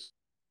issues. I just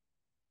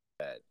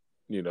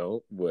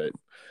but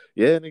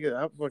yeah, nigga,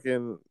 I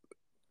fucking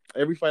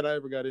every fight I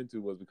ever got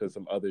into was because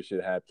some other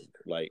shit happened.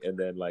 Like, and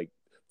then like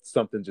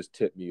something just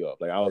tipped me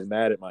off. Like I was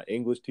mad at my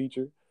English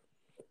teacher,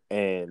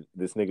 and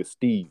this nigga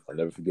Steve, I'll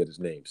never forget his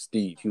name.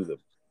 Steve, he was a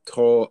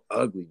tall,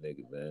 ugly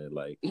nigga, man.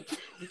 Like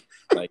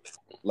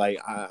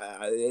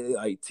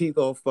teeth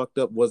all fucked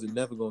up. Wasn't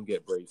never gonna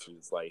get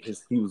braces. Like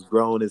he was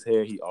growing his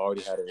hair. He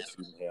already had a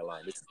receding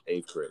hairline. This is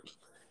 8th grade.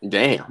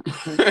 Damn.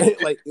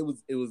 Like it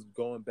was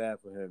going bad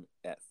for him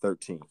at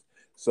 13.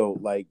 So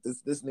like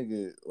this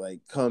nigga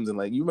like comes and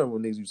like, you remember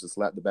when niggas used to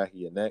slap the back of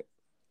your neck?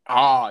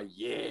 Oh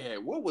yeah,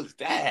 what was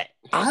that?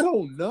 I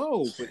don't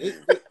know,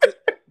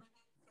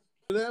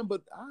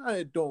 but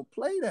I don't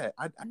play that.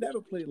 I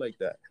never played like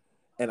that.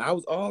 And I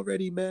was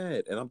already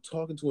mad. And I'm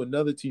talking to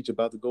another teacher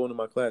about to go into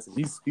my class, and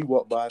he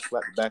walked by,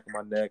 slapped the back of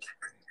my neck,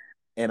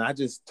 and I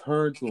just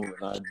turned to him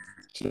and I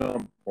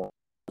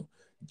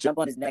jump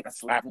on his neck. I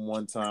slap him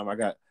one time.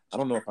 I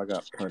don't know if I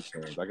got punch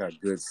hands. I got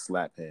good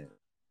slap hands.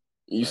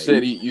 You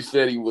said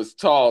he was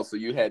tall, so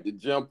you had to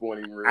jump on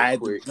him real quick. I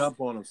had to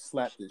jump on him,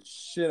 slap the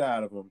shit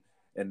out of him,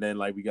 and then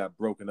like we got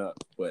broken up.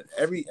 But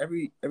every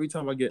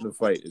time I get in a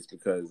fight, it's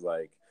because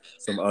like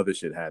some other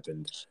shit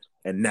happened,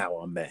 and now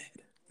I'm mad.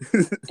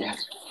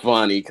 That's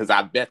funny, because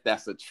I bet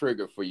that's a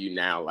trigger for you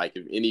now. Like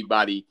if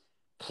anybody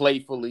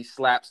playfully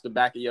slaps the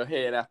back of your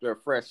head after a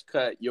fresh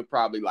cut, you'll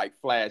probably like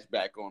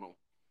flashback on them.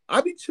 I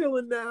be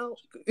chilling now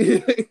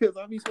because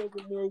I be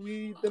smoking more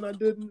weed than I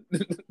didn't.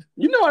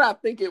 You know what I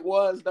think it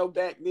was though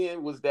back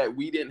then was that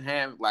we didn't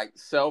have like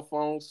cell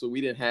phones, so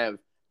we didn't have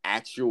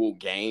actual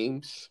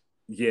games.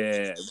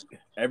 Yeah,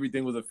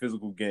 everything was a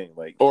physical game,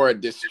 like or a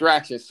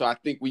distraction. So I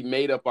think we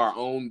made up our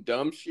own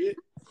dumb shit.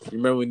 You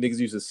remember when niggas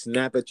used to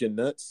snap at your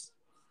nuts?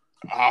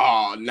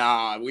 Oh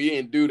nah, we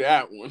didn't do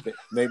that one.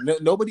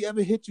 Nobody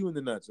ever hit you in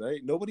the nuts, right?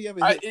 Nobody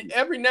ever hit you.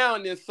 Every now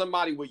and then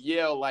somebody would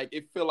yell, like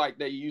it feel like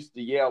they used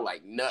to yell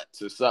like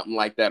nuts or something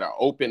like that, or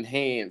open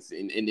hands,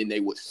 and then they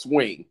would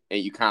swing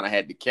and you kind of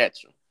had to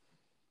catch them.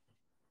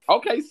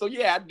 Okay, so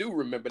yeah, I do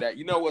remember that.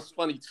 You know what's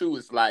funny too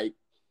is like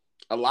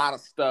a lot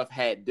of stuff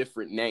had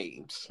different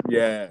names.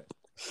 Yeah.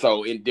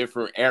 So in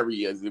different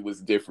areas it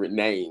was different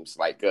names.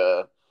 Like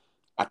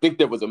I think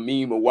there was a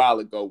meme a while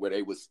ago where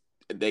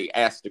they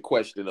asked the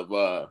question of,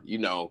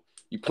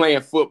 you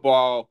playing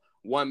football,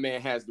 one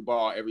man has the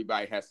ball,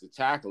 everybody has to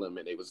tackle him.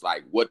 And it was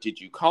like, what did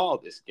you call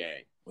this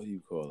game? What do you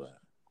call that?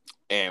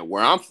 And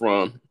where I'm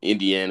from,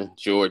 Indiana,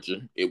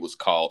 Georgia, it was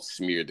called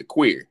Smear the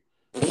Queer.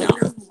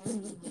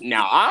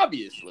 Now,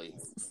 obviously,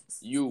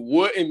 you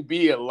wouldn't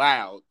be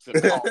allowed to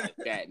call it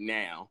that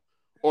now.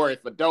 Or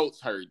if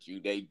adults heard you,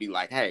 they'd be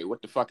like, hey,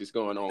 what the fuck is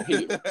going on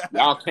here?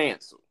 Y'all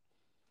canceled.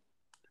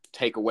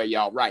 Take away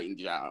y'all writing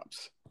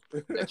jobs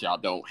that y'all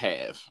don't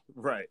have.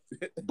 Right.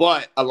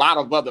 But a lot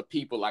of other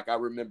people, like I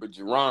remember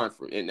Jerron,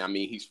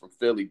 he's from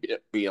Philly,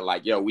 being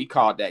like, yo, we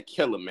called that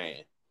Killer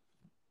Man.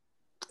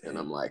 And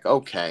I'm like,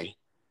 okay.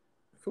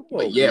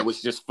 But yeah, it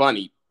was just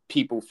funny.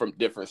 People from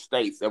different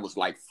states, there was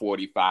like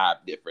 45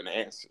 different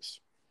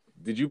answers.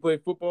 Did you play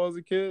football as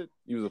a kid?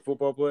 You was a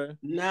football player?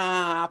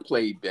 Nah, I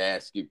played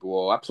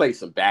basketball. I played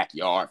some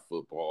backyard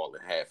football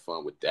and had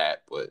fun with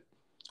that, but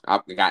I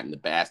got into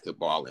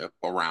basketball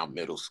around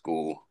middle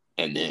school,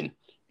 and then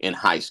in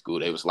high school,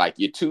 they was like,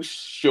 "You're too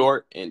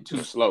short and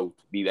too slow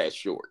to be that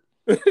short."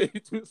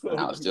 Too slow And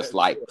I to was be just that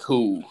like, short.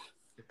 "Cool."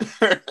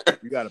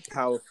 You got a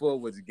power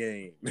forwards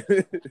game.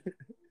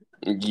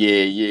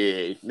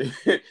 Yeah.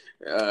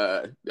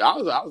 I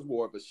was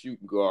more of a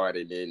shooting guard,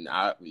 and then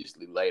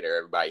obviously later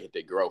everybody hit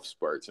their growth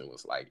spurts and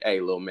was like,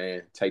 "Hey, little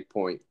man, take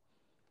point."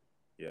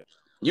 Yeah.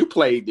 You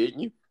played,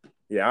 didn't you?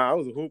 Yeah, I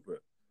was a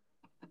hooper.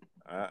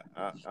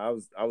 I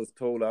was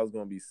told I was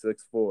gonna be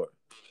 6'4".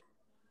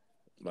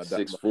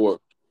 6'4".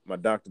 My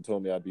doctor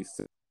told me I'd be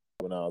 6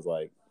 when I was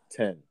like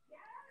 10.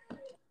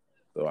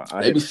 So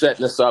I They be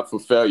setting us up for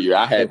failure.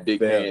 I had big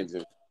failed. hands,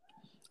 and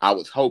I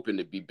was hoping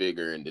to be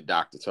bigger, and the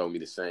doctor told me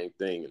the same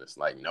thing, and it's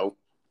like, nope.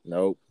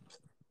 You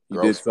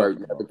Growth did spurt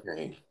something. never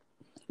came.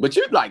 But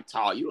you're like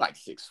tall. You like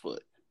 6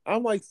 foot.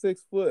 I'm like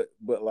 6 foot,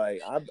 but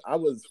like I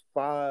was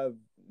 5'9"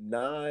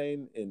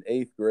 in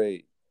 8th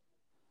grade.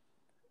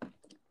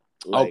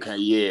 Like, Okay,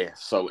 yeah.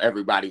 So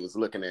everybody was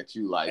looking at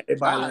you like,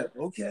 everybody "Ah." like,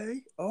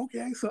 okay,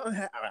 something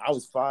happened. I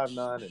was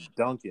 5'9" and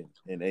dunking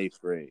in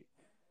 8th grade.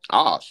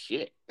 Oh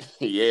shit.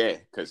 Yeah,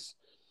 because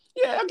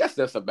I guess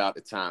that's about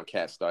the time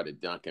cats started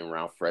dunking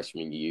around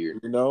freshman year.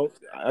 You know,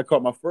 I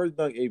caught my first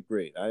dunk 8th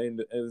grade.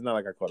 It's not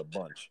like I caught a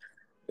bunch.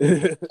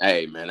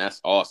 Hey man,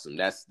 that's awesome.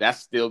 That's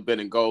still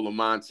been a goal of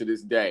mine to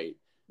this day.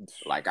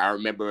 Like I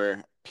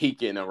remember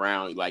peeking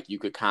around, like you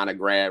could kind of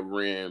grab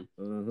rim,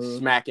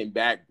 smacking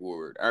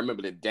backboard. I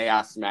remember the day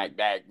I smacked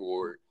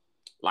backboard,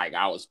 like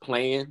I was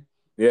playing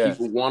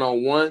people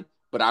 1-on-1,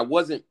 but I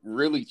wasn't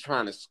really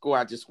trying to score.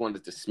 I just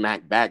wanted to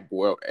smack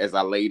backboard as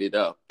I laid it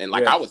up. And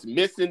like I was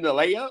missing the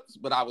layups,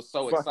 but I was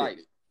so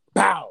excited.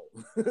 Pow!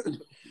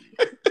 And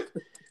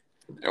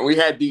we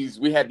had these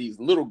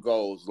little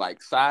goals,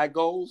 like side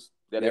goals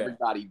that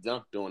everybody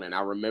dunked on. And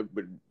I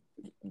remember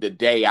the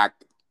day I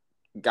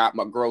got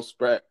my growth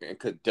spurt and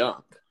could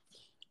dunk.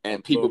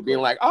 And people being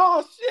like,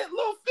 "Oh shit,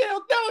 little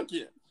Phil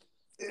dunking."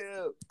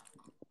 Yeah.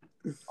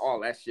 All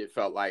that shit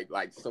felt like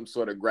some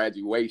sort of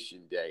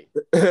graduation day.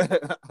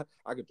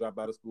 I could drop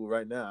out of school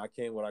right now. I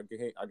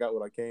got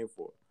what I came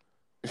for.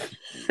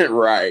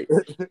 Right.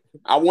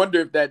 I wonder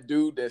if that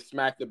dude that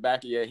smacked the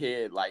back of your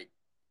head, like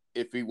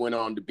if he went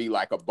on to be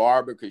like a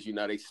barber, because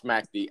they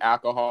smack the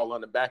alcohol on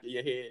the back of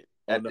your head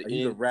at the end.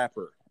 He's a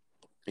rapper.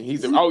 And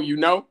he's you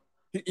know?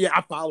 Yeah,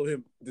 I follow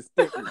him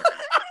distinctly.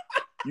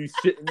 You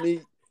shitting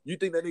me? You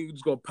think that nigga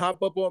just gonna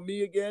pop up on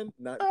me again?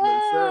 No,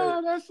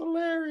 sir. That's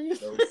hilarious.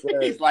 No,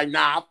 sir. He's like,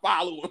 nah, I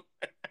follow him.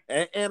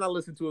 And I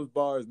listen to his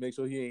bars, make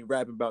sure he ain't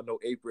rapping about no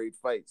 8th grade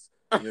fights.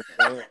 You know what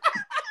I'm saying?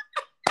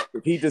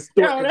 If he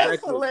distort the record,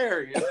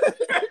 hilarious.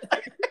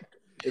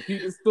 If he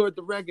distort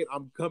the record,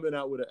 I'm coming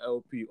out with an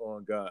LP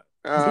on God.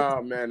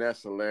 Oh man,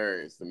 that's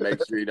hilarious. To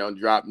make sure you don't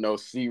drop no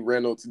C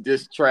Reynolds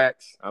diss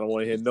tracks. I don't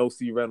want to hear no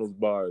C Reynolds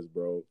bars,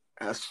 bro.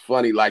 That's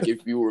funny. Like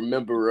if you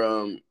remember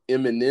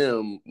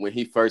Eminem, when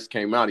he first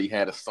came out, he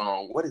had a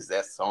song. What is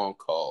that song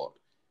called?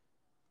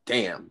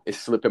 Damn, it's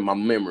slipping my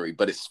memory.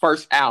 But his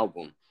first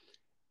album,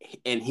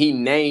 and he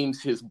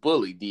names his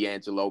bully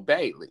D'Angelo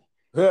Bailey.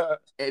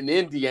 And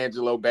then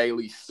D'Angelo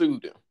Bailey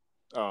sued him.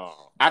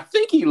 Oh. I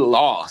think he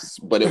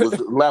lost, but it was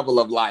a level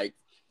of like,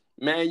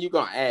 man, you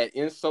gonna add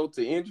insult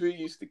to injury.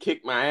 You used to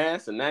kick my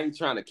ass, and now you're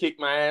trying to kick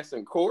my ass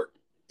in court.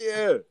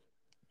 Yeah.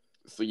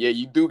 So yeah,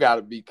 you do got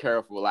to be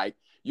careful. Like,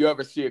 you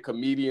ever see a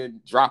comedian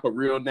drop a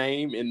real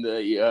name in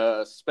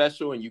the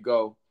special, and you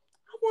go,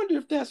 I wonder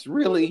if that's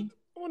really.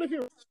 I wonder if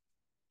you're.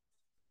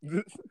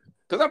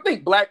 Because I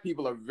think black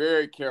people are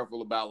very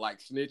careful about like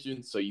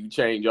snitching, so you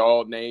change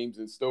all names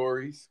and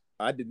stories.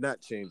 I did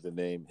not change the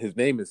name. His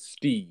name is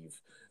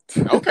Steve.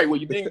 Okay, well,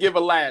 you didn't give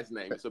a last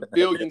name. It's a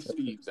billion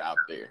Steves out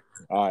there.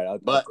 All right.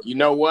 But you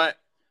know what?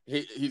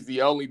 He's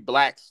the only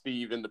black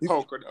Steve in the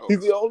Poconos. He's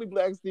the only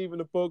black Steve in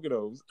the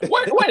Poconos.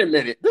 Wait a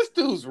minute. This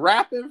dude's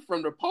rapping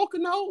from the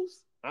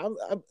Poconos? I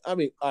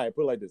mean, all right,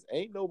 put it like this.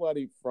 Ain't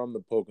nobody from the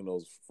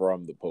Poconos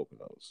from the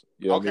Poconos.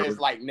 You know okay, what I mean? It's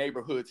like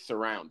neighborhoods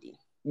surrounding.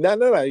 No.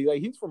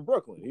 Like, he's from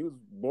Brooklyn. He was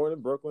born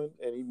in Brooklyn,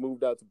 and he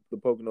moved out to the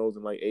Poconos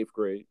in like 8th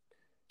grade.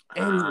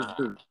 And he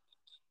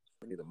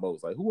was the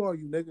most. Like, who are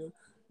you, nigga?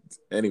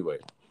 Anyway,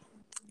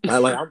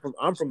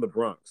 I'm from the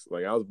Bronx.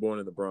 Like, I was born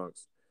in the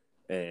Bronx,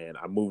 and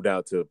I moved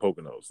out to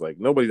Poconos. Like,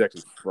 nobody's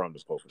actually from the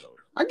Poconos.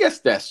 I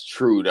guess that's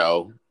true,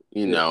 though.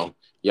 You know,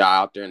 y'all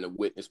out there in the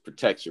witness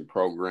protection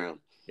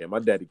program. Yeah, my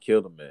daddy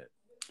killed a man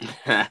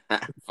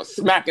for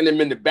smacking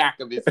him in the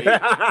back of his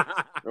head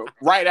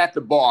right at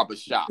the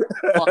barbershop.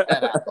 Fuck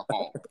that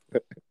alcohol.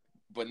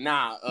 But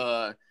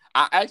I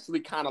actually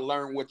kind of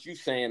learned what you're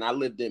saying. I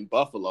lived in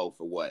Buffalo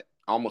for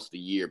almost a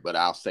year, but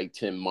I'll say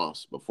 10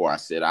 months before I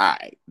said, all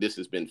right, this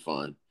has been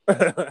fun.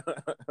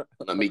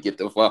 Let me get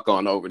the fuck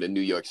on over to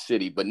New York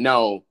City. But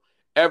no,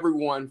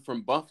 everyone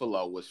from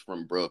Buffalo was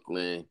from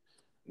Brooklyn,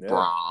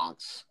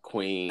 Bronx,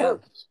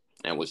 Queens,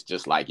 and was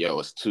just like, yo,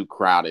 it's too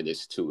crowded,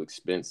 it's too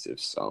expensive.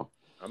 So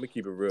I'm gonna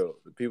keep it real.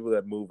 The people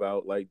that move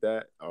out like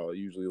that are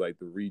usually like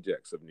the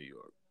rejects of New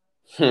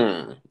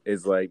York.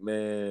 It's like,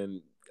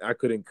 man, I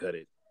couldn't cut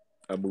it.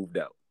 I moved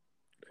out.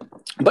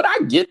 But I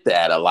get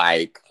that.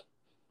 Like,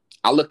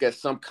 I look at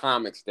some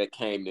comics that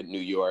came to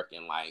New York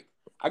and, like,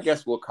 I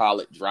guess we'll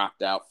call it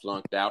dropped out,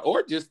 flunked out,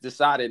 or just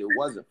decided it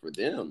wasn't for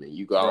them. And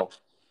you go,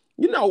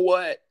 you know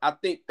what? I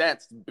think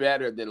that's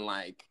better than,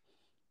 like,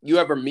 you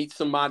ever meet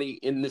somebody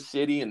in the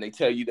city and they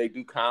tell you they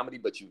do comedy,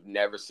 but you've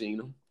never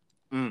seen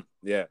them.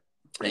 Yeah.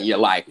 And you're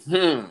like,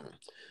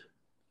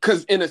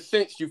 because in a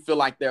sense, you feel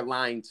like they're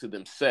lying to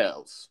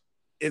themselves.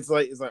 It's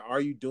like,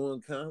 are you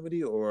doing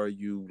comedy or are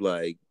you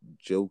like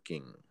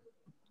joking?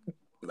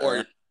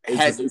 Or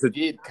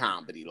did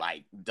comedy,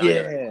 like done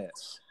it.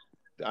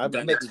 I've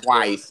done it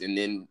twice and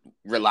then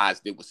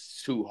realized it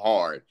was too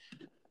hard.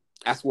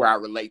 That's where I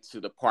relate to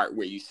the part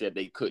where you said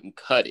they couldn't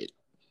cut it.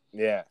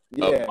 Yeah.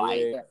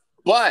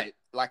 But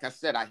like I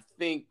said, I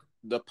think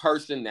the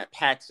person that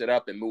packs it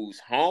up and moves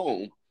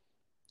home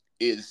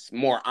is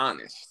more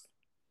honest.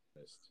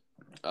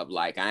 Of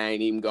like, I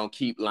ain't even gonna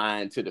keep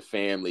lying to the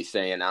family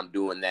saying I'm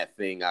doing that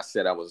thing I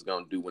said I was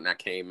gonna do when I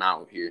came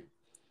out here.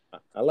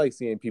 I like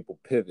seeing people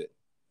pivot.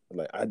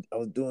 Like, I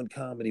was doing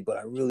comedy, but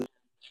I really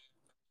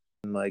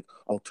like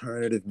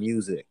alternative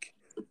music.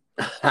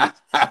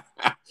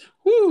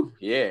 Woo,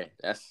 yeah,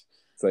 that's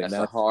like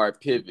a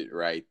hard pivot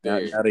right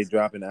there. Now they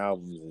dropping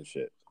albums and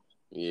shit.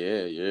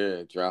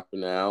 Yeah,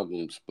 dropping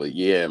albums. But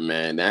yeah,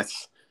 man,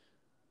 that's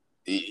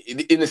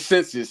in a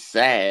sense it's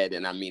sad.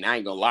 And I mean, I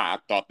ain't gonna lie, I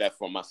thought that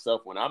for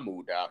myself when I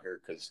moved out here,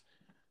 because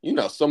you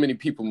know, so many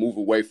people move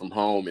away from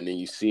home and then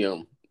you see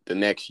them the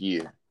next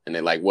year and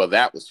they're like, well,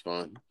 that was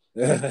fun.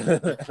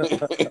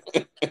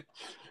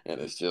 And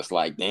it's just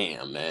like,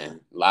 damn, man,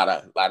 a lot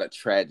of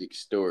tragic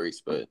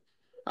stories. But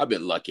I've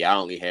been lucky. I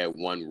only had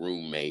one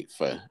roommate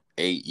for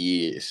 8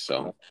 years,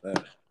 so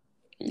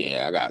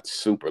yeah, I got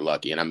super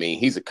lucky. And I mean,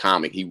 he's a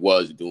comic. He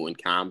was doing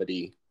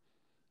comedy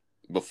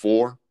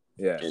before,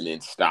 and then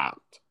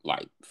stopped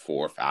like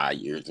 4 or 5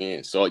 years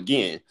in. So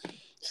again,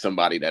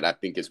 somebody that I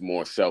think is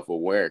more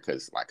self-aware,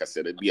 because like I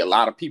said, it'd be a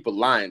lot of people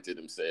lying to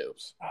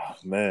themselves. Oh,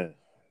 man,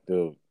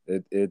 dude,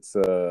 it's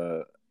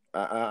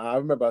I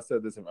remember I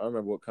said this. I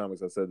remember what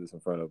comics I said this in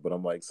front of, but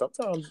I'm like,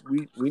 sometimes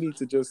we need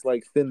to just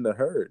like thin the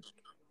herd.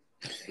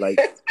 Like,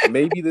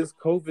 maybe this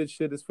COVID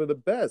shit is for the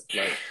best.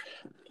 Like,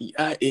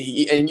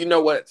 and you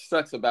know what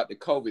sucks about the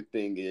COVID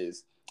thing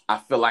is, I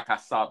feel like I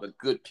saw the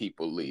good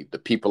people leave, the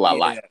people I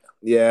like.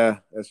 Yeah,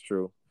 that's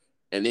true.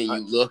 And then you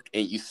look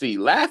and you see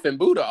Laughing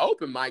Buddha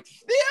open mic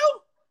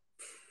still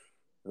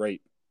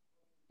rape.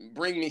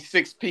 Bring me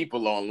 6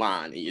 people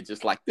online, and you're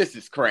just like, this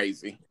is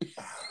crazy.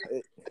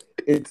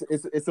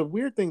 It's a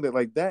weird thing that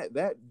like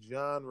that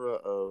genre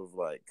of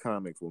like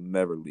comics will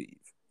never leave.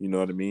 You know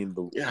what I mean?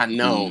 I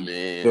know,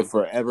 man. The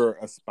forever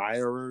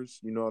aspirers.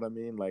 You know what I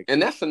mean? Like,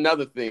 and that's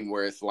another thing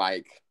where it's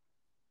like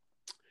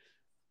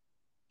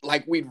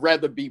we'd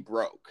rather be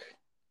broke.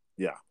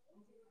 Yeah.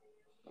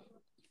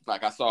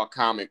 Like, I saw a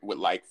comic with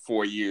like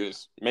 4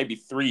 years, maybe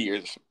 3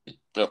 years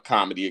of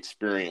comedy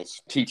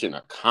experience teaching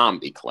a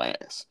comedy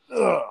class.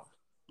 Ugh.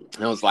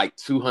 And it was like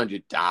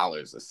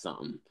 $200 or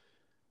something.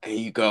 And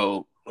you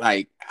go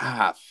like,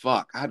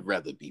 fuck, I'd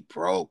rather be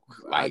broke.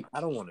 Like, I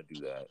don't want to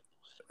do that.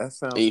 That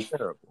sounds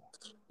terrible.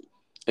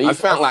 And you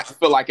feel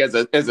like as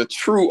a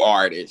true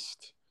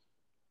artist,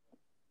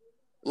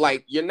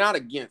 like, you're not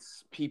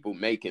against people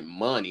making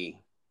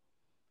money,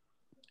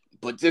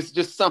 but there's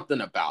just something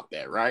about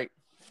that, right?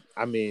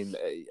 I mean,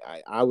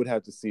 I would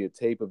have to see a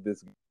tape of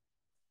this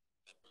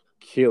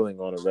killing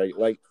on a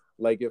regular,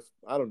 like if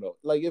I don't know,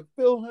 like if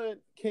Phil Hunt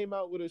came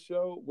out with a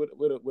show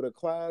with a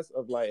class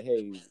of like,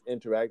 hey,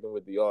 interacting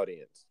with the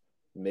audience,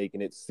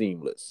 making it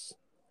seamless,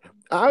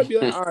 I'd be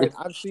like, all right,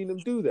 I've seen him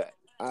do that.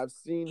 I've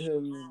seen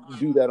him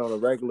do that on a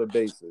regular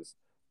basis.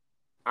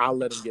 I'll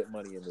let him get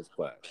money in this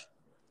class.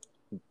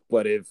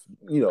 But if,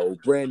 you know,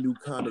 brand new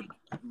comic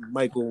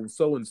Michael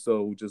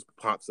so-and-so just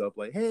pops up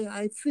like, hey,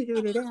 I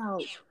figured it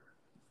out.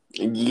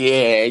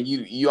 Yeah,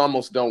 you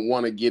almost don't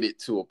want to get it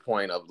to a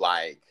point of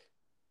like,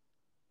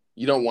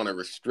 you don't want to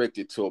restrict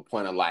it to a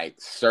point of like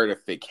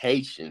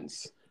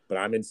certifications. But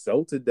I'm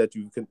insulted that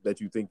you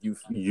think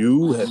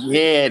you have.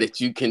 Yeah, that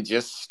you can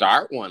just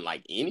start one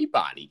like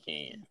anybody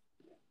can.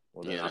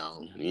 Well, you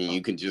know,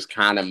 you can just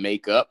kind of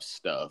make up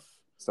stuff.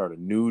 Start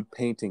a nude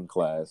painting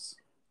class.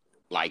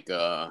 Like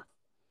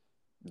in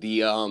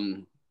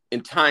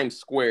Times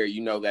Square,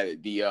 you know,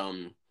 that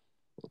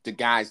the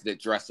guys that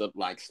dress up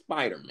like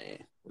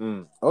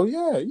Spider-Man. Oh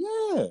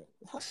yeah.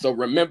 So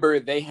remember,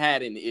 they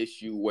had an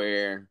issue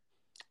where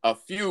a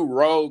few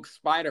rogue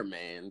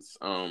Spider-Mans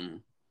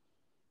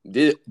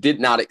did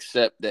not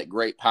accept that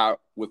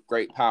with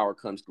great power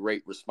comes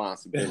great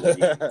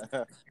responsibility.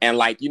 And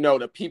like, you know,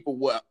 the people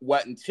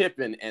wasn't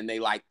tipping and they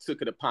like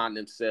took it upon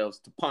themselves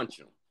to punch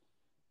them.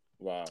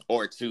 Wow.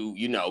 Or to,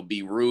 you know,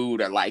 be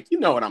rude, or like, you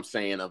know what I'm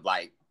saying, of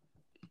like,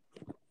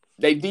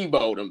 they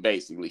deboed them,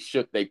 basically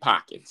shook their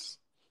pockets.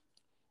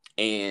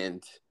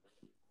 And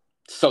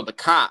So the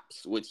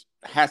cops, which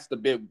has to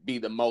be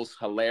the most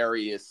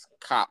hilarious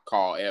cop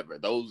call ever.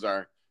 Those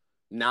are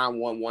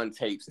 911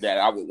 tapes that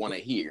I would want to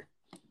hear.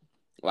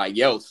 Like,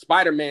 yo,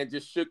 Spider-Man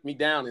just shook me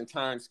down in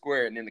Times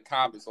Square. And then the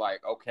cop is like,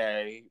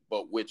 okay,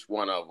 but which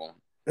one of them?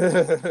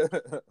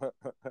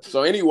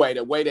 So anyway,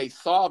 the way they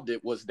solved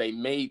it was they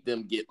made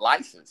them get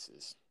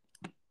licenses.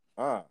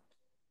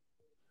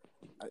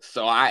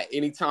 So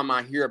anytime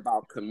I hear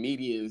about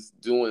comedians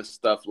doing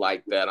stuff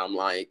like that, I'm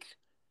like,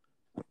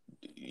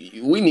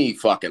 we need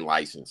fucking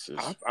licenses.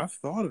 I've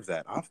thought of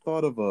that. I've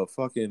thought of a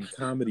fucking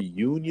comedy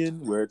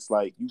union where it's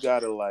like you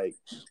gotta like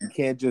you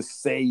can't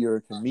just say you're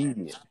a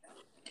comedian.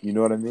 You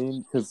know what I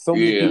mean? Because so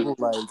many people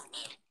like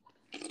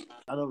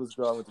I know this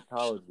girl I went to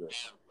college with.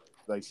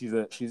 Like she's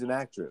an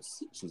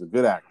actress. She's a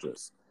good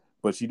actress,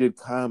 but she did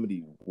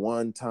comedy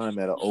one time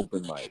at an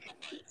open mic,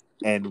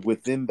 and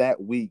within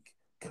that week,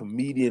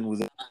 comedian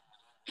was.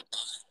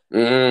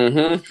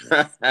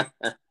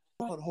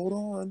 Hold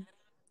on.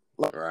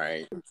 Like,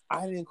 right.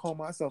 I didn't call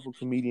myself a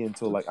comedian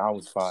until like I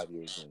was 5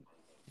 years in.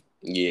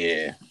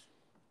 Yeah.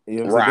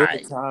 You know what I'm saying? There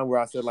was a time where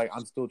I said like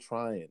I'm still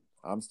trying.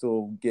 I'm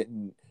still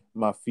getting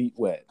my feet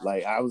wet.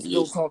 Like I was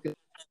still talking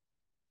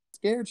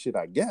scared shit,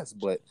 I guess,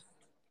 but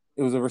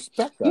it was a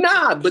respect.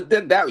 Nah, but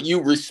then that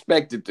you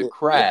respected the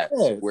craft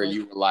where like,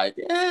 you were like,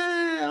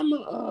 I'm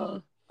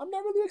not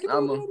really a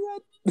comedian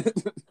yet.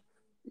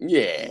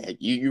 Yeah,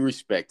 you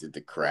respected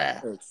the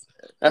craft.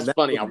 That's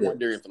funny. I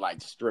wonder if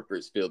like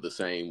strippers feel the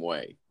same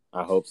way.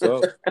 I hope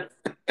so.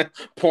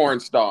 Porn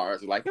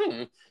stars like,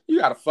 you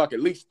gotta fuck at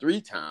least 3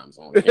 times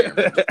on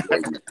camera.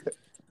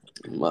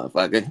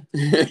 Motherfucker.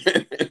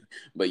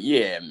 But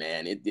yeah,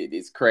 man,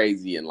 it's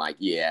crazy. And like,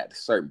 yeah, at a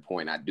certain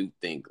point, I do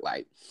think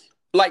like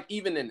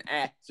even an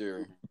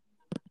actor,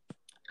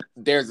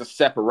 there's a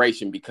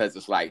separation because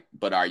it's like,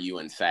 but are you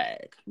in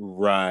SAG?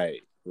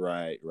 Right.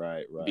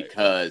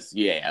 Because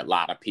a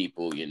lot of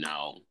people,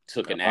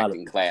 took an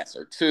acting class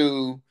or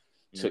 2,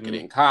 took it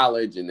in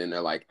college, and then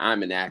they're like,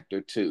 I'm an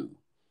actor too.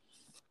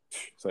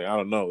 It's like, I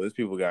don't know. These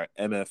people got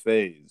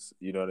MFAs.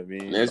 You know what I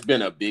mean? And there's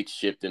been a big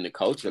shift in the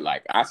culture.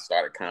 Like I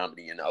started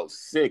comedy in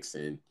 2006,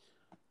 and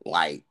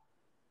like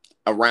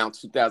around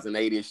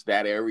 2008-ish,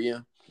 that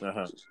area,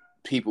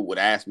 people would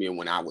ask me, and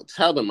when I would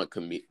tell them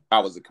I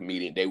was a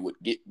comedian, they would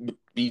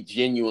be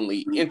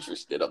genuinely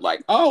interested. Of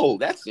like, oh,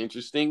 that's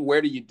interesting.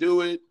 Where do you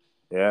do it?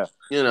 Yeah,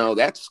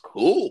 that's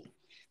cool.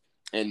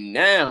 And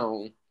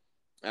now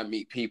I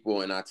meet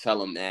people and I tell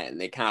them that, and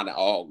they kind of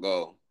all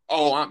go,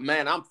 "Oh,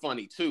 I'm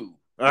funny too.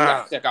 You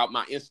gotta check out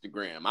my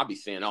Instagram. I be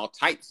saying all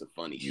types of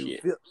funny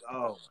shit."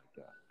 Oh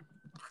my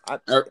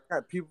god! I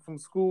got people from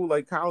school,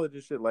 like college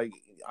and shit. Like,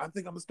 I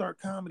think I'm gonna start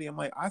comedy. I'm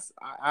like,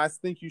 I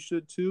think you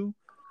should too.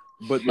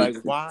 But like,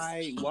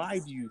 why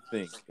do you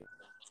think?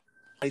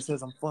 He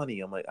says I'm funny.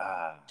 I'm like,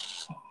 I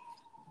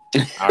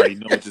already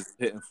know what this is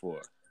hitting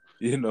for.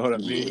 You know what I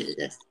mean?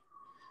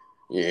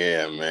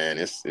 Yeah, man.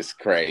 It's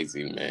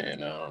crazy,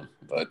 man.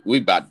 But we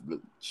about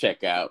to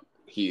check out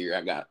here.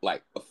 I got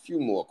like a few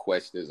more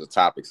questions or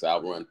topics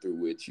I'll run through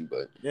with you,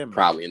 but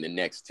probably in the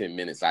next 10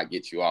 minutes I'll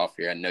get you off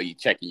here. I know you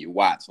checking your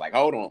watch. Like,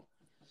 hold on.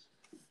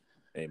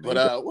 Hey, man,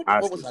 but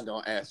what was I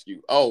gonna ask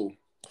you? Oh,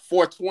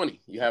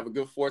 420. You have a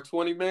good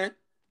 420, man?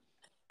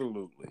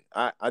 Absolutely.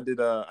 I did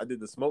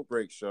the Smoke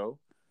Break show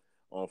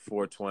on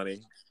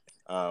 420.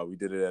 We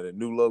did it at a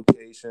new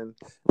location.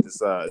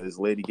 This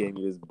lady gave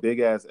me this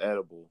big ass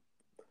edible,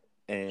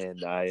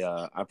 and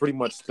I pretty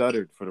much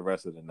stuttered for the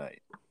rest of the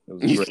night. It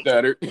was great.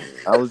 Stuttered.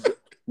 I was,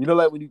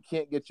 like when you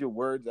can't get your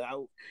words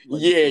out.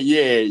 Like,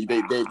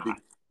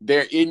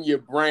 they're in your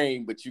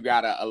brain, but you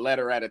got a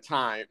letter at a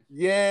time.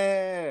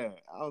 Yeah,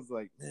 I was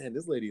like, man,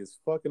 this lady is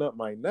fucking up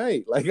my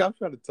night. Like I'm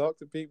trying to talk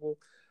to people.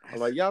 I'm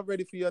like, y'all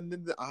ready for your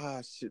ninja?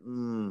 Shit.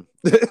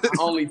 I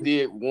only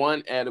did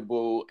one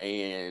edible,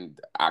 and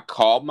I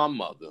called my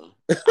mother.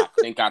 I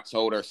think I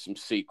told her some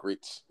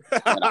secrets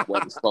that I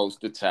wasn't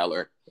supposed to tell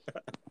her.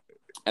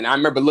 And I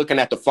remember looking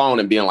at the phone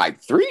and being like,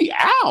 3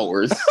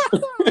 hours?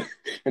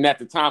 And at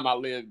the time, I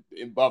lived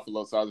in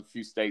Buffalo, so I was a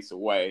few states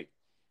away.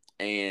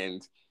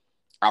 And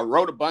I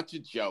wrote a bunch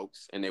of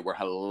jokes, and they were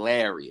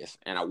hilarious.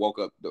 And I woke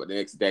up the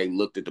next day,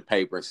 looked at the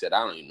paper, and said,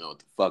 I don't even know what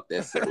the fuck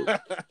that said.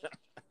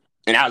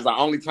 And that was the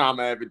only time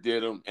I ever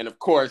did them. And of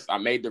course, I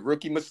made the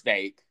rookie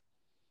mistake.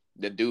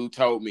 The dude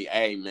told me,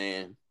 hey,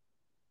 man,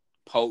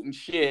 potent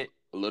shit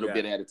a little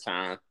bit at a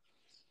time.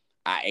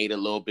 I ate a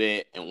little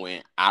bit and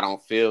went, I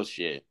don't feel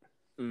shit.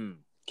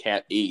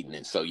 Kept eating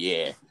it. So,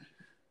 yeah.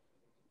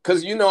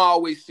 Because, I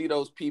always see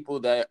those people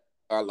that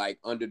are like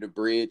under the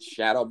bridge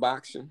shadow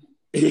boxing.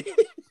 And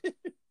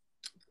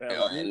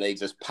they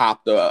just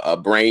popped a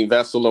brain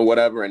vessel or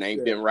whatever and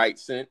ain't been right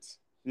since.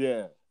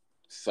 Yeah.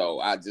 So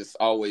I just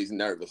always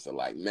nervous. I'm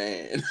like,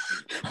 man,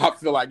 I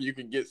feel like you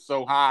can get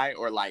so high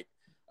or like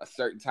a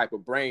certain type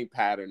of brain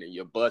pattern and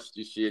you bust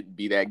your shit and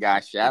be that guy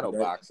shadow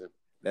boxing.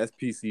 That's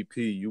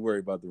PCP. You worry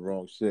about the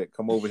wrong shit.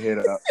 Come over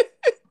here.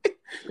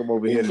 Come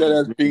over here.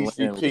 That's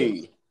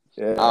PCP.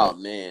 Yeah. Oh,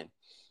 man.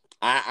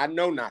 I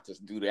know not to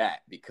do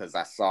that because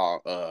I saw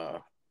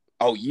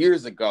Oh,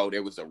 years ago,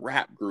 there was a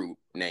rap group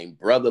named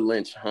Brother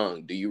Lynch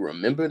Hung. Do you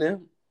remember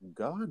them?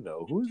 God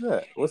no, who's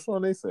that? What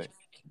song they sing?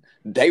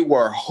 They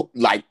were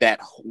like that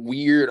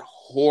weird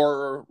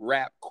horror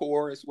rap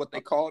chorus, what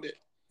they called it.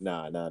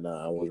 Nah,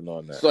 I wasn't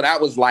on that. So that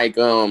was like,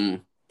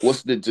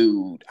 what's the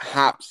dude?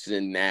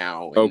 Hobson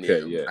now. And Okay,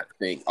 them, yeah. I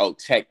think,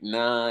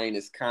 Tech-9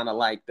 is kind of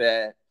like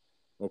that.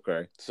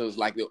 Okay. So it's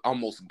like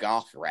almost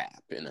goth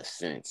rap in a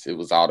sense. It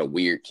was all the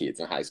weird kids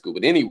in high school.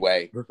 But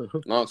anyway,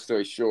 long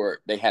story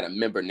short, they had a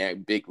member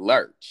named Big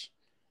Lurch.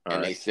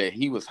 And they said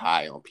he was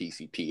high on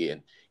PCP.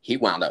 And he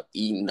wound up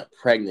eating a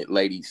pregnant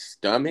lady's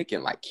stomach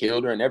and like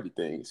killed her and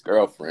everything, his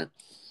girlfriend.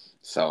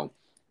 So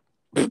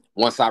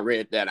once I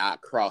read that, I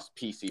crossed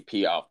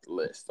PCP off the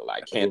list. So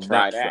like, can't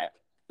try that.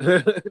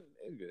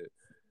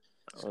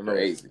 It's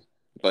crazy.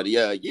 But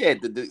yeah.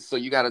 So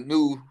you got a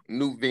new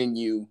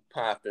venue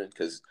popping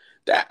because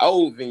that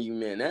old venue,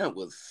 man, that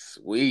was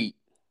sweet.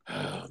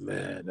 Oh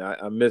man,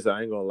 I miss it.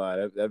 I ain't gonna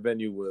lie. That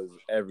venue was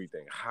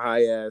everything.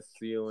 High ass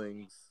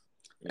ceilings.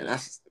 And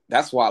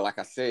that's why, like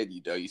I said,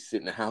 you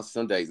sit in the house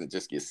some days and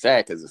just get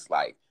sad because it's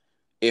like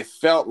it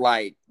felt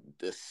like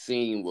the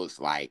scene was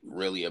like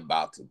really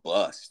about to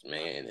bust,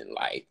 man. And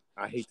like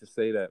I hate to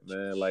say that,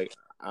 man. Like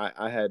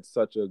I had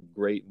such a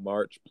great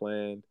March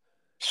planned.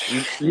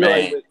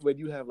 Man. Like, when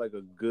you have like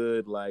a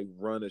good like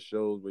run of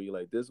shows where you're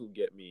like, this will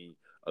get me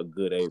a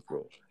good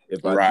April.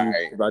 If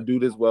I do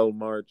this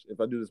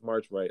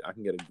March right, I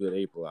can get a good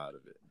April out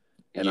of it.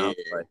 And I'm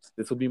like,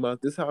 this will be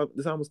this how I'm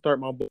gonna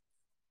start my book.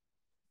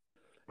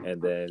 And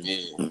then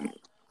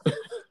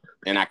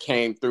and I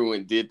came through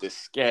and did the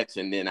sketch,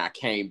 and then I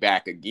came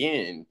back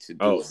again to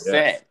do a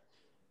set.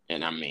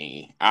 And I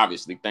mean,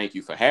 obviously, thank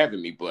you for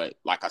having me. But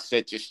like I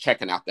said, just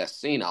checking out that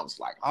scene, I was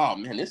like, oh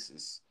man, this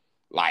is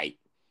like,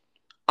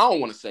 I don't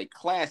want to say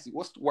classy.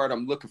 What's the word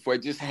I'm looking for?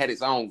 It just had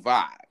its own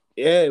vibe.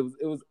 Yeah, it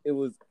was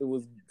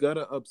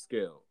gonna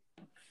upscale.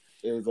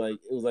 It was like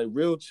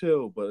real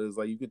chill, but it was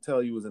like you could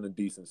tell you was in a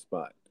decent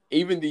spot.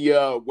 Even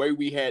the way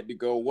we had to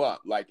go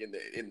up, like in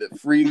the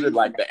freezer,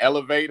 like the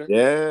elevator.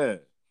 Yeah.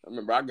 I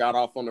remember I got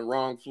off on the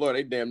wrong floor.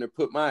 They damn near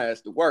put my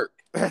ass to work.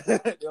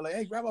 They're like,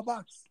 hey, grab a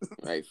box.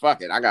 Hey,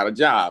 fuck it. I got a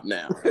job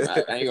now.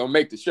 I ain't gonna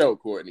make the show,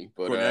 Courtney.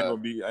 But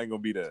Courtney, I ain't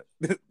gonna be there.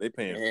 They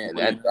paying.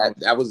 Man,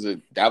 that was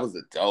a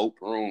dope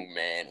room,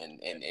 man.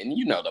 And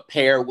you know, the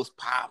pair was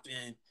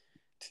popping.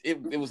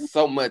 It was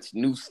so much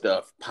new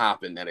stuff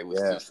popping that it was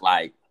just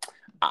like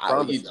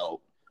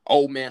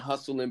Old Man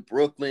Hustle in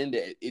Brooklyn,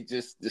 that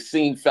the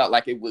scene felt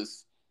like it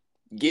was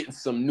getting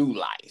some new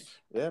life.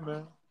 Yeah,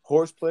 man.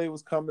 Horseplay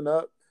was coming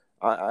up.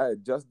 I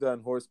had just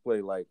done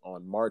Horseplay like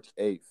on March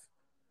 8th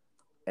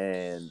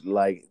and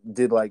like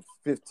did like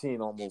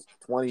 15, almost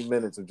 20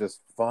 minutes of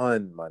just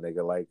fun, my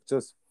nigga. Like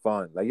just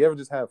fun. Like you ever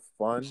just have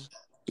fun?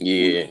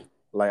 Yeah.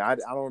 Like I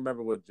don't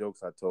remember what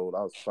jokes I told.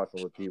 I was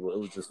fucking with people. It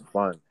was just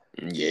fun.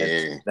 Yeah.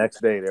 And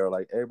next day they were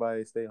like,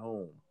 everybody stay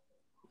home.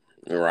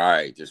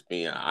 Right, just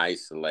being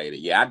isolated.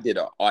 Yeah, I did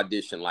an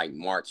audition like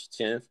March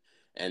 10th,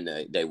 and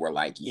they were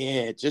like,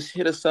 yeah, just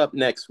hit us up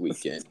next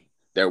weekend.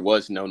 There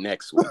was no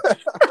next week.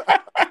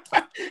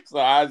 So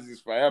I was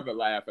just forever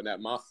laughing at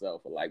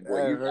myself. Like,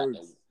 boy,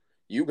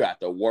 you got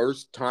the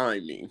worst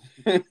timing.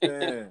 Like,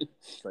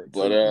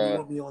 but you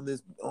want me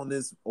on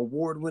this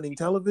award-winning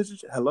television?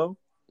 Hello?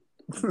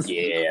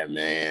 Yeah,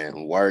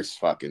 man, worst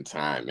fucking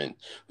timing.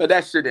 But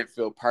that shit didn't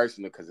feel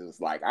personal because it was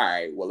like, all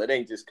right, well, it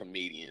ain't just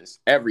comedians.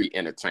 Every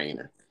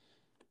entertainer,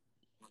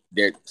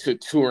 they're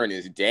touring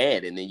is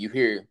dead, and then you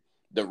hear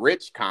the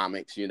rich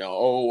comics,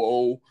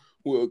 well,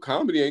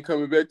 comedy ain't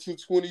coming back till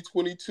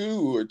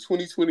 2022 or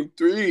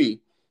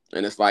 2023.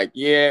 And it's like,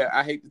 yeah,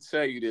 I hate to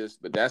tell you this,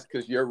 but that's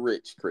because you're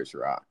rich, Chris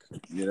Rock.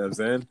 You know what I'm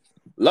saying?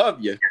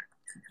 Love you.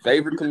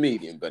 Favorite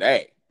comedian, but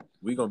hey.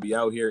 We're going to be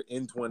out here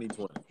in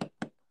 2020.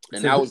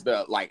 And that was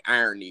the like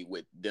irony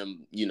with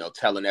them,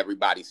 telling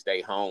everybody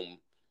stay home.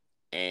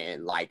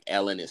 And like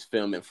Ellen is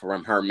filming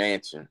from her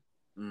mansion.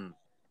 Mm.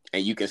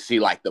 And you can see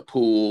like the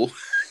pool.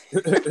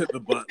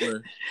 The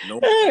butler.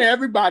 And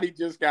everybody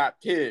just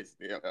got pissed.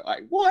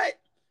 Like, what?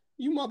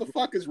 You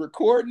motherfuckers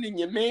recording in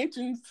your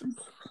mansions?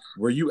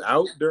 Were you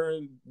out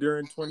during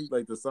 20,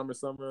 like the summer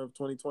of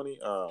 2020?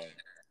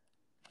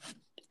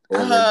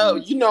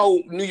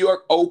 New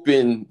York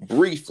opened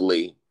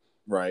briefly.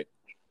 Right.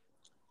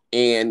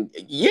 And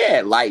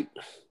yeah, like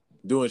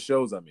doing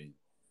shows, I mean.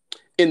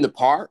 In the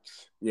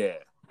parks. Yeah.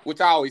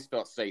 Which I always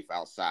felt safe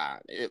outside.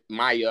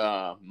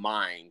 My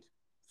mind,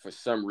 for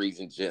some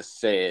reason, just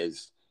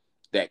says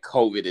that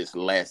COVID is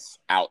less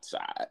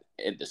outside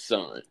in the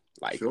sun.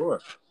 Like, sure.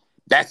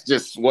 That's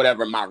just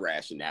whatever my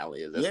rationale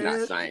is. That's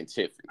not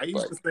scientific. I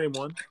use the same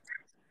one.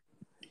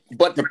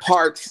 But the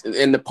parks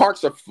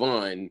are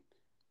fun,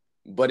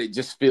 but it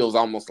just feels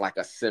almost like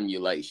a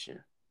simulation.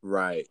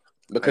 Right.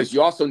 Because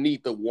you also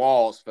need the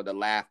walls for the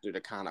laughter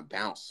to kind of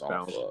bounce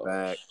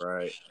back,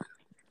 right.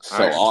 So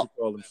I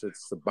call them shit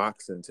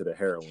Suboxone to the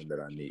heroin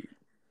that I need.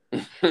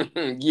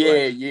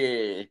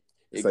 Yeah.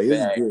 It's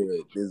exactly.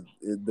 Like, it's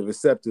good. The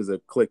receptors are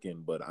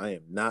clicking, but I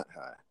am not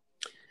high.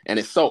 And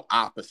it's so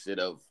opposite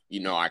of,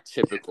 our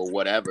typical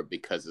whatever,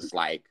 because it's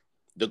like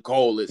the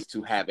goal is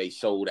to have a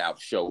sold out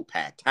show,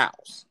 packed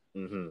house.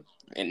 Mm-hmm.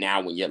 And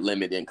now when you're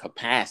limited in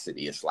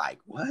capacity, it's like,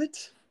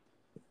 what?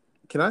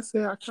 Can I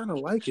say I kind of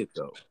like it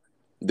though?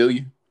 Do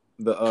you?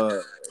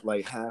 The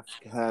like half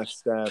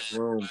staff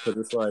room, because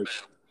it's like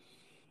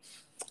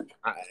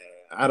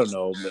I don't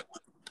know.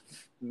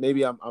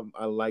 Maybe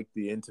I like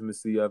the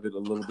intimacy of it a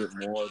little bit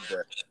more,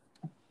 but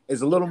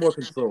it's a little more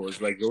control. It's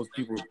like those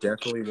people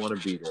definitely want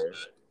to be there,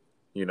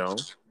 you know?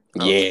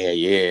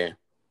 Yeah.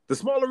 The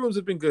smaller rooms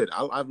have been good.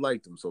 I've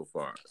liked them so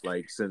far,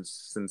 like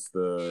since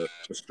the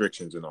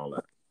restrictions and all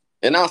that.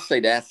 And I'll say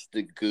that's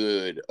the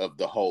good of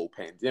the whole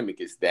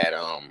pandemic, is that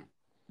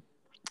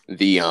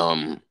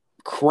the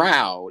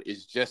crowd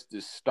is just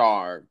as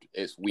starved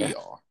as we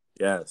are.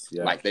 Yes.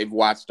 Like they've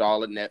watched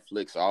all of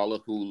Netflix, all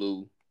of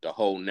Hulu, the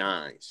whole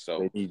nine.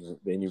 So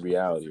they need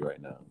reality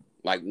right now.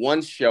 Like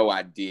one show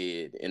I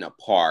did in a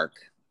park,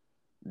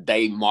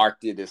 they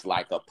marked it as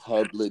like a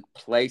public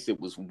place. It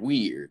was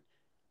weird,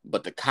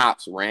 but the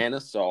cops ran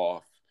us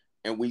off,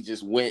 and we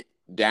just went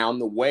down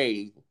the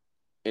way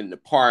in the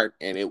park,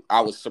 and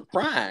I was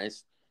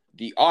surprised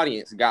the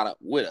audience got up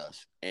with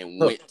us and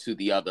went to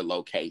the other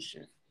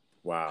location.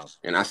 Wow.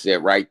 And I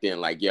said right then,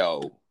 like,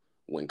 yo,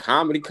 when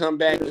comedy come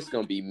back, it's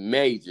going to be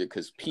major,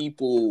 because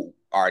people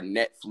are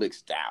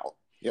Netflixed out.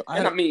 Yep.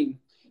 And I mean,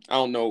 I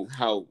don't know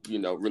how,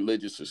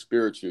 religious or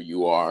spiritual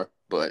you are,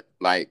 but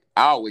like,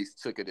 I always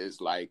took it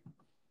as like,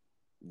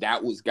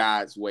 that was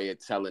God's way of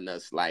telling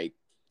us, like,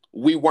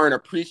 we weren't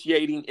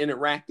appreciating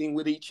interacting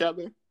with each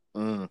other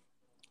to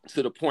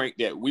the point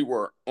that we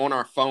were on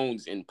our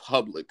phones in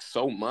public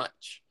so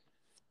much.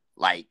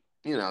 Like,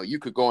 you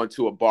could go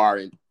into a bar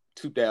in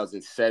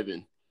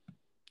 2007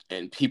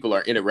 and people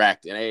are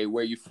interacting. Hey,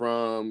 where you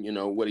from?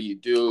 What do you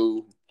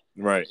do?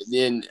 Right. And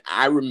then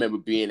I remember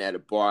being at a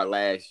bar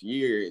last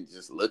year and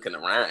just looking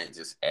around, and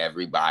just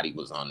everybody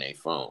was on their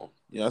phone.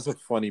 Yeah, that's a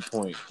funny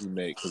point you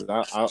make, because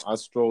I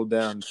strolled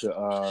down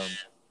to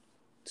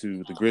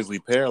the Grizzly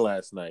Pear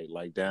last night,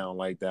 like down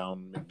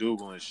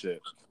McDougal and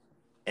shit,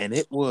 and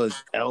it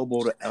was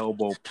elbow to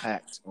elbow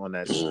packed on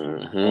that shit.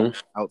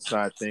 Mm-hmm.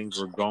 Outside things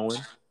were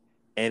going,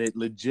 and it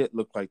legit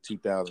looked like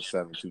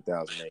 2007,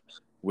 2008.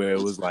 Where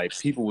it was like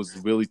people was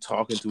really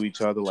talking to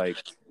each other. Like,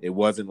 it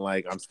wasn't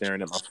like I'm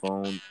staring at my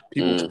phone.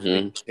 People were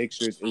taking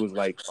pictures. It was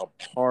like a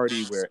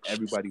party where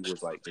everybody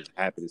was like just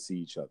happy to see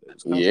each other.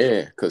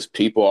 Yeah, because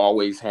people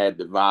always had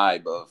the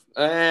vibe of,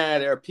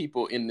 there are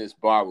people in this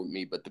bar with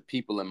me, but the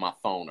people in my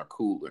phone are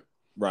cooler.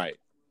 Right.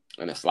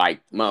 And it's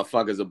like,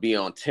 motherfuckers will be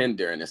on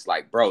Tinder, and it's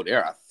like, bro,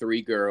 there are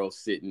 3 girls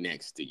sitting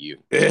next to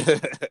you.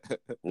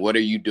 What are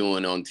you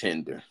doing on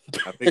Tinder?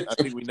 I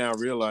think we now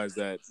realize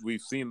that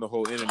we've seen the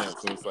whole internet,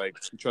 so it's like,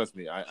 trust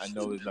me, I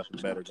know there's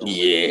nothing better going on.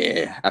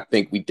 Yeah, I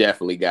think we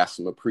definitely got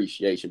some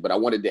appreciation. But I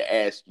wanted to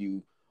ask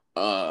you,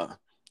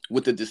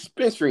 with the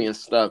dispensary and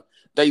stuff,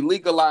 they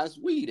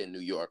legalized weed in New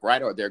York,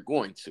 right? Or they're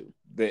going to?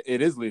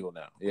 It is legal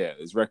now. Yeah,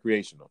 it's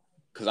recreational.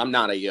 Because I'm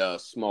not a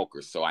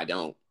smoker, so I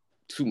don't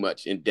too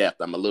much in depth.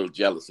 I'm a little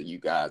jealous of you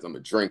guys. I'm a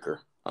drinker.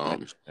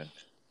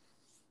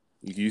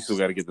 You still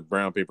got to get the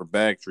brown paper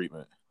bag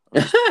treatment.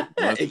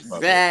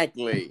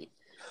 Exactly.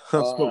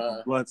 I'm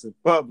smoking blunts in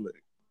public.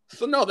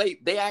 So no,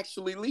 they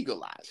actually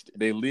legalized it.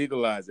 They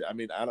legalized it. I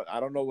mean, I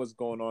don't know what's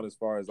going on as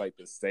far as like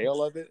the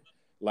sale of it.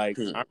 Like,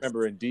 I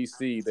remember in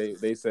DC,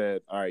 they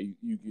said, all right,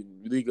 you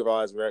can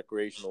legalize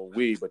recreational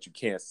weed, but you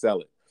can't sell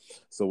it.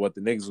 So what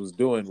the niggas was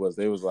doing was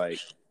they was like,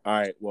 all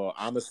right, well,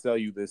 I'm gonna sell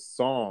you this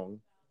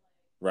song,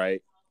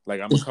 right?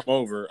 Like, I'm gonna come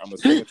over, I'm gonna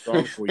sing a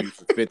song for you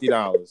for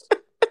 $50,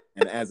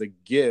 and as a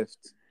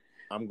gift,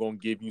 I'm gonna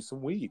give you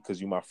some weed because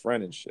you're my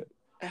friend and shit.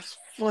 That's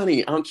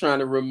funny. I'm trying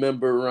to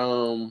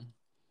remember.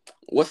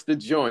 What's the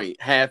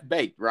joint? Half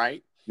Baked,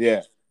 right?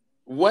 Yeah.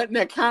 Wasn't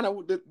that kind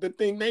of the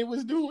thing they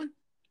was doing?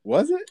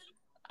 Was it?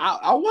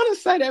 I want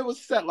to say that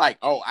was set like,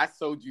 oh, I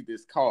sold you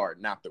this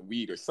card, not the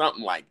weed, or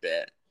something like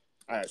that.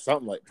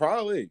 Something like,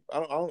 probably.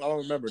 I don't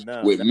remember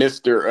now. With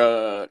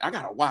Mr. I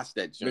gotta watch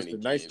that joint. Mr.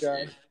 Nice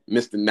Guy.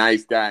 Mr.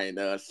 Nice Guy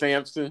and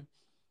Samson.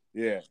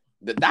 Yeah.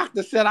 The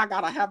doctor said I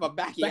gotta have a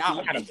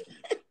backiotomy.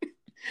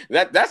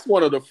 That's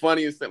one of the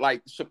funniest.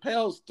 Like,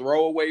 Chappelle's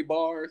throwaway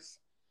bars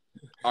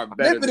are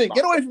better.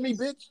 Get away from me,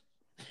 bitch.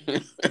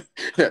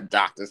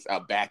 Doctor's a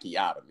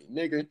backiotomy,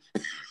 nigga.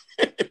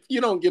 If you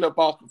don't get up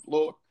off the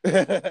floor.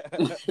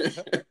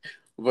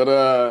 But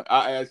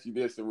I'll ask you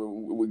this, and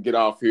we'll get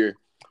off here.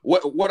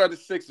 What are the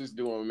Sixers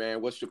doing,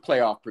 man? What's your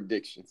playoff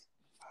predictions?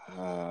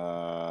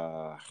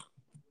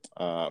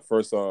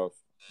 First off,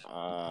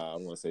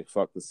 I'm gonna say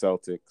fuck the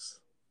Celtics.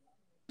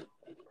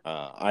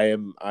 I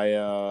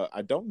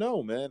don't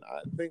know, man.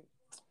 I think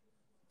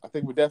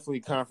we're definitely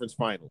conference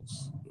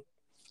finals.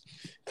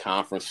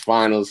 Conference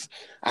finals.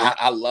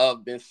 I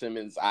love Ben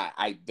Simmons.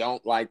 I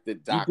don't like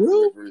that Doc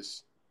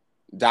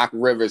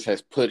Rivers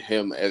has put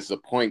him as a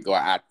point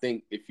guard. I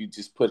think if you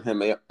just put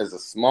him as a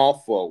small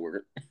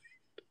forward,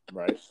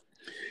 right,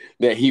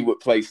 that he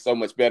would play so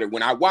much better.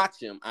 When I watch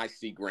him, I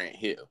see Grant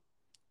Hill.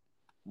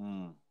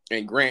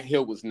 And Grant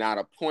Hill was not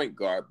a point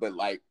guard, but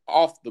like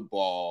off the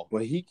ball.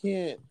 But he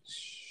can't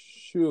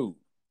shoot.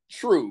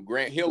 True,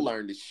 Grant Hill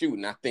learned to shoot,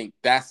 and I think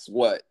that's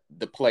what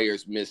the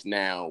players miss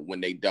now when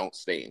they don't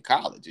stay in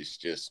college. It's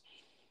just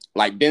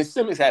like Ben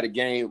Simmons had a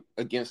game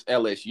against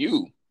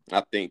LSU.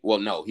 I think, well,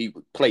 no, he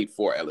played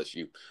for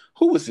LSU.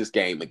 Who was this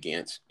game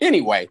against?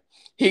 Anyway,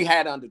 he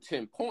had under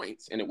 10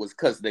 points, and it was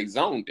because they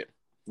zoned him.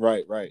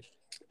 Right.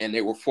 And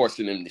they were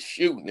forcing him to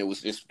shoot, and it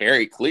was just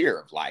very clear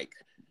of like,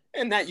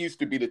 and that used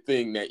to be the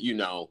thing that, you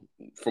know,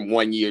 from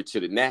one year to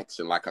the next.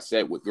 And like I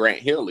said, with Grant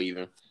Hill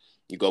even,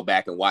 you go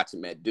back and watch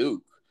him at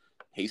Duke.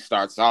 He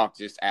starts off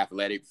just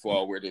athletic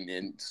forward, and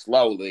then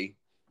slowly,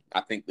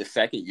 I think the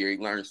second year he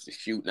learns to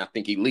shoot, and I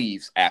think he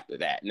leaves after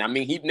that. And I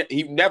mean,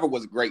 he never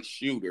was a great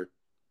shooter.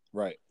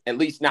 Right. At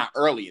least not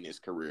early in his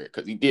career,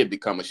 because he did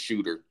become a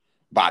shooter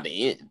by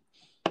the end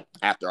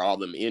after all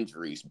them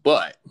injuries.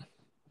 But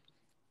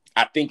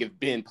I think if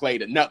Ben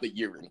played another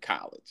year in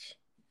college,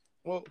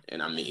 well,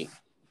 and I mean,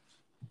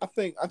 I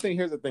think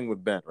here's the thing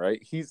with Ben,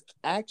 right? He's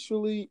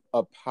actually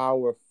a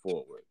power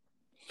forward,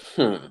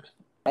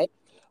 right?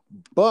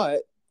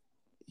 But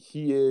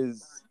he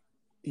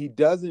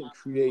doesn't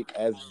create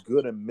as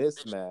good a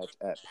mismatch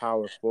at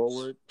power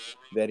forward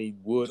that he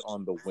would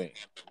on the wing,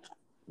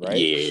 right?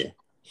 Yeah.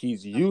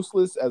 He's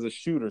useless as a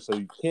shooter, so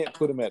you can't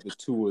put him at the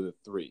 2 or the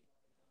 3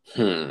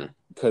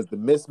 because the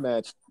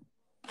mismatch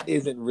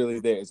isn't really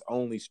there. It's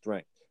only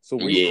strength. So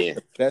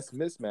the best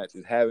mismatch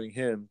is having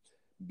him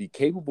be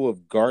capable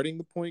of guarding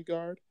the point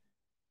guard,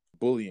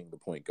 bullying the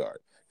point guard.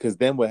 Because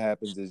then what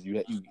happens is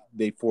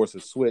they force a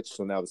switch.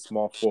 So now the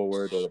small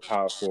forward or the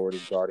power forward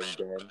is guarding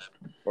Ben,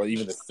 or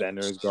even the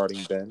center is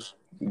guarding Ben.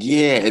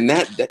 Yeah, and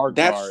that's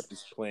guard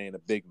is playing a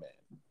big man.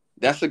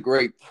 That's a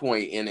great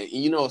point. And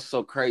you know, it's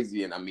so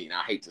crazy. And I mean,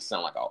 I hate to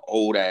sound like an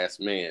old ass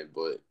man,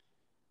 but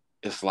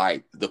it's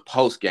like the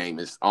post game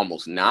is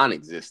almost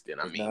non-existent.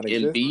 I mean,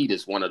 Embiid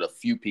is one of the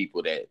few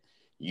people that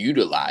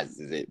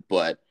utilizes it.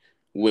 But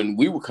when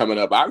we were coming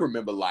up, I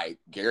remember like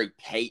Gary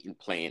Payton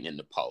playing in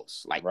the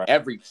post. Like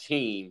every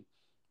team,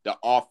 the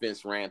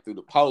offense ran through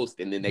the post,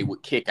 and then they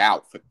would kick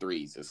out for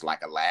threes. It's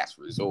like a last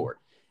resort.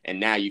 And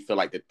now you feel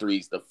like the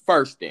three's the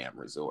first damn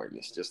resort. And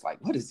it's just like,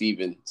 what is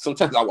even?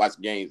 Sometimes I watch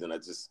games and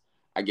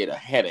I get a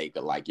headache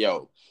of like,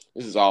 yo,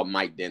 this is all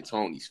Mike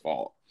D'Antoni's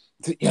fault.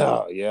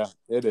 Yeah,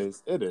 it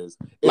is. It's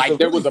like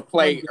there was a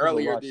play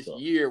earlier this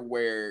year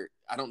where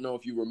I don't know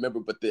if you remember,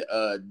 but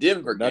the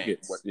Denver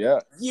Nuggets, game.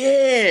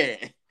 Yeah.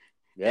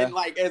 And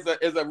like as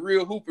a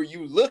real hooper,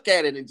 you look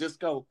at it and just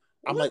go,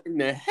 I'm like, in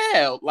the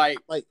hell? Like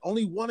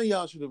only one of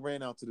y'all should have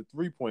ran out to the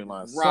 3-point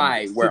line.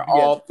 Right, where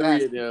all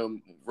three of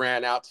them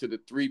ran out to the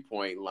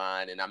 3-point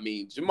line. And I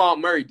mean, Jamal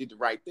Murray did the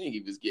right thing. He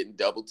was getting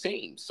double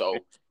teamed. So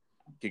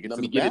let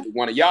me get it to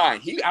one of y'all.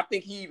 And I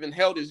think he even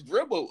held his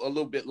dribble a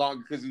little bit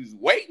longer because he was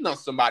waiting on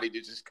somebody to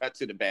just cut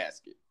to the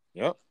basket.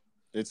 Yep.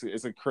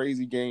 It's a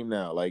crazy game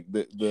now. Like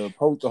the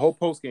whole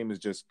post game is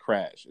just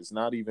crash. It's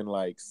not even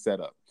like set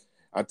up.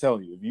 I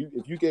tell you,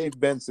 if you gave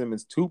Ben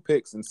Simmons 2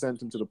 picks and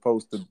sent him to the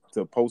post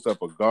to post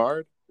up a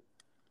guard,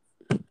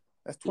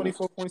 that's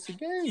 24 points a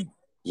game.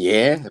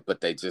 Yeah, but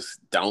they just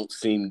don't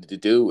seem to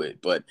do it.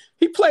 But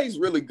he plays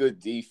really good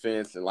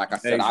defense, and like I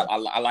said,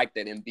 I like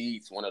that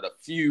Embiid's one of the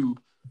few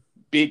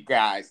big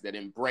guys that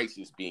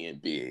embraces being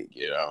big.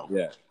 You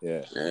know.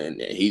 Yeah.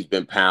 And he's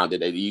been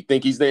pounded. Do you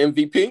think he's the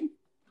MVP?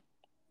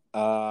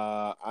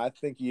 I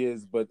think he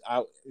is, but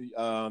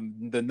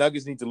the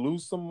Nuggets need to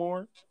lose some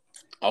more.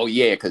 Oh,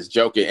 yeah, because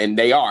Joker, and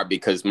they are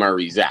because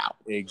Murray's out.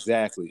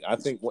 Exactly. I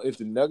think if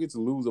the Nuggets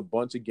lose a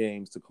bunch of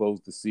games to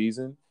close the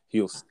season,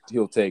 he'll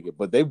take it.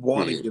 But they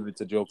want to give it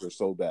to Joker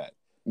so bad.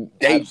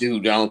 They do,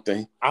 don't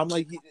they? I'm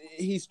like,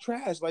 he's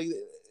trash. Like,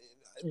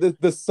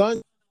 the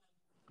Suns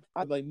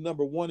are like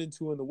number 1 and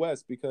 2 in the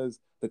West because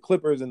the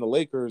Clippers and the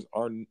Lakers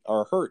are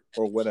hurt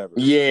or whatever.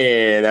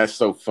 Yeah, that's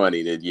so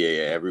funny that,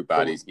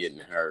 everybody's getting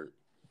hurt.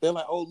 They're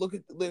like, oh, look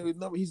at the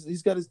number.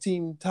 He's got his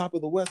team top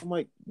of the West. I'm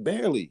like,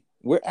 barely.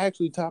 We're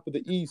actually top of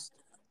the East.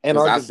 And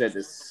I said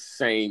the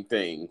same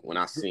thing when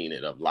I seen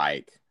it of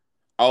like,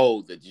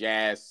 oh, the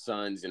Jazz,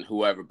 Suns, and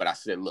whoever. But I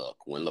said, look,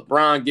 when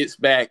LeBron gets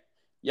back,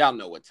 y'all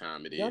know what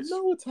time it is. Y'all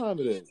know what time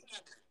it is.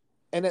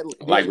 And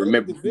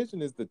remember,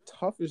 division is the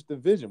toughest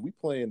division. We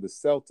play in the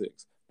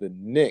Celtics, the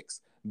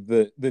Knicks.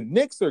 The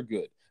Knicks are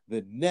good.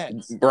 The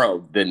Nets.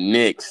 Bro, the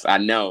Knicks, I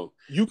know.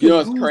 You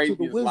know what's crazy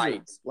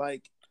is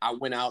like I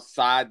went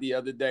outside the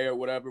other day or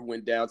whatever,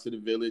 went down to the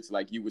village,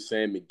 like you were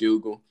saying,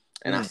 McDougal.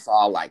 And I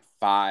saw like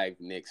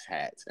 5 Knicks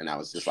hats, and I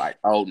was just like,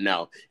 "Oh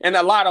no!" And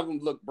a lot of them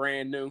look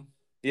brand new.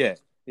 Yeah,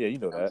 you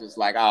know that. Just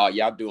like, oh,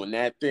 y'all doing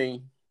that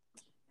thing?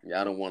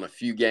 Y'all done won a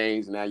few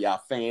games. Now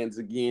y'all fans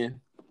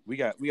again. We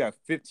got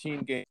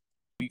 15 games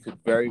we could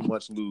very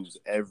much lose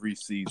every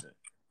season,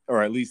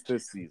 or at least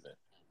this season.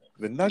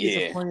 The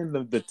Nuggets are playing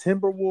the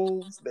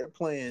Timberwolves. They're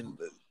playing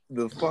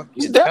the fucking.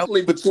 It's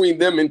definitely between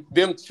them and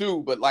them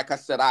two. But like I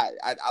said, I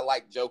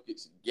like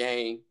Jokic's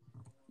game.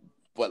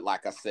 But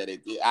like I said,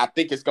 I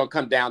think it's going to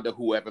come down to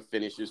whoever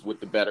finishes with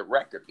the better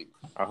record.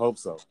 I hope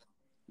so.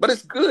 But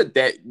it's good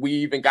that we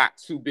even got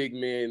two big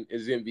men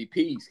as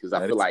MVPs because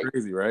I feel like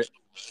crazy, right?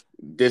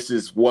 This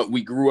is what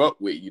we grew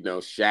up with,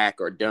 Shaq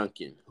or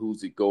Duncan.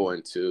 Who's it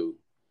going to?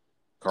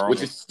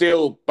 Which is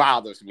still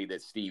bothers me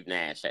that Steve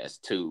Nash has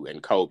two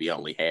and Kobe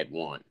only had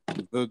one.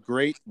 The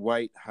great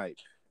white hype.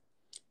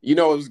 It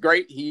was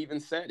great. He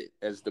even said it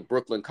as the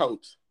Brooklyn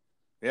coach.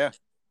 Yeah.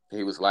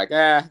 He was like,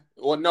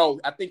 no,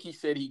 I think he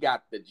said he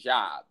got the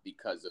job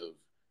because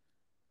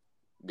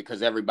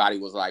everybody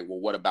was like, well,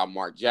 what about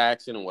Mark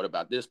Jackson and what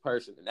about this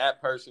person and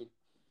that person?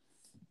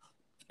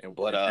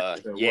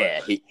 But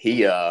he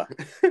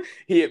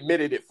he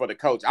admitted it for the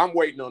coach. I'm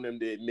waiting on him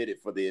to admit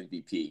it for the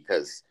MVP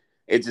because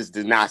it just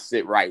does not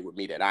sit right with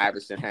me that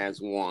Iverson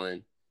has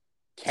one,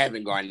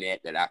 Kevin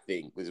Garnett, that I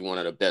think was one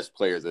of the best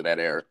players of that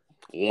era,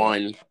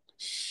 one,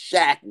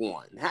 Shaq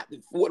won.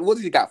 What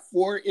has he got?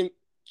 4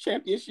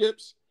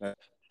 championships,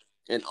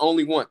 and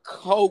only one.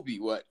 Kobe,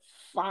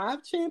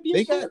 5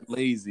 championships? They got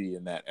lazy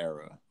in that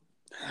era,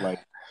 like.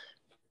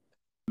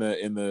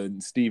 In the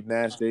Steve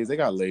Nash days, they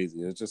got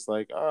lazy. It's just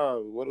like,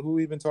 who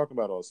we been talking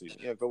about all season?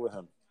 Yeah, go with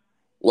him.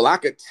 Well, I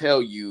could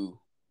tell you,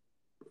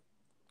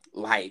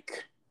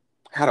 like,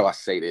 how do I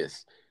say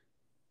this?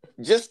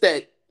 Just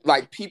that,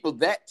 like, people,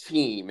 that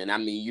team, and I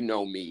mean, you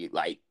know me,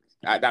 like,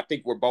 I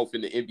think we're both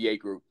in the NBA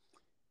group,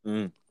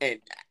 and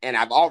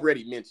I've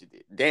already mentioned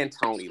it.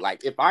 D'Antoni,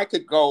 like, if I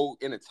could go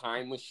in a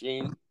time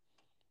machine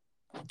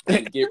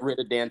and get rid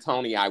of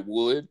D'Antoni, I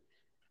would.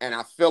 And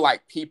I feel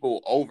like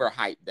people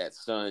overhype that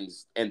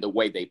Suns and the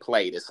way they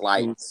played. It's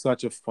like, it was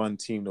such a fun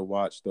team to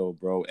watch, though,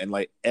 bro. And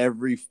like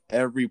every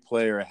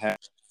player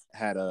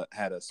had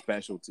a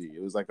specialty.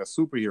 It was like a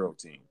superhero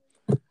team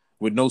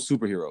with no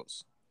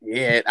superheroes.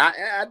 Yeah,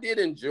 I did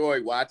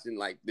enjoy watching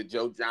like the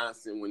Joe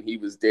Johnson when he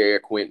was there,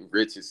 Quentin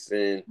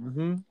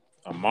Richardson,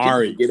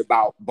 Amari. Forget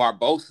about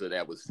Barbosa.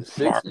 That was the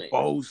sixth man.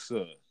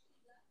 Barbosa.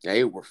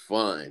 They were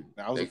fun.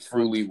 They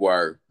truly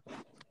were.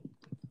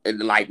 And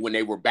like when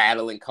they were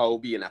battling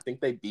Kobe, and I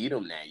think they beat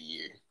him that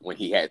year when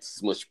he had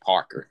Smush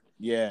Parker.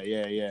 Yeah.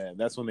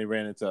 That's when they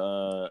ran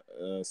into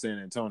San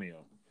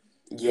Antonio.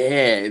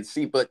 Yeah, and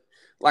see, but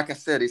like I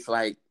said, it's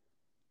like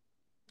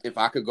if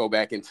I could go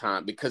back in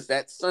time, because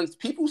that Suns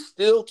people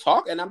still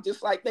talk, and I'm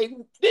just like, they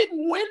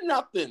didn't win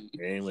nothing.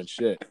 They ain't win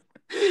shit.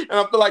 And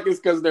I feel like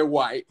it's because they're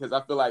white, because I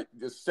feel like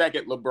the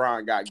second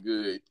LeBron got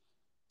good,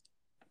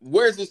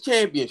 where's his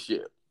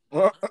championship?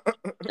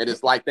 And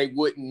it's like they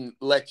wouldn't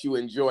let you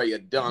enjoy a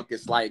dunk.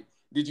 It's like,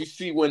 did you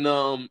see when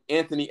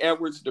Anthony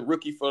Edwards, the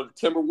rookie for the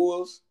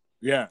Timberwolves,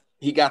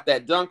 he got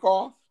that dunk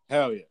off?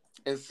 Hell yeah.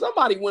 And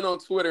somebody went on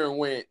Twitter and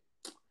went,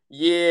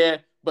 yeah,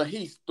 but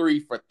he's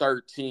 3 for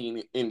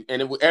 13. And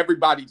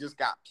everybody just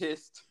got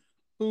pissed.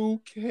 Who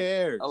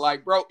cares? I'm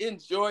like, bro,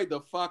 enjoy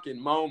the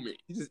fucking moment.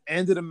 He just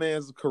ended a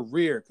man's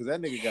career because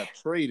that nigga got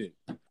traded.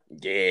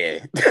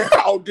 Yeah.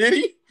 Oh, did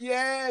he?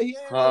 Yeah, he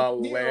ain't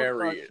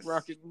hilarious.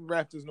 Rocket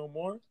Raptors no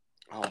more.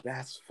 Oh,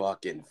 that's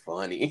fucking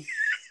funny.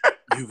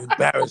 You've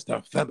embarrassed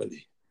our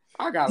family.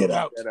 I gotta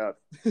look that up.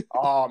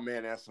 Oh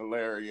man, that's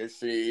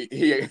hilarious. See,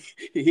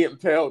 he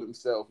impaled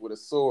himself with a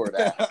sword.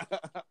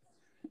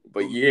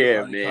 But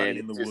yeah, man,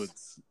 in the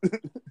woods.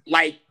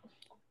 Like,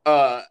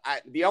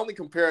 the only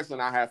comparison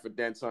I have for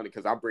D'Antoni,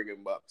 because I bring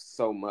him up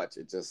so much,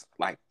 it's just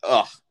like,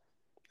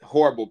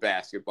 horrible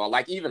basketball.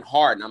 Like even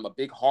Harden, I'm a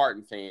big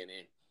Harden fan,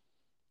 and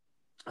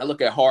I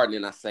look at Harden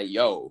and I say,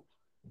 yo,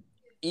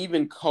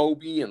 even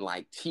Kobe and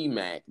like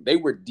T-Mac, they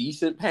were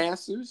decent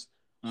passers.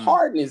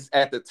 Harden is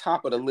at the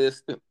top of the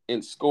list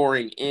in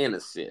scoring and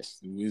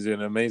assists. He's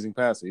an amazing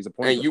passer. He's a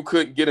point. And you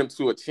couldn't get him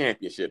to a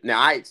championship. Now,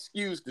 I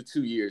excuse the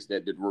 2 years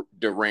that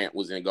Durant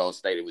was in Golden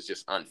State. It was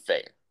just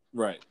unfair.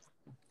 Right.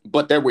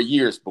 But there were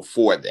years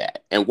before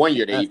that. And one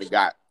year they even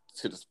got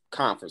to the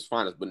conference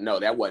finals. But no,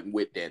 that wasn't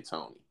with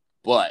D'Antoni.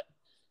 But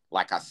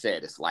like I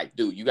said, it's like,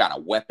 dude, you got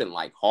a weapon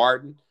like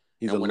Harden.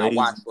 And when I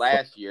watched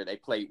last year, they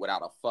played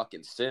without a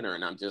fucking center.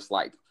 And I'm just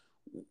like,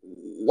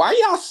 why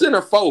y'all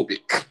center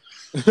phobic?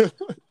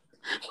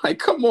 Like,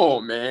 come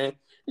on, man.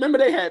 Remember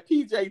they had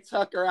PJ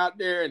Tucker out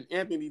there and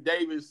Anthony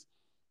Davis.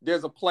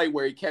 There's a play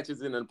where he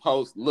catches it in the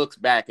post, looks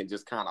back, and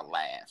just kind of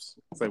laughs.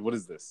 It's like, what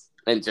is this?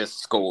 And just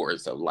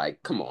scores. So,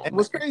 like, come on. And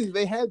what's crazy,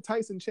 they had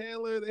Tyson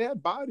Chandler. They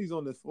had bodies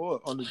on the floor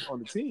on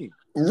the team.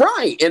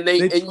 Right. And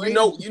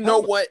you know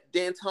what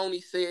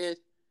D'Antoni said?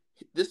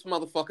 This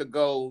motherfucker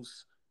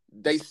goes,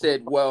 they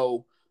said,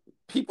 well,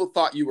 people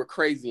thought you were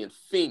crazy in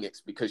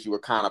Phoenix because you were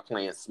kind of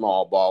playing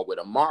small ball with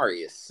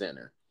Amari as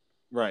center.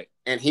 Right.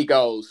 And he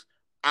goes,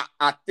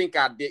 I think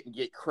I didn't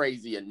get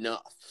crazy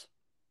enough.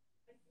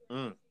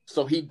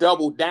 So he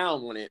doubled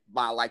down on it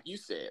by, like you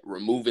said,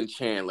 removing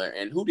Chandler.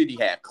 And who did he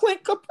have?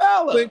 Clint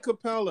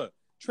Capella.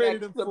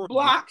 Traded him for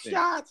block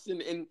shots.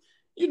 And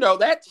you know,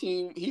 that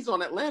team, he's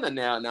on Atlanta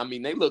now. And I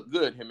mean, they look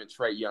good, him and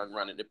Trae Young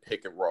running the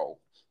pick and roll.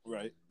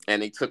 Right.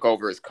 And they took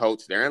over as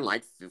coach. They're in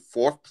like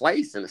 4th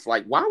place. And it's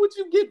like, why would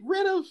you get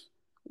rid of,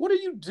 what are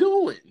you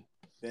doing?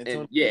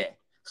 And yeah,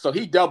 so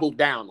he doubled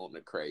down on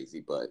the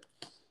crazy, but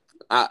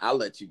I'll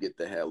let you get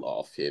the hell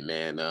off here,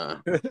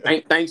 man.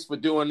 Thanks for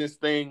doing this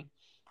thing.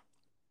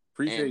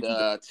 Appreciate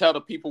and you. tell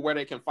the people where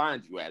they can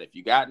find you at. If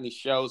you got any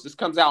shows, this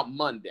comes out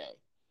Monday.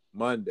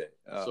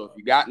 So if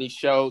you got any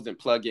shows, and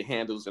plug your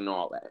handles and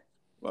all that.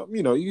 Well,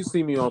 you can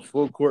see me on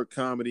Full Court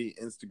Comedy,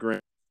 Instagram,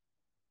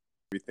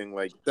 everything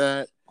like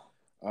that.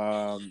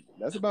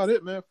 That's about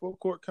it, man. Full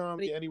Court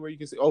Comedy, anywhere you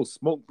can see. Oh,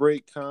 Smoke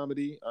Break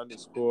Comedy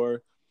 _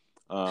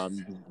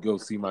 you can go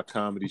see my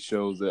comedy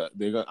shows.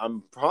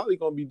 I'm probably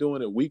gonna be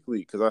doing it weekly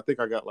because I think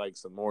I got like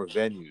some more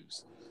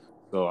venues.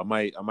 So I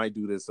might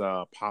do this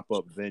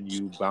pop-up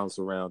venue bounce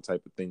around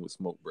type of thing with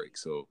Smoke Break.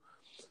 So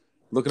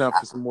looking out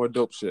for some more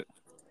dope shit.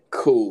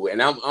 Cool.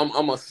 And I'm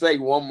gonna say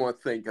one more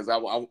thing because I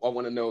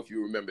want to know if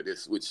you remember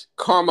this, which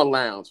Karma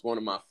Lounge, one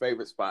of my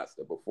favorite spots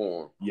to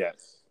perform.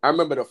 Yes. I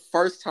remember the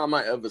first time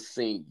I ever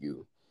seen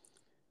you.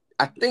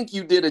 I think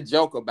you did a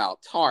joke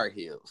about Tar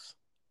Heels.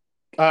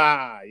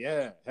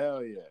 Yeah,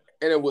 hell yeah.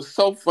 And it was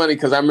so funny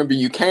because I remember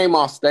you came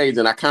off stage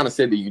and I kind of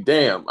said to you,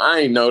 damn,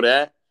 I ain't know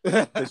that.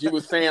 Because you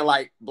were saying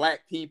like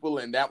black people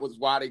and that was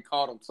why they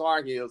called them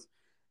Tar Heels.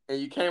 And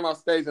you came off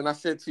stage and I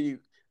said to you,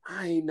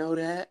 I ain't know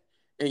that.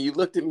 And you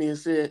looked at me and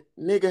said,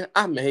 nigga,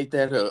 I made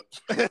that up.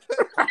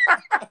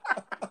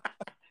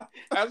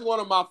 That's one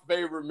of my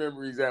favorite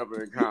memories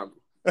ever in comedy.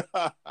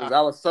 Because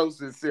I was so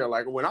sincere.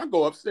 Like, when I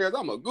go upstairs,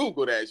 I'm going to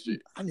Google that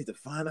shit. I need to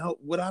find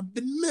out what I've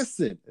been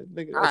missing.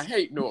 I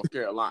hate North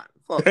Carolina.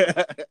 Fuck.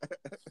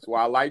 That's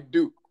why I like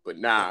Duke. But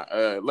nah,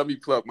 let me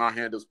plug my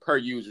handles per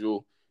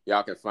usual.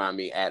 Y'all can find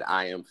me at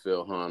I am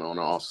Phil Hunt on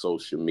all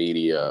social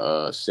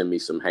media. Send me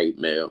some hate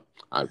mail.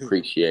 I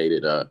appreciate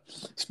it.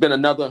 It's been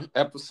another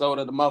episode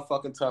of the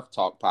motherfucking Tough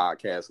Talk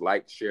podcast.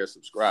 Like, share,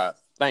 subscribe.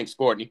 Thanks,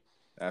 Courtney.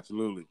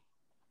 Absolutely.